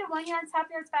cut them into 1 yards, half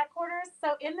yards, fat quarters.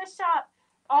 So in the shop,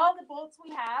 all the bolts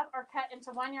we have are cut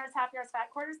into 1 yards, half yards,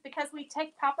 fat quarters because we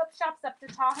take pop-up shops up to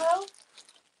Tahoe.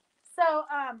 So,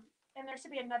 and there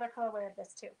should be another colorway of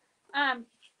this too.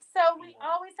 So we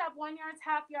always have 1 yards,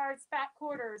 half yards, fat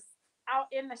quarters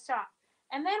out in the shop.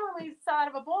 And then when we sell out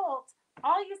of a bolt,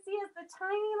 all you see is the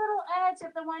tiny little edge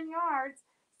of the 1 yards.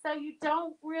 So you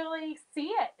don't really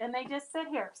see it, and they just sit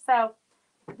here. So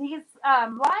these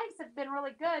lives have been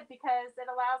really good because it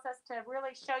allows us to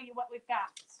really show you what we've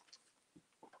got.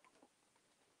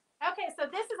 Okay, so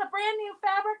this is a brand new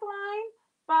fabric line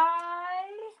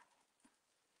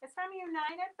it's from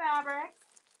United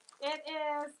Fabrics. It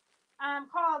is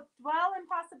called Dwell in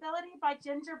Possibility by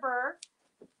Ginger Burr.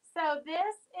 So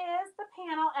this is the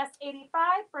panel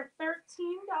S85 for $13.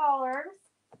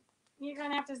 You're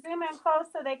going to have to zoom in close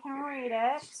so they can read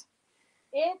it.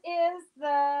 It is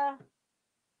the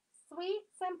Sweet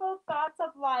Simple Thoughts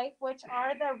of Life, which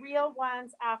are the real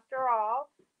ones after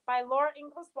all, by Laura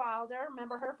Ingalls Wilder.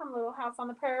 Remember her from Little House on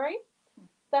the Prairie?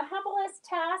 The Humblest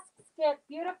Tasks Get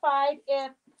Beautified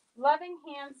If Loving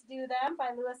Hands Do Them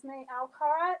by Louis May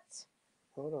Alcott.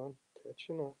 Hold on,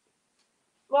 catching up.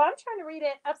 Well, I'm trying to read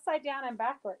it upside down and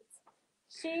backwards.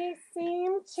 She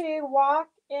seemed to walk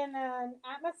in an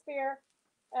atmosphere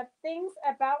of things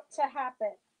about to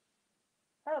happen.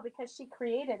 Oh, because she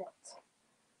created it.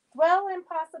 Dwell in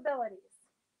possibilities.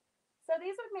 So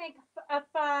these would make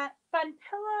fun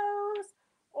pillows,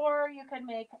 or you could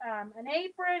make an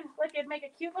apron. Look, it'd make a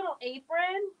cute little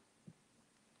apron.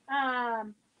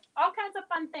 All kinds of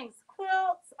fun things.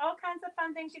 Quilts, all kinds of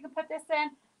fun things you can put this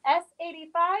in.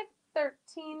 S85,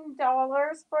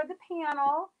 $13 for the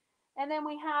panel. And then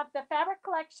we have the fabric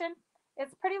collection.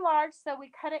 It's pretty large, so we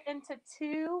cut it into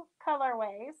 2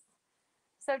 colorways.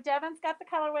 So Devin's got the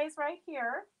colorways right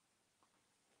here.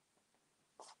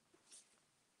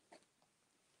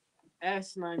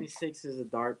 S96 is a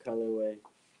dark colorway.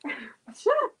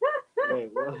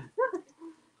 Wait, what?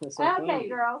 What's so Okay, funny?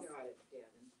 girls. You got it, Devin.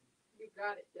 You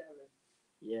got it, Devin.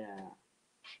 Yeah.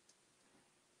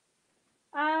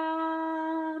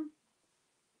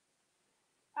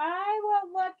 I will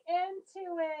look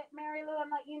into it, Mary Lou,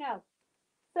 and let you know.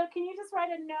 So can you just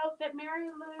write a note that Mary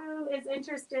Lou is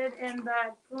interested in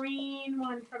the green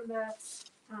one from the,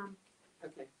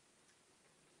 Okay.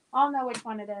 I'll know which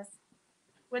one it is.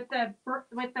 With the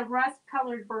rust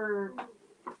colored bird.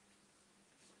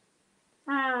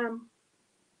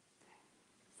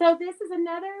 So this is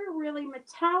another really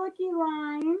metallic-y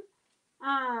line.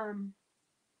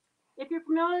 If you're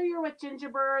familiar with Ginger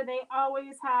Burr, they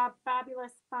always have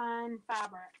fabulous fun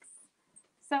fabrics.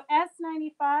 So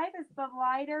S95 is the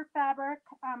lighter fabric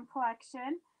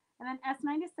collection, and then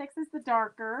S96 is the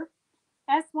darker.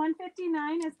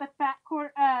 S159 is the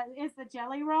is the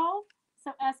jelly roll.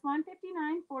 So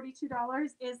S159,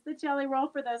 $42 is the jelly roll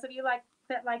for those of you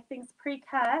that like things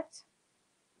pre-cut.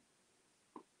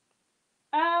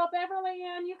 Oh, Beverly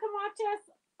Ann, you can watch us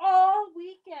all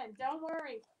weekend. Don't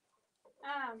worry.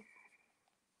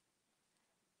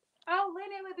 Oh,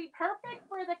 Lynn, it would be perfect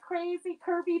for the crazy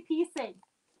curvy piecing.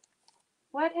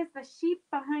 What is the sheep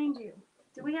behind you?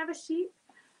 Do we have a sheep?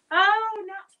 Oh,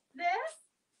 no. This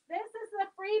is the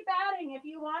free batting. If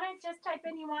you want it, just type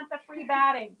in you want the free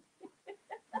batting.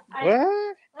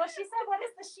 What? Well, she said, what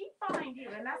is the sheep behind you?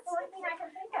 And that's the only thing I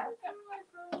can think of.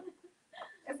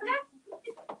 Isn't it?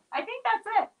 I think that's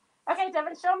it. Okay,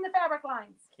 Devin, show them the fabric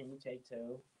lines. Can you take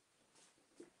 2?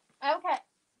 Okay.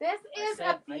 This is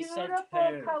a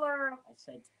beautiful color. I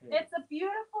said 2. It's a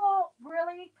beautiful,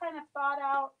 really kind of thought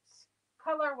out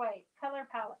color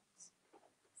palette.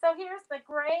 So here's the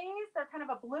grays. They're kind of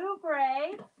a blue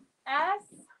gray.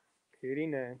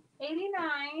 S89.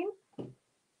 S89.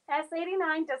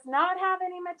 S89 does not have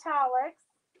any metallics.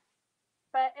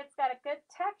 but it's got a good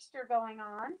texture going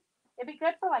on. It'd be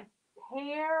good for like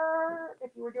hair,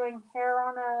 if you were doing hair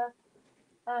on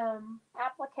a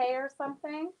applique or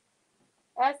something.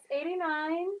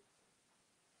 S89.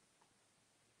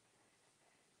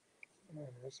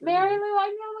 Mary Lou, I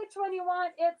know which one you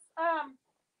want.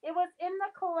 It was in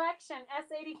the collection,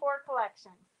 S84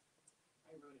 collection.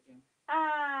 I wrote it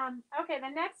down. Okay, the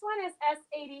next one is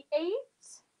S88.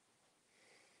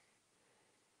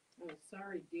 Oh,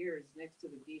 sorry, dear is next to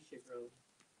the Disha Road.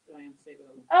 Diane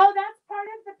Sale-A. Oh, that's part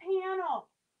of the panel.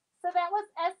 So that was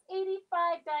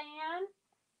S85, Diane.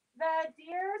 The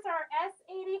deers are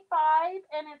S85,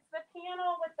 and it's the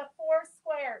panel with the 4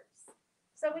 squares.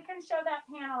 So we can show that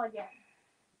panel again.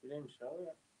 We didn't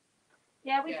show it.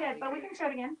 Yeah, we Yeah, did, but we can show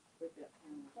it again. Put that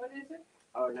down. What is it?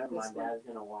 Oh, never This mind. one. Dad's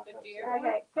gonna walk The up. deer?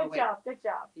 Okay, Oh, good wait. job, good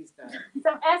job. He's got it.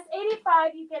 So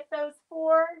S85, you get those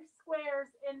 4 squares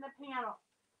in the panel.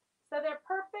 So they're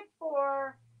perfect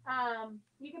for,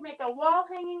 you could make a wall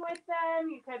hanging with them.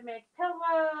 You could make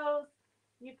pillows.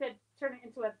 You could turn it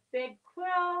into a big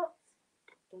quilt.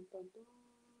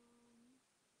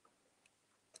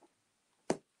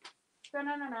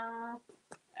 Da-na-na-na.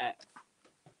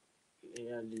 You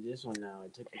gotta do this one now.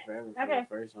 It took you forever for Okay. the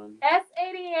first one.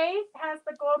 S88 has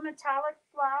the gold metallic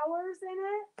flowers in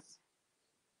it.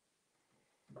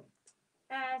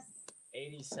 S,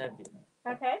 87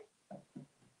 okay.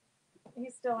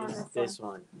 He's still on is this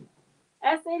one.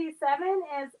 this one.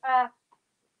 S87 is a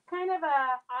kind of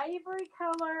a ivory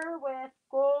color with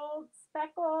gold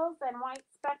speckles and white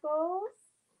speckles.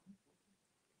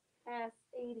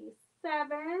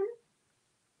 S87.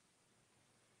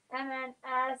 And then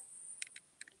S,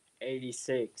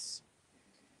 86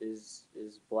 is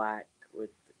black with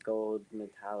gold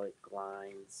metallic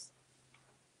lines.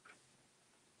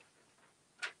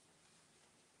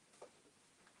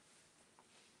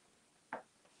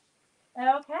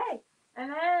 okay.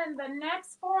 And then the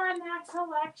next 4 in that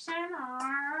collection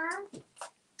are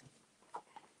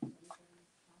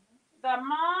the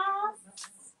moss.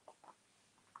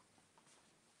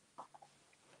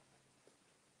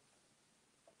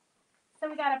 So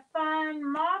we got a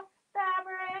fun moth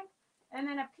fabric, and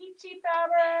then a peachy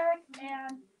fabric,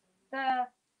 and the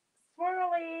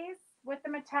swirlies with the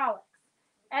metallics.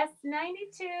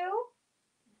 S92.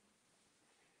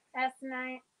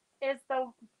 S9 is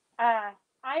the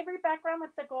ivory background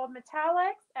with the gold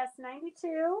metallics.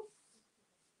 S92.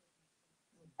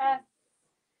 S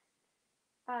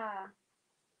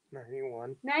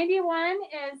 91. 91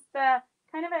 is the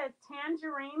kind of a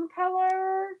tangerine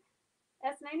color.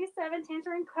 S97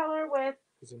 tangerine color with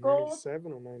Is it gold.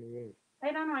 97 or 91?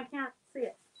 I don't know. I can't see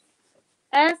it.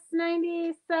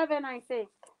 S97, I think.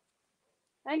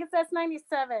 I think it's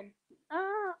S97.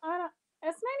 I don't.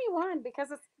 S91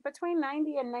 because it's between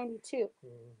 90 and 92.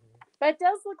 But it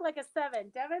does look like a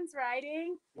 7. Devin's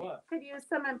writing What? could use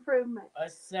some improvement. A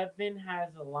 7 has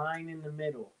a line in the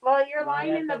middle. Well, your Right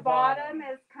line at in the the bottom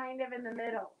bottom. is kind of in the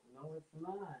middle. No, it's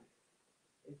not.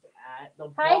 It's at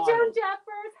the Hi, bottom. Joan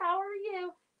Jeffers. How are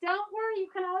you? Don't worry. You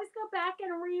can always go back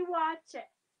and rewatch it.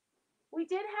 We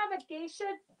did have a geisha,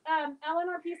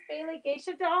 Eleanor Peace Bailey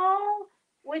geisha doll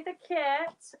with a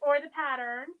kit or the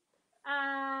pattern.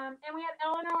 And we had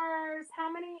Eleanor's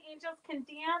How Many Angels Can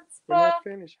Dance We're book. not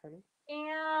finished, honey.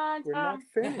 And We're not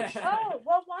finished. oh,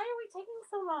 well, why are we taking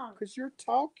so long? Because you're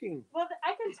talking. Well,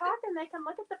 I can talk and they can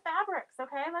look at the fabrics.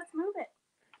 Okay, let's move it.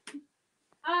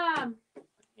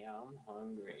 Yeah, I'm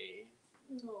hungry.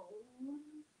 No.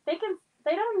 They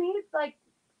don't need like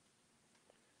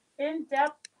in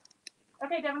depth.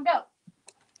 Okay, Devin, go.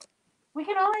 We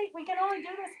can only do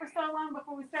this for so long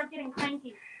before we start getting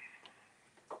cranky.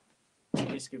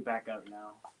 You scoot back up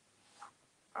now.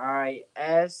 Alright,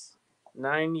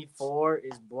 S94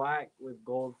 is black with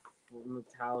gold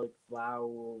metallic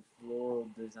floral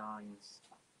designs.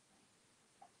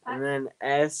 And then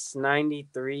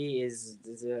S93 is I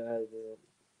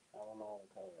don't know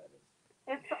what color that is.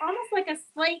 It's almost like a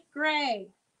slate gray.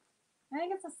 I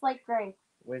think it's a slate gray.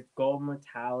 With gold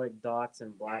metallic dots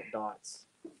and black dots.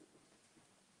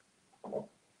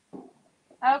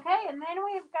 Okay, and then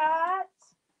we've got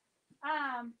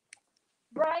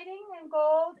Writing in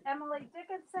Gold, Emily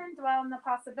Dickinson, Dwell in the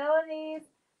Possibilities.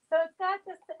 So it's got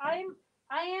this, I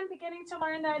am beginning to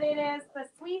learn that it is the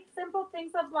sweet, simple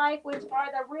things of life, which are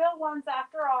the real ones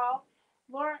after all.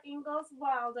 Laura Ingalls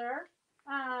Wilder.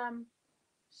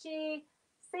 She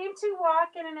seemed to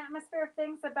walk in an atmosphere of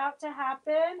things about to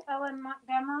happen. Ellen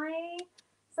Montgomery.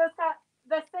 So it's got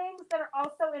the things that are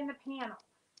also in the panel.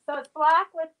 So it's black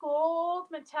with gold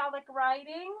metallic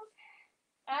writing.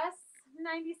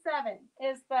 S97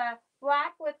 is the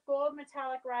black with gold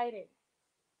metallic writing.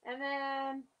 And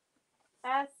then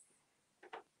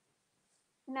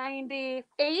S98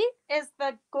 is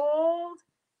the gold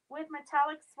with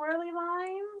metallic swirly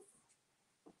lines.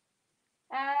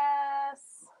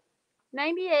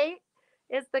 S98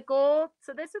 is the gold.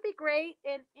 So this would be great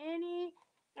in any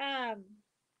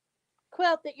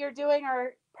quilt that you're doing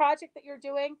or project that you're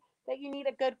doing that you need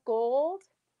a good gold.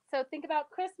 So think about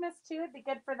Christmas too. It'd be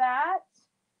good for that.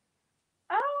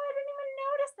 Oh, I didn't even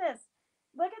notice this.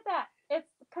 Look at that. It's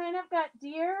kind of got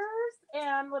deers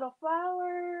and little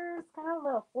flowers, kind of a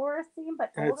little forest theme,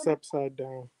 but It's golden. upside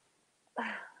down.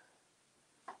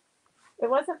 It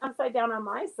wasn't upside down on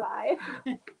my side.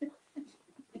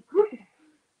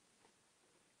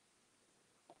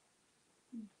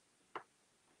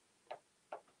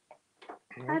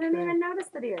 I didn't Okay. even notice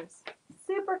the deers.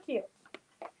 Super cute.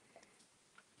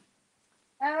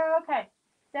 Okay.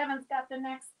 Devin's got the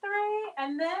next three,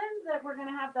 and then we're going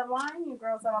to have the line you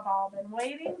girls have all been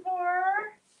waiting for.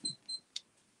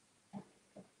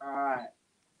 Alright.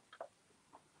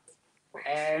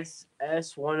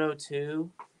 S102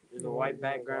 is a white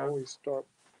background. Always start.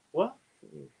 What?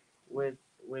 With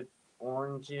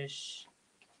orangish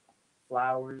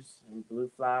flowers and blue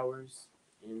flowers,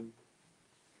 and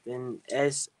then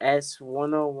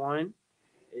S101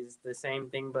 is the same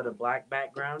thing but a black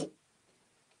background,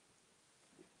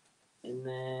 and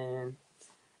then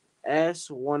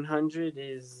S100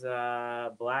 is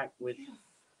black with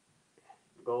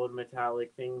gold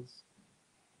metallic things.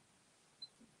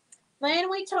 Lynn,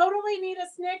 we totally need a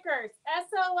Snickers.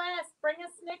 SOS, bring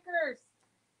us Snickers.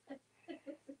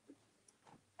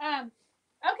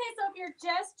 Okay, so if you're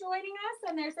just joining us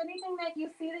and there's anything that you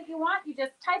see that you want, you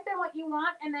just type in what you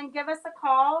want and then give us a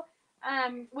call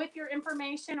with your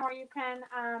information, or you can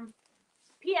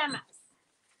PM us.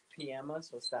 PM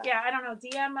us? What's that? Yeah, I don't know,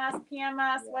 DM us, PM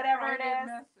us, whatever it Private is.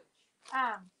 message.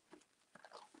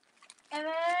 And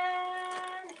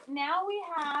then now we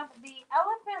have the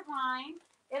elephant line.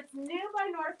 It's new by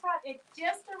Northcott. It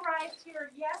just arrived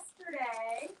here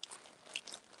yesterday.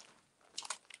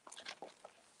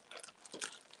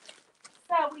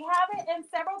 So we have it in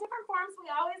several different forms. We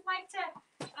always like to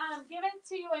give it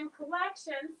to you in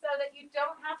collections so that you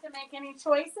don't have to make any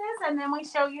choices, and then we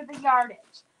show you the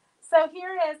yardage. So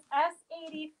here is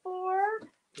S84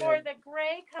 for the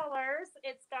gray colors.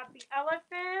 It's got the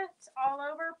elephant all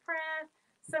over print,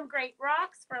 some great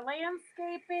rocks for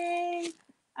landscaping.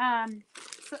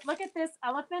 So look at this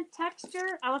elephant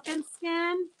texture, elephant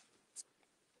skin.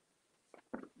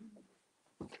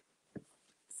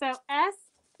 So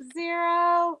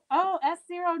S0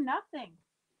 nothing.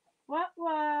 What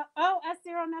was,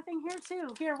 S0 nothing here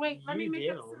too. Here, wait, let me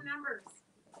make up some numbers.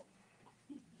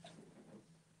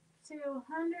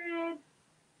 200.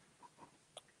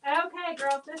 Okay,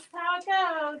 girls, this is how it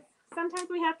goes. Sometimes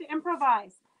we have to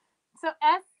improvise. So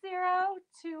S0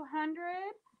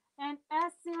 200 and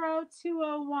S0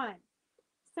 201.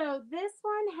 So this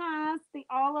one has the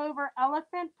all over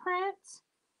elephant print,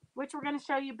 which we're going to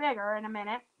show you bigger in a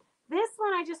minute. This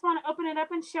one, I just want to open it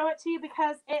up and show it to you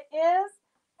because it is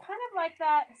kind of like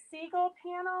that seagull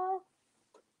panel.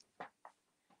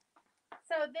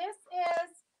 So this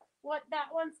is what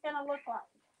that one's going to look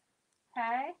like.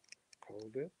 Okay.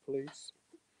 Hold it, please.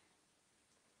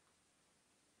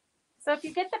 So if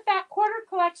you get the fat quarter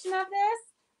collection of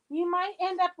this, you might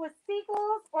end up with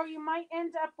seagulls or you might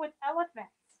end up with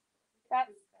elephants.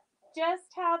 That's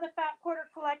just how the fat quarter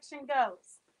collection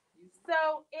goes.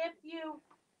 So if you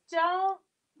don't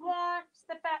want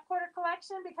the fat quarter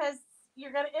collection because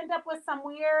you're going to end up with some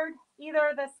weird,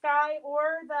 either the sky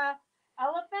or the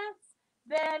elephants,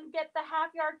 then get the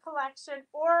half yard collection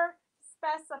or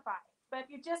specify. But if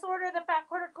you just order the fat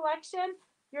quarter collection,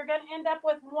 you're going to end up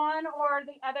with one or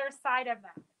the other side of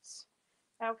that.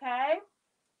 Okay?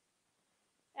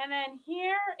 And then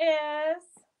here is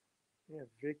Yeah,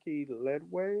 Vicky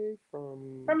Ledway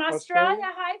from Australia.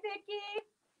 Hi, Vicky.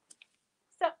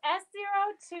 So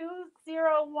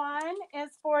S0201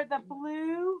 is for the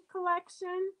blue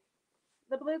collection,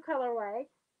 the blue colorway.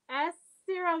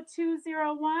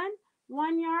 S0201,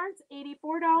 1 yard's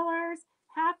 $84,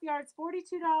 half yards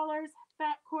 $42,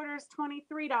 fat quarters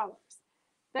 $23.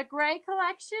 The gray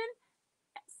collection,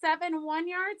 7 1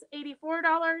 yards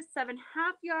 $84, 7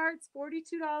 half yards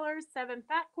 $42, 7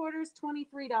 fat quarters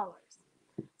 $23.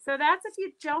 So that's if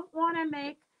you don't want to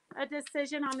make a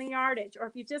decision on the yardage, or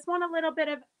if you just want a little bit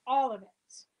of all of it.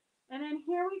 And then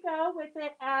here we go with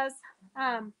it as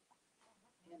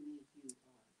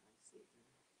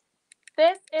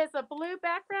this is a blue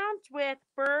background with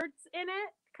birds in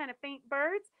it, kind of faint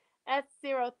birds.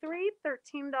 S03,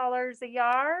 $13 a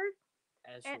yard.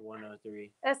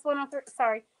 S103. S103,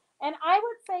 sorry. And I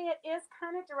would say it is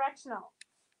kind of directional.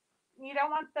 You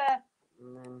don't want the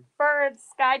And then birds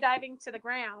skydiving to the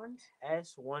ground.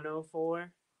 S104.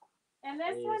 And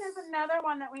this one is Is- another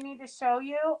one that we need to show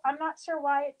you. I'm not sure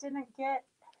why it didn't get,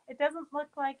 it doesn't look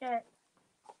like it.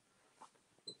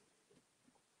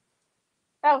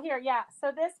 Oh, here, yeah.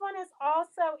 So this one is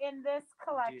also in this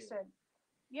collection.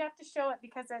 You have to show it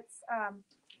because it's, Are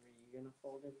you gonna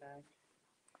fold it back?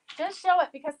 just show it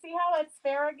because see how it's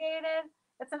variegated?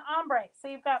 It's an ombre. So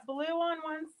you've got blue on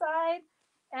one side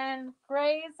and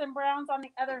grays and browns on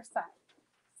the other side.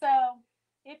 So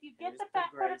if you get Here's the the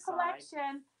fat gray quarter side.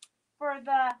 collection for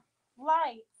the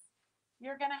lights,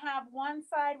 you're going to have one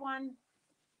side, one.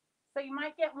 So you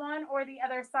might get one or the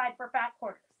other side for fat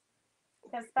quarters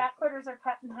because fat quarters are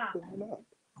cut in half. Open it up.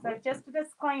 So just a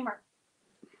disclaimer.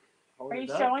 Hold Are you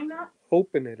it up. showing that?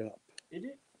 Open it up. Did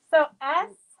it? So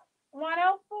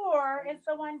S104 is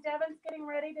the one Devin's getting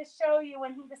ready to show you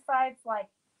when he decides like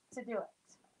to do it.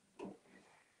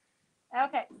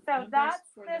 Okay, so Numbers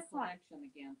that's for this the one. collection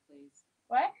again, please.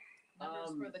 What?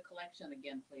 Numbers for the collection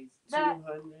again, please. The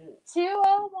 200.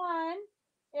 201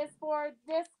 is for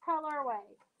this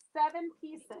colorway, 7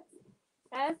 pieces.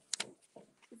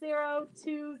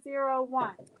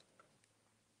 S0201.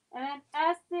 And then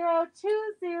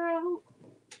S0200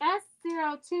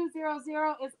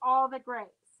 is all the grays.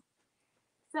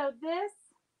 So this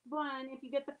one, if you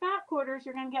get the fat quarters,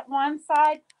 you're going to get one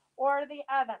side or the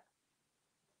other.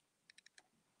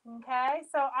 Okay,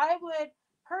 so I would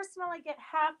personally get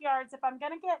half yards. If I'm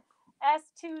going to get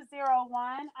S201,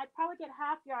 I'd probably get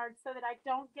half yards so that I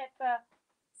don't get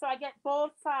so I get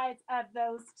both sides of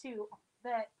those two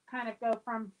that kind of go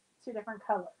from two different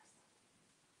colors.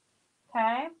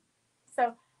 Okay,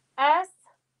 so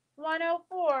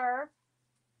S104,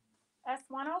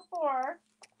 S104,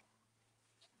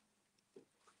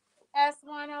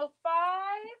 S105,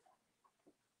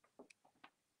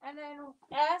 and then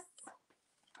S106.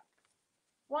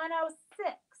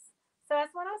 So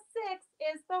S106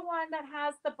 is the one that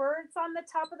has the birds on the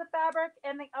top of the fabric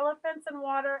and the elephants in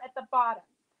water at the bottom.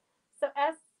 So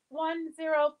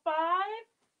S105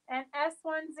 and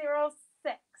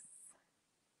S106.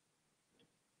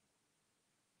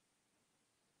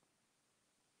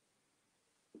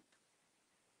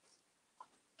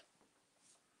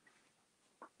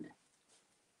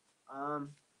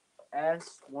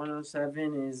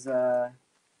 S107 is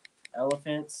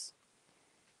elephants.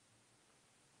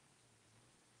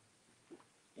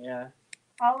 Yeah,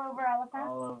 All over elephants.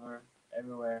 all over,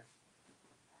 everywhere.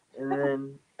 And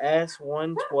then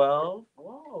S112.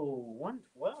 Whoa,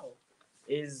 112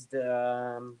 is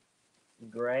the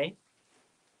gray.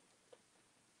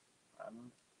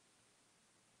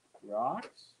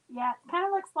 Rocks. Yeah, it kind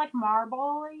of looks like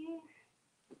marble-y.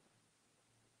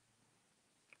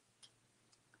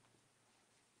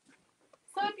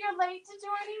 So if you're late to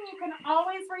joining, you can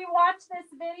always rewatch this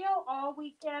video all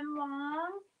weekend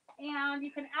long. And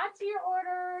you can add to your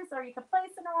orders or you can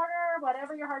place an order,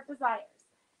 whatever your heart desires.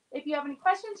 If you have any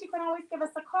questions, you can always give us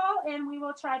a call and we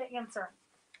will try to answer them.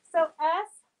 So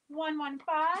S115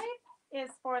 is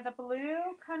for the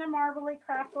blue kind of marbly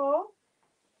crackle.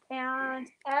 And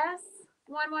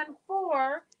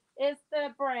S114 is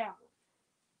the brown.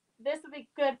 This would be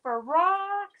good for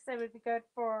rocks. It would be good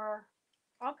for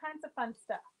all kinds of fun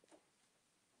stuff.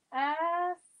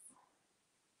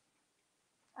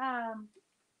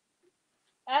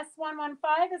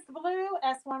 S115 is the blue.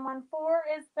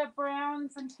 S114 is the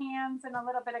browns and tans and a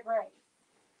little bit of gray.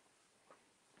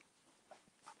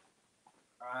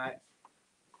 Alright.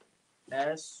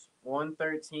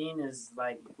 S113 is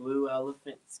like blue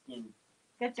elephant skin.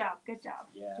 Good job. Good job.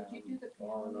 Yeah. Did you do the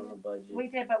falling on the budget. We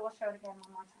did, but we'll show it again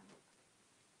one more time.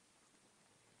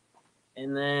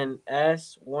 And then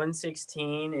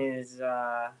S116 is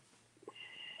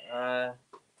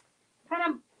Kind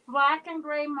of black and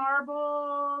gray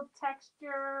marble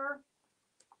texture.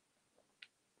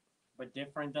 but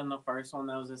different than the first one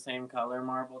that was the same color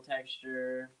marble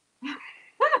texture.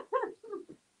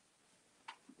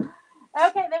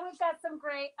 Okay, then we've got some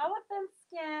gray elephant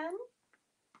skin.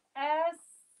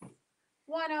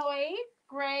 S108,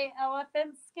 gray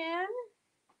elephant skin.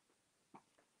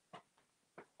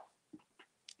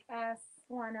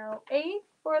 S108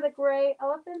 for the gray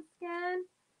elephant skin.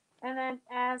 And then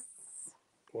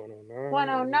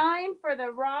S109 for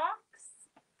the rocks.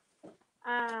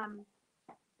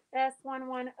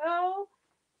 S110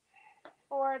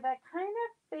 for the kind of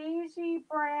beigey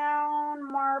brown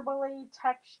marbly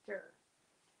texture.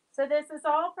 So this is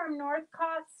all from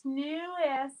Northcott's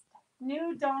newest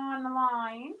New Dawn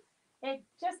line. It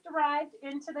just arrived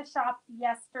into the shop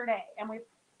yesterday and we've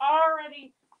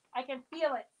already I can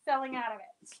feel it selling out of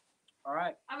it. All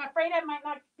right. I'm afraid I might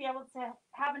not be able to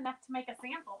have enough to make a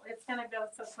sample. It's gonna go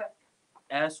so quick.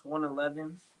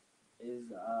 S111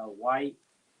 is white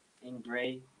and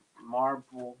gray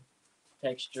marble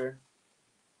texture.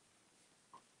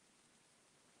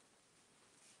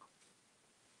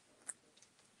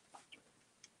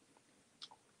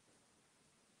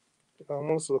 It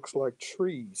almost looks like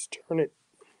trees. Turn it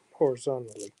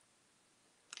horizontally.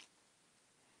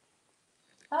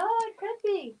 Oh, it could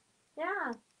be.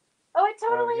 Yeah. Oh, it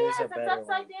totally here's a is. It's better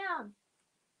upside one. down.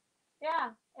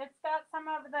 Yeah. It's got some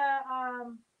of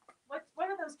the what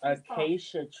are those trees called?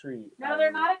 Acacia tree. No,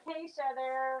 they're not acacia.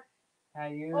 They're How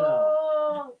you know?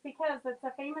 oh, because it's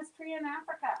a famous tree in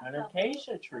Africa. An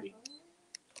acacia tree.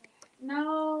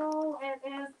 No, it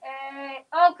is a.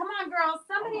 Oh, come on, girls.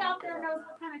 Somebody out there knows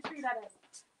what kind of tree that is.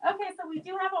 Okay, so we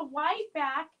do have a white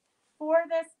back for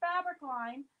this fabric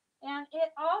line, and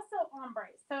it also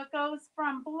ombres. So it goes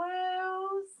from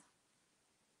blues.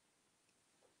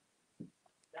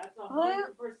 That's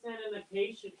 100% an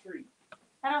acacia tree.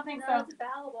 I don't think No, so. it's a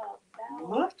baobab.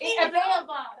 Look A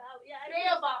baobab. Yeah,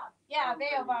 Baobab. Yeah,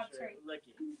 baobab tree. Look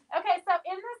it. Okay, so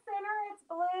in the center it's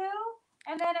blue,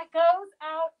 and then it goes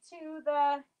out to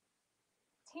the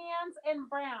tans and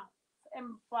browns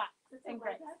and blacks and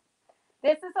grays.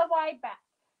 This is a wide back.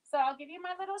 So I'll give you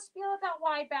my little spiel about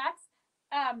wide backs.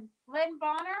 Lynn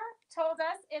Bonner told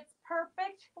us it's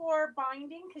perfect for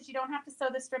binding because you don't have to sew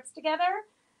the strips together.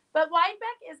 But wide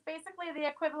back is basically the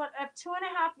equivalent of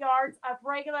 2.5 yards of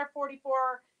regular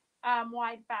 44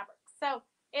 wide fabric. So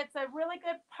it's a really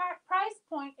good price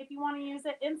point if you want to use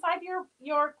it inside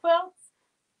your quilts,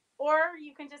 or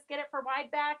you can just get it for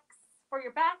wide backs for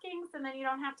your backings, and then you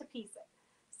don't have to piece it.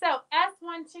 So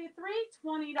S123,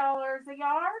 $20 a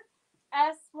yard.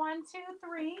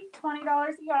 S123, $20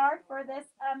 a yard for this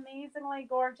amazingly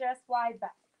gorgeous wide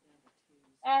back.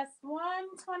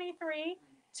 S123,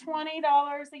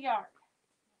 $20 a yard.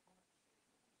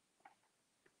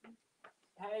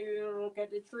 How you look at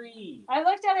the tree? I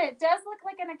looked at it. It does look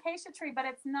like an acacia tree, but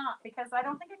it's not because I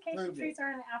don't think acacia Prove it. trees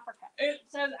are in Africa. It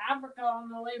says Africa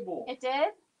on the label. It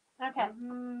did? Okay.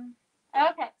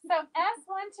 Okay. So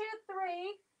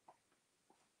S123,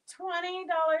 $20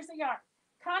 a yard.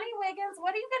 Connie Wiggins,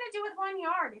 what are you going to do with 1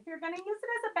 yard? If you're going to use it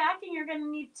as a backing, you're going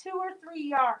to need 2 or 3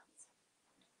 yards.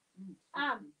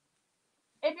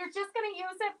 If you're just going to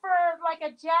use it for like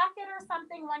a jacket or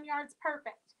something, 1 yard's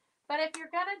perfect. But if you're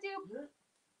going to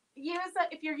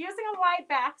if you're using a wide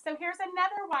back, so here's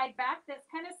another wide back that's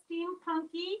kind of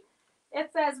steampunky.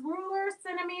 It says ruler,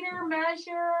 centimeter,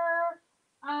 measure.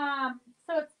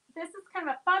 So this is kind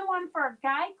of a fun one for a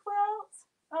guy quilt.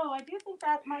 Oh, I do think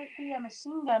that might be a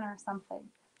machine gun or something.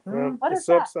 What it's is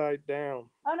that? upside down.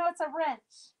 Oh no, it's a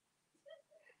wrench.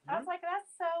 I was like,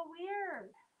 that's so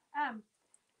weird.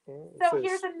 It So says-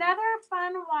 here's another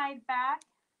fun wide back.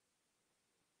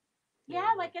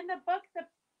 Yeah, like in the book, the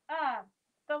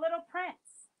Little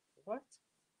Prince. What?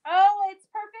 Oh, it's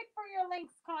perfect for your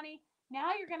links, Connie.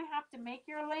 Now you're gonna have to make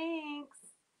your links.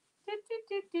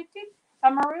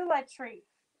 A marula tree.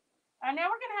 I know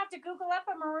we're gonna have to Google up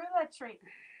a marula tree.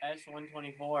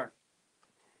 S124.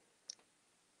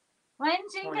 Lynn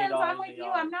Jenkins, I'm $20 with a you.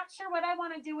 yard. I'm not sure what I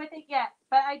want to do with it yet,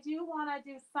 but I do want to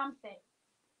do something.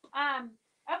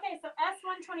 Okay, so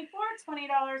S124,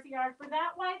 $20 a yard for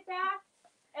that white back.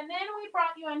 And then we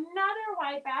brought you another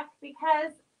white back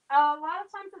because a lot of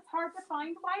times it's hard to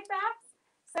find white backs.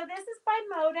 So this is by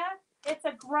Moda. It's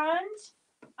a grunge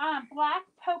black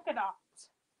polka dot.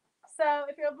 So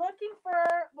if you're looking for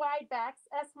wide backs,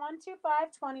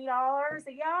 S125, $20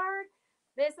 a yard.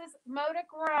 This is Moda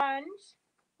grunge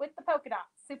with the polka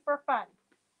dots. Super fun.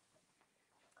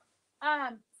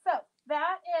 So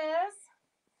that is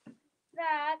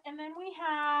that. And then we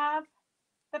have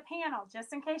the panel.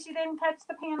 Just in case you didn't catch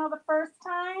the panel the first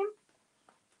time,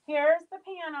 here's the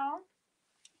panel.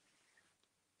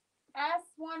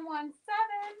 S117.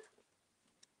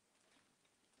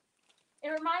 It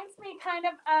reminds me kind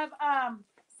of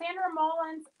Sandra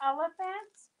Mullen's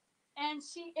elephant. And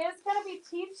she is going to be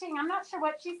teaching. I'm not sure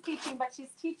what she's teaching, but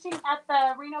she's teaching at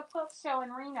the Reno Quilt Show in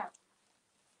Reno.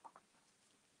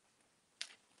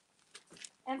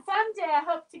 And someday I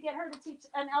hope to get her to teach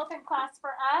an elephant class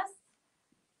for us,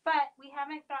 but we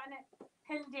haven't gotten it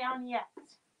pinned down yet.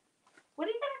 What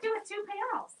are you going to do with 2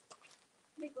 panels?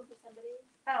 Make one for somebody.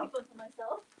 Oh, Make one for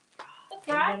myself. I'm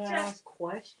gonna gotcha. ask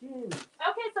questions.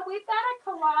 Okay, so we've got a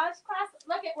collage class.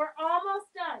 Look, we're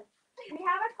almost done. We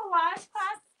have a collage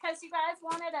class because you guys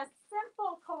wanted a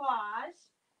simple collage.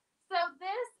 So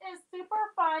this is super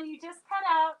fun. You just cut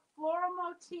out floral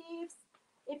motifs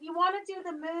If you want to do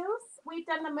the moose, we've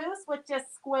done the moose with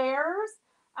just squares.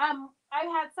 I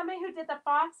had somebody who did the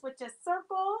fox with just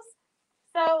circles.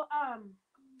 So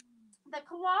the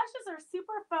collages are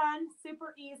super fun,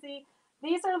 super easy.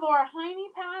 These are Laura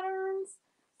Heine patterns.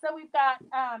 So we've got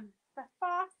the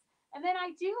fox. And then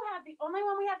I do have, the only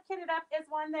one we have kitted up is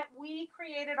one that we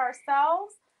created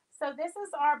ourselves. So this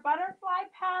is our butterfly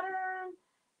pattern.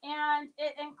 And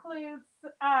it includes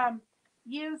the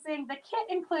kit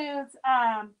includes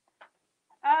hot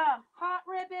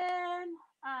ribbon.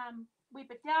 We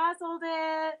bedazzled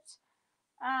it.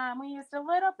 We used a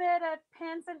little bit of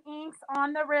pens and inks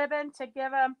on the ribbon to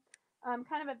give them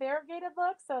kind of a variegated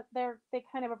look, so they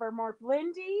kind of are more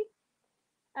blendy.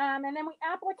 And then we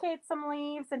appliqued some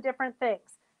leaves and different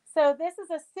things. So this is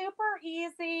a super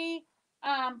easy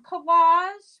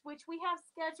collage, which we have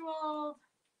scheduled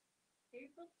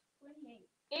April 28th.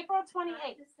 April 28th.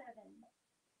 5 to 7.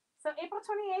 So April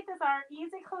 28th is our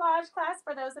easy collage class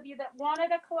for those of you that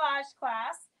wanted a collage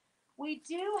class. We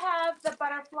do have the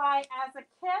butterfly as a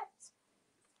kit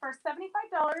for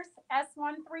 $75.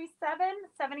 S137,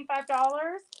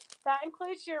 $75. That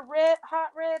includes your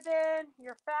hot ribbon,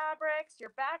 your fabrics,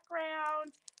 your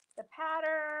background, the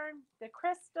pattern, the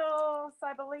crystals,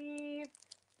 I believe.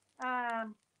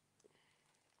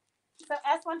 So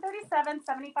S137,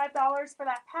 $75 for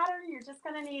that pattern. You're just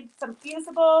going to need some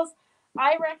fusibles.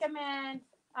 I recommend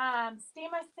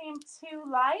Steamer Theme 2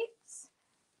 Lights,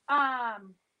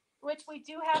 which we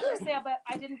do have for sale, but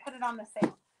I didn't put it on the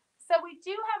sale. So we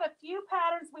do have a few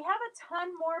patterns. We have a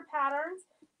ton more patterns.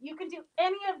 You can do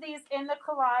any of these in the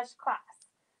collage class.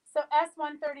 So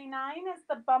S139 is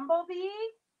the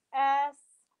bumblebee.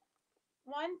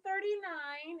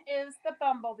 S139 is the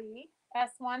bumblebee.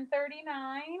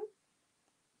 S139.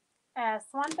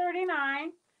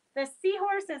 S139. The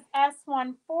seahorse is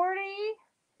S140.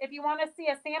 If you want to see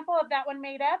a sample of that one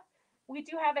made up, we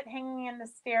do have it hanging in the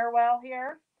stairwell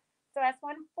here. So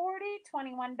S140,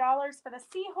 $21 for the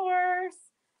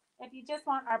seahorse. If you just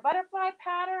want our butterfly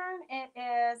pattern, it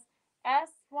is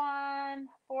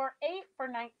S148 for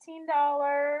 $19.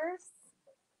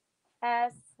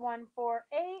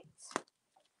 S148.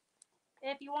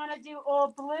 If you want to do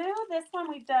old blue, this one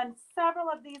we've done several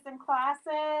of these in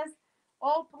classes.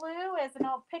 Old blue is an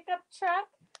old pickup truck.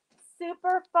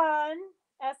 Super fun.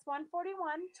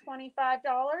 S141, $25.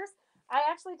 I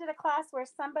actually did a class where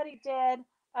somebody did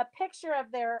a picture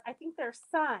of their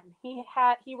son. He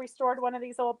restored one of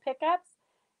these old pickups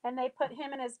and they put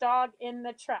him and his dog in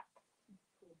the truck.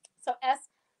 So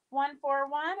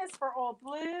S141 is for old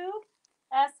blue.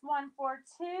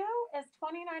 S142 is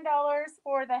 $29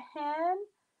 for the hen.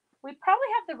 We probably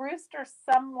have the rooster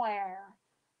somewhere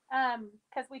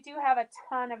because we do have a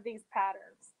ton of these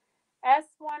patterns.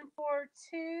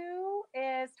 S142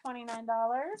 is $29.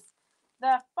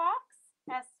 The fox,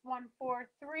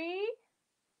 S143.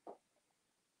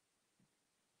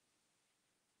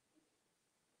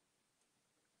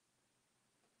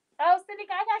 Oh, Cindy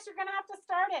Gygax, you're going to have to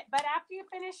start it, but after you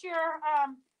finish your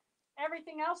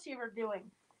everything else you were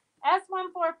doing.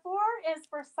 S144 is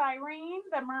for Cyrene,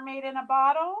 the mermaid in a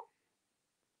bottle.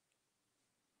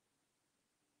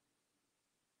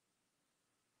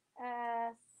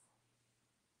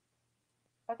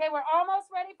 Okay, we're almost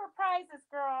ready for prizes,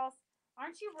 girls.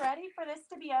 Aren't you ready for this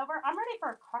to be over? I'm ready for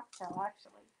a cocktail,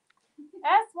 actually.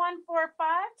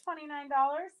 S145,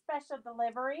 $29, special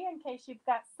delivery in case you've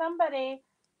got somebody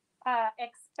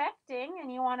expecting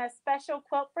and you want a special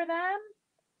quilt for them.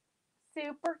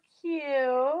 Super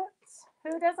cute.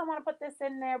 Who doesn't want to put this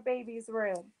in their baby's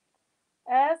room?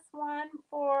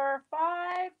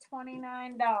 S145,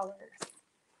 $29.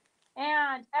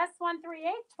 And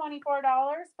S138,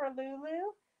 $24 for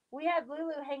Lulu. We had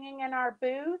Lulu hanging in our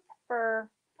booth for,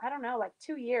 I don't know, like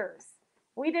 2 years.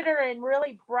 We did her in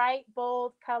really bright,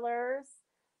 bold colors.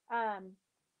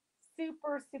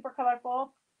 Super, super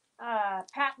colorful.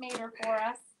 Pat made her for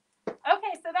us.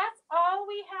 Okay, so that's all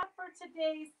we have for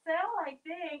today's sale, I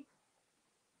think.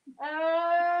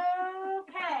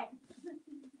 Okay.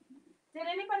 Did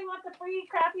anybody want the free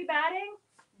crappy batting?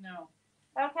 No.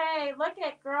 Okay, look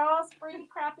at girls, free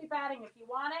crappy batting. If you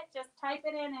want it, just type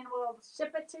it in and we'll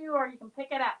ship it to you or you can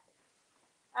pick it up.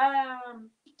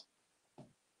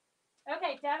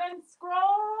 Okay, Devin,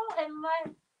 scroll and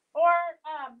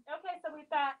okay, so we've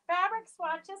got fabric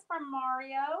swatches from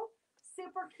Mario.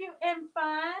 Super cute and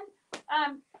fun.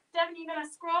 Devin, you gonna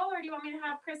scroll or do you want me to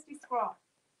have Christy scroll?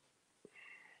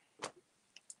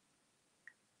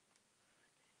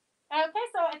 Okay,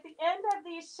 so at the end of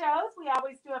these shows, we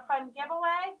always do a fun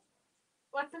giveaway.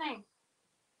 What's the name?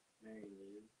 Mary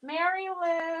Lou. Mary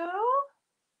Lou.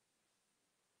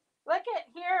 Look at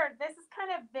here. This is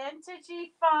kind of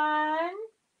vintagey fun.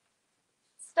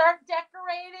 Start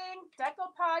decorating.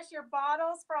 Decoupage your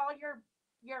bottles for all your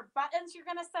buttons you're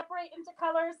gonna separate into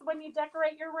colors when you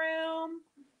decorate your room.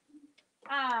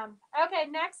 Okay,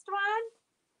 next one.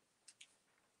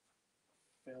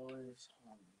 Phyllis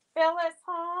Home. Phyllis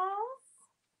Holmes.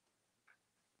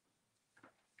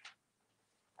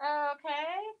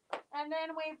 Okay, and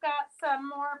then we've got some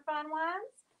more fun ones.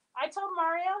 I told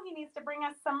Mario he needs to bring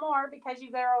us some more because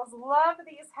you girls love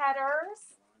these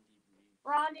headers.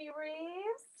 Rondi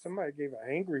Reeves. Somebody gave an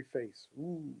angry face.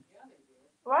 Ooh,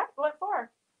 What? What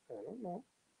for? I don't know.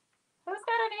 Who's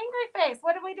got an angry face?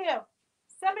 What did we do?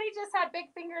 Somebody just had big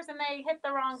fingers and they hit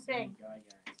the wrong thing.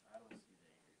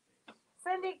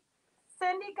 Cindy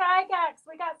Gygax,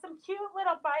 we got some cute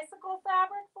little bicycle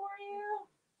fabric for you.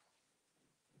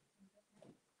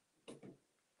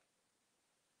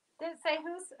 Did it say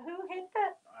who hit the?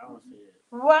 I don't see it.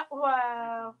 What?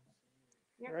 Wow.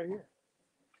 Right here.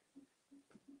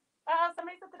 Oh,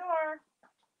 somebody's at the door.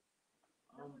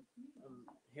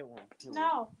 Hit one.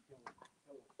 No.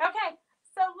 Okay,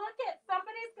 so look at,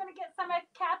 somebody's going to get some of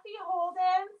Kathy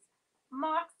Holden's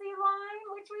Moxie line,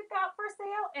 which we've got for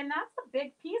sale, and that's a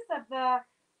big piece of the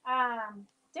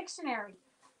dictionary.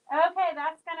 Okay,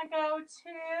 that's going to go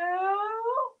to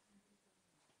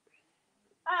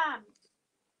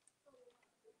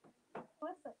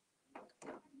what's it?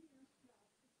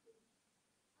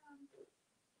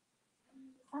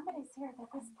 Somebody's here. They're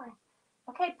whispering.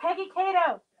 Okay, Peggy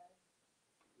Cato.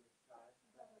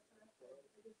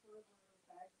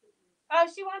 Oh,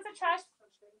 she wants a trash.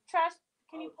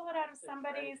 Can you pull it out of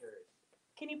somebody's?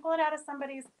 Can you pull it out of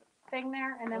somebody's thing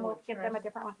there, and then we'll give them a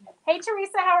different one. Hey,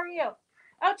 Teresa, how are you?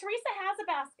 Oh, Teresa has a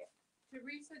basket.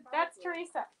 Teresa. That's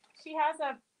Teresa. She has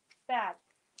a bag.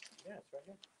 Yeah, it's right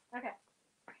here. Okay.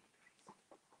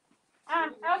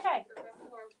 Okay.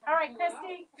 All right,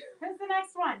 Christy. Who's the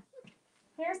next one?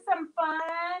 Here's some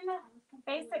fun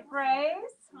basic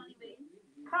grays.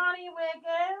 Connie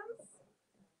Wiggins.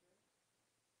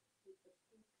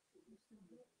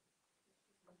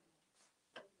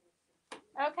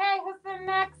 Okay, who's the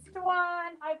next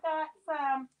one? I've got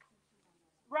some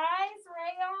Rise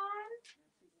Rayon.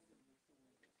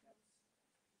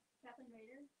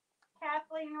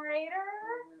 Kathleen Rader.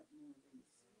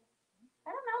 I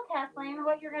don't know, Kathleen,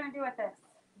 what you're gonna do with this.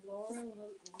 Laura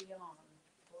Leon.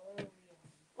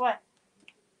 What?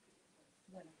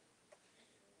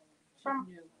 She's From-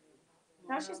 new.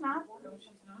 No, she's not. No,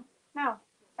 she's not. No.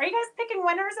 Are you guys picking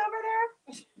winners over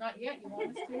there? Not yet. You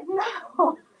want us to?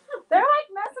 No. They're like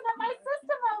messing up my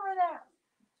system over there.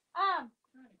 Trying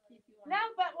to keep you on. No,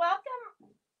 but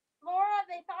welcome, Laura.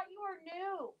 They thought you were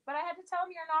new, but I had to tell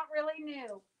them you're not really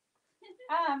new.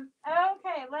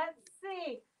 Okay, let's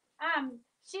see.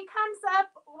 She comes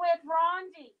up with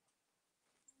Rondi.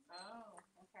 Oh,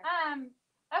 okay.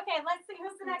 Okay, let's see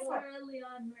who's the next one. Laura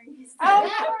Leon Maurice. Oh,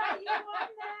 Laura, you won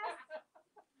this.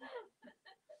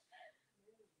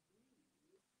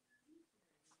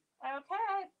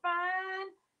 Okay,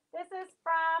 fun. This is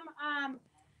from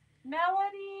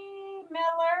Melody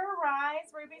Miller, Rise,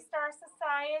 Ruby Star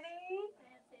Society.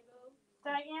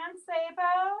 Diane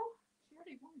Sabo. She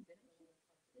already won, didn't she?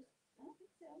 I don't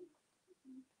think so.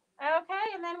 Okay,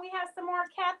 and then we have some more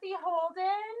Kathy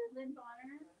Holden. Lynn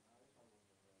Bonner.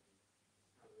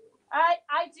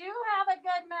 I do have a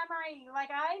good memory.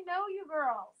 Like, I know you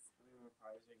girls. How many more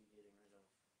prizes are you getting rid of?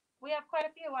 We have quite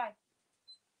a few. Why?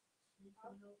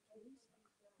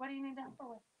 What do you need help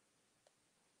with?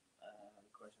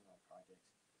 Question about projects.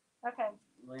 Okay.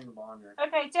 Lynn Bonner.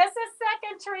 Okay, just a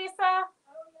second, Teresa.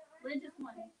 Lynn just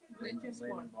won. Lynn just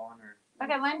won. Bonner.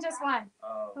 Okay, Lynn just won.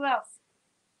 Oh, Who else?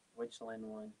 which Lynn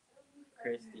won?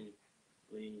 Christy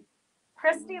Lee.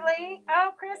 Christy Lee.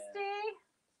 Oh, Christy.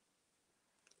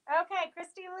 Okay,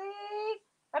 Christy Lee.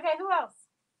 Okay, who else?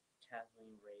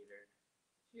 Kathleen Rader.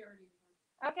 She already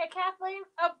won. Okay, Kathleen.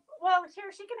 Oh, well,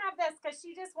 here she can have this because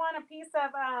she just won a piece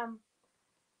of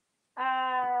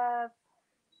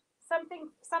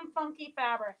some funky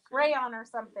fabric, rayon or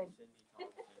something. Cindy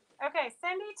Thompson. Okay,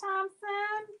 Cindy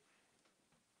Thompson.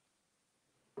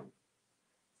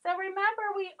 So remember,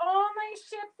 we only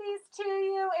ship these to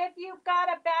you if you've got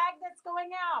a bag that's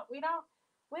going out. We don't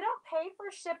pay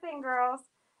for shipping, girls.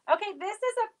 Okay, this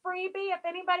is a freebie. If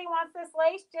anybody wants this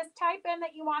lace, just type in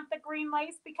that you want the green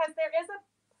lace because there is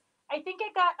I think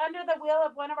it got under the wheel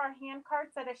of one of our hand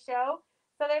carts at a show.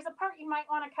 So there's a part you might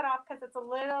want to cut off because it's a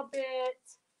little bit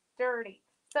dirty.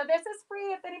 So this is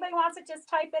free. If anybody wants it, just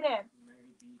type it in.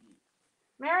 Mary Beatty.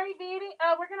 Mary Beatty.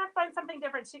 Oh, we're gonna find something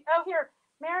different. Here,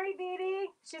 Mary Beatty.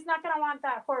 She's not gonna want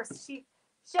that horse.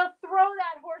 She'll throw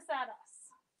that horse at us.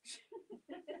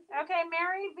 Okay,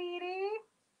 Mary Beatty.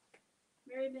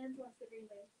 Mary Benz wants the green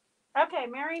bay. Okay,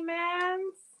 Mary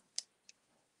Mans.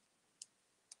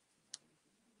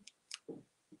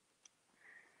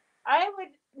 I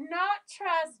would not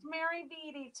trust Mary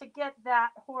Beatty to get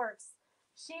that horse.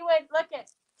 She would look at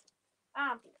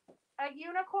a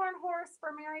unicorn horse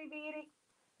for Mary Beatty.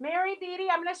 Mary Beatty,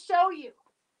 I'm going to show you.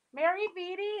 Mary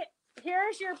Beatty,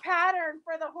 here's your pattern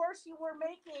for the horse you were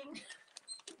making.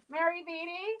 Mary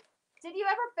Beatty, did you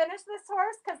ever finish this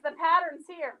horse? Because the pattern's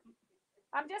here.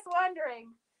 I'm just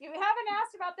wondering. You haven't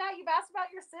asked about that. You've asked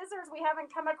about your scissors we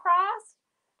haven't come across.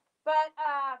 But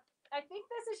I think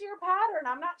this is your pattern.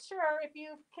 I'm not sure if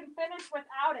you can finish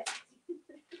without it.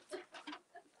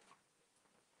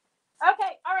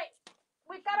 Okay, all right.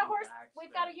 We've got a horse.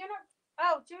 We've got a unit.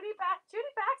 Oh, Judy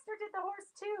Baxter did the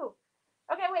horse too.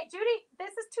 Okay, wait, Judy,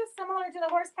 this is too similar to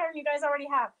the horse pattern you guys already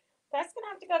have. That's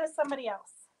gonna have to go to somebody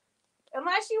else.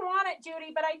 Unless you want it,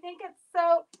 Judy, but I think it's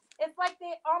like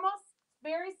they almost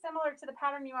very similar to the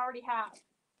pattern you already have.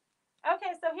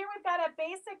 Okay, so here we've got a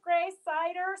basic gray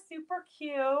cider, super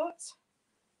cute.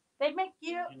 They make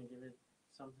you. Are you gonna give it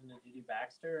something to Judy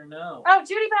Baxter or no? Oh,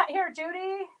 Judy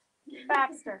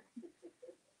Baxter.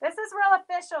 This is real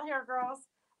official here, girls.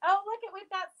 Oh, look we've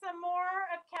got some more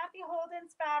of Kathy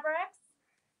Holden's fabrics.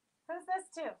 Who's this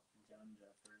to? Joan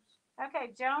Jeffers.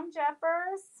 Okay, Joan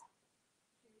Jeffers.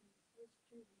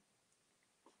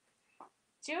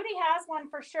 Judy has one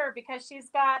for sure because she's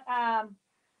got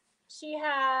she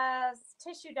has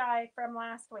tissue dye from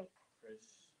last week.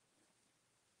 Chris.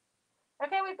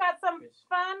 Okay, we've got some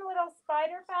fun little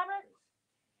spider fabric.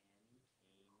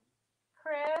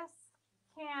 Chris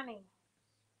Canny.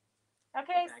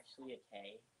 Okay. It's actually a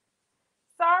K.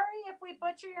 Sorry if we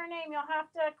butcher your name. You'll have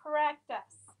to correct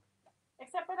us.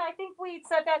 Except for that, I think we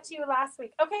said that to you last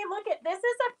week. Okay, look at this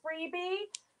is a freebie.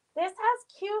 This has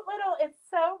cute little, it's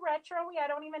so retro-y, I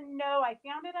don't even know. I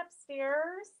found it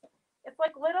upstairs. It's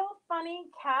like little funny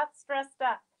cats dressed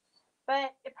up.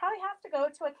 But it probably has to go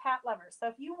to a cat lover. So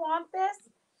if you want this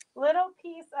little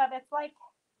piece of, it's like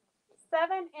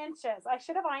 7 inches. I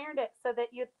should have ironed it so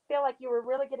that you'd feel like you were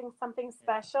really getting something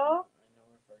special. I know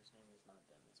her first name is not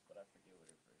Dennis, but I forget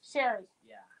what her first name is. Sherry.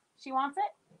 Yeah. She wants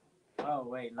it? Oh,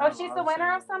 wait. No, Oh, she's the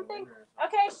winner of something?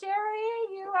 Okay, Sherry,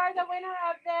 you are the winner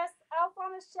of this Elf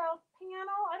on a Shelf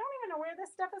panel. I don't even know where this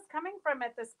stuff is coming from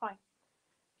at this point.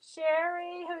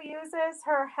 Sherry, who uses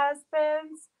her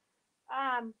husband's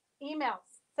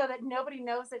emails so that nobody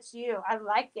knows it's you. I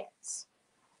like it.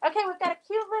 Okay, we've got a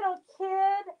cute little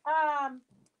kid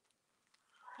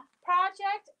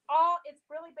project. It's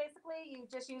really basically you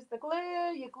just use the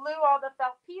glue, you glue all the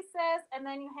felt pieces, and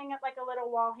then you hang it like a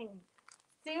little wall hanging.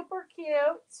 Super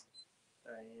cute.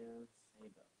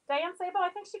 Diane Sabo, I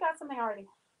think she got something already.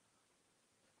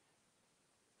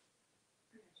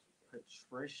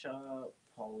 Patricia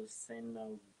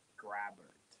Polisano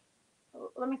Grabbert.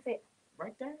 Let me see it.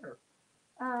 Right there.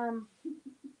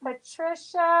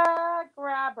 Patricia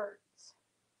Grabbert.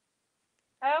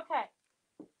 Okay.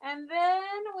 And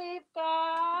then we've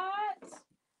got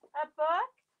a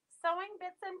book, Sewing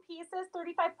Bits and Pieces,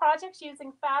 35 Projects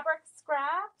Using Fabric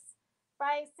Scraps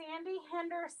by Sandy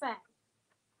Henderson.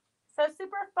 So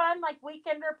super fun, like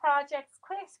weekender projects,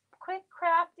 quick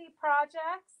crafty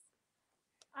projects.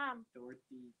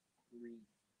 Dorothy Reed.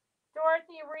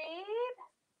 Dorothy Reed.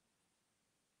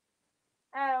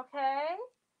 Okay.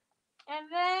 And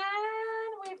then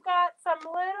we've got some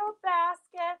little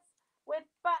baskets with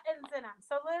buttons in them.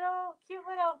 So cute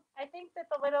little, I think that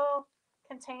the little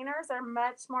containers are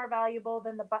much more valuable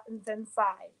than the buttons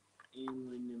inside. Ann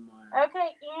Lindenmeyer.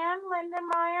 Okay, Ann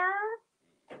Lindenmeyer.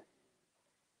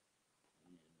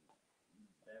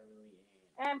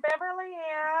 And Beverly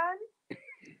Ann.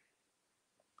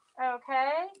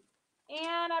 Okay.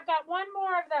 And I've got one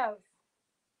more of those.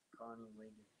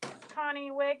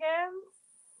 Connie Wiggins.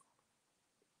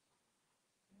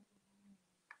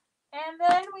 And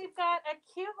then we've got a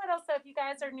cute little, so if you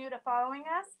guys are new to following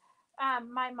us,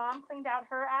 my mom cleaned out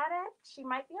her attic. She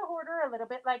might be a hoarder, a little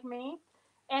bit like me.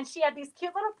 And she had these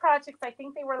cute little projects. I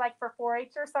think they were like for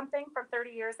 4-H or something from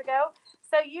 30 years ago.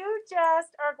 So you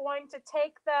just are going to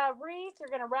take the wreath, you're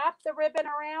going to wrap the ribbon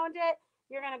around it,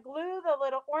 you're going to glue the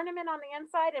little ornament on the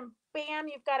inside, and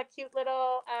bam, you've got a cute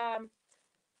little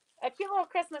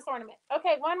Christmas ornament.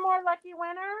 Okay, one more lucky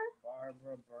winner.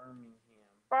 Barbara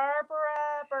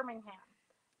Birmingham.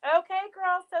 Okay,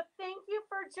 girls, so thank you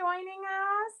for joining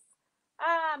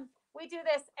us. We do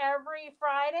this every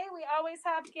Friday. We always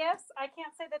have gifts. I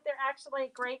can't say that they're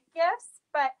actually great gifts,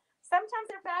 but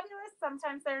sometimes they're fabulous,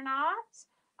 sometimes they're not.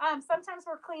 Sometimes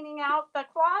we're cleaning out the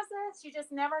closets. You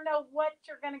just never know what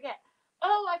you're going to get.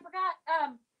 Oh, I forgot.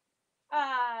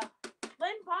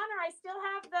 Lynn Bonner, I still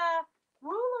have the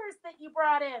rulers that you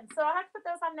brought in, so I'll have to put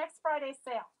those on next Friday's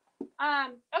sale.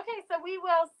 Okay, so we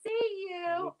will see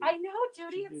you. I know,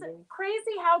 Judy, it's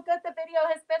crazy how good the video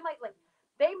has been lately.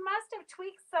 They must have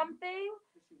tweaked something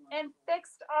and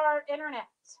fixed our internet.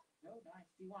 Oh, nice.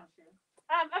 Do you want to share?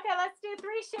 Okay, let's do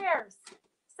 3 shares.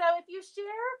 So if you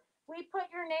share, we put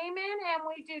your name in and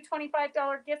we do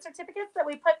 $25 gift certificates that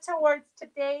we put towards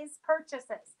today's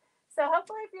purchases. So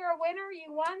hopefully if you're a winner,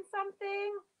 you won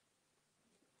something.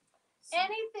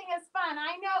 Anything is fun.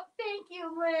 I know. Thank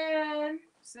you, Lynn.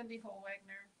 Cindy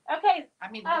Holwagner. Okay, I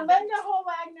mean, Linda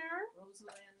Holwagner.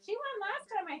 Rosalind. She won last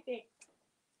time, I think.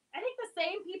 I think the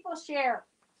same people share.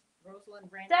 Rosalind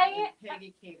Brandon Diane- and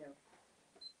Peggy Cato.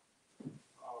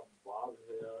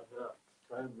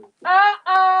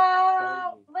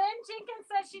 Uh-oh. Lynn Jenkins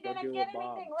says she Go didn't do get a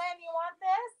bob. anything. Lynn, you want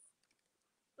this?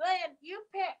 Lynn, you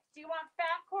pick. Do you want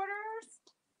fat quarters?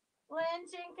 Lynn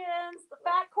Jenkins, the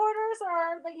fat quarters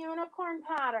or the unicorn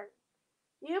pattern?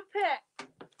 You pick.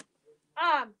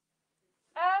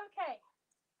 Okay.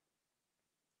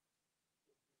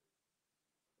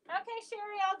 Okay,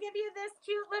 Sherry, I'll give you this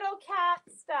cute little cat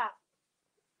stuff.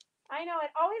 I know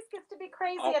it always gets to be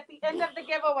crazy at the end of the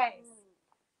giveaways.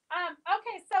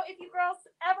 Okay, so if you girls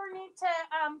ever need to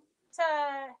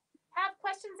have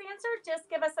questions answered, just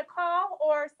give us a call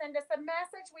or send us a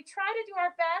message. We try to do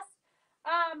our best,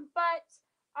 but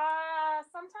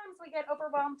sometimes we get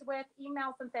overwhelmed with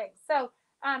emails and things. So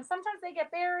sometimes they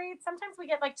get buried. Sometimes we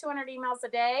get like 200 emails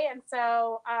a day, and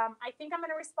so I think I'm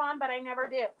going to respond, but I never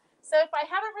do. So if I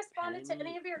haven't responded to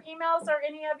any of your emails or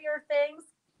any of your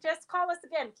things, just call us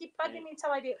again. Keep bugging me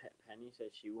till I do. Penny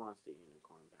says she wants the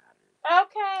unicorn pattern.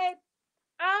 Okay.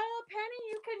 Oh, Penny,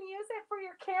 you can use it for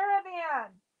your caravan.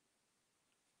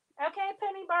 Okay,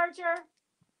 Penny Barger.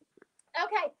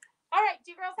 Okay. All right.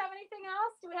 Do you girls have anything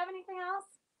else? Do we have anything else?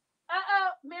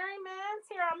 Mary Mans,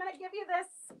 here, I'm going to give you this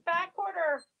back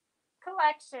quarter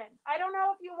collection. I don't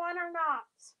know if you won or not.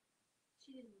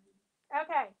 She didn't win.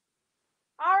 Okay.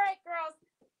 All right, girls.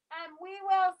 We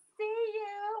will see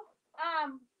you.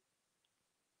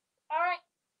 All right.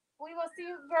 We will see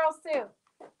you girls soon.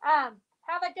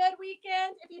 Have a good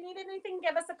weekend. If you need anything,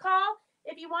 give us a call.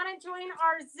 If you want to join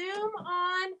our Zoom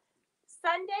on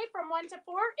Sunday from 1 to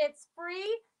 4, it's free.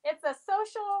 It's a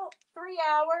social 3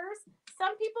 hours.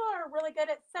 Some people are really good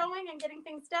at sewing and getting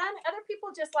things done. Other people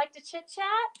just like to chit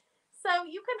chat. So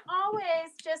you can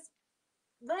always just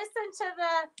listen to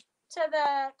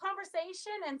the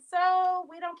conversation, and so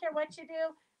we don't care what you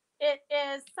do. It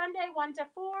is Sunday 1 to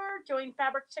 4. Join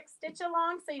Fabric Chick Stitch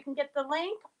Along so you can get the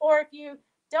link. Or if you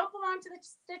don't belong to the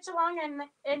Stitch Along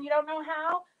and you don't know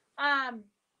how,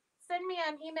 send me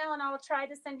an email and I'll try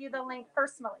to send you the link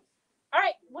personally. All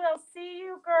right, we'll see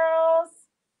you girls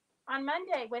on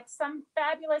Monday with some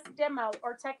fabulous demo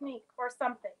or technique or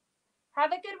something.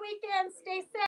 Have a good weekend. Stay safe.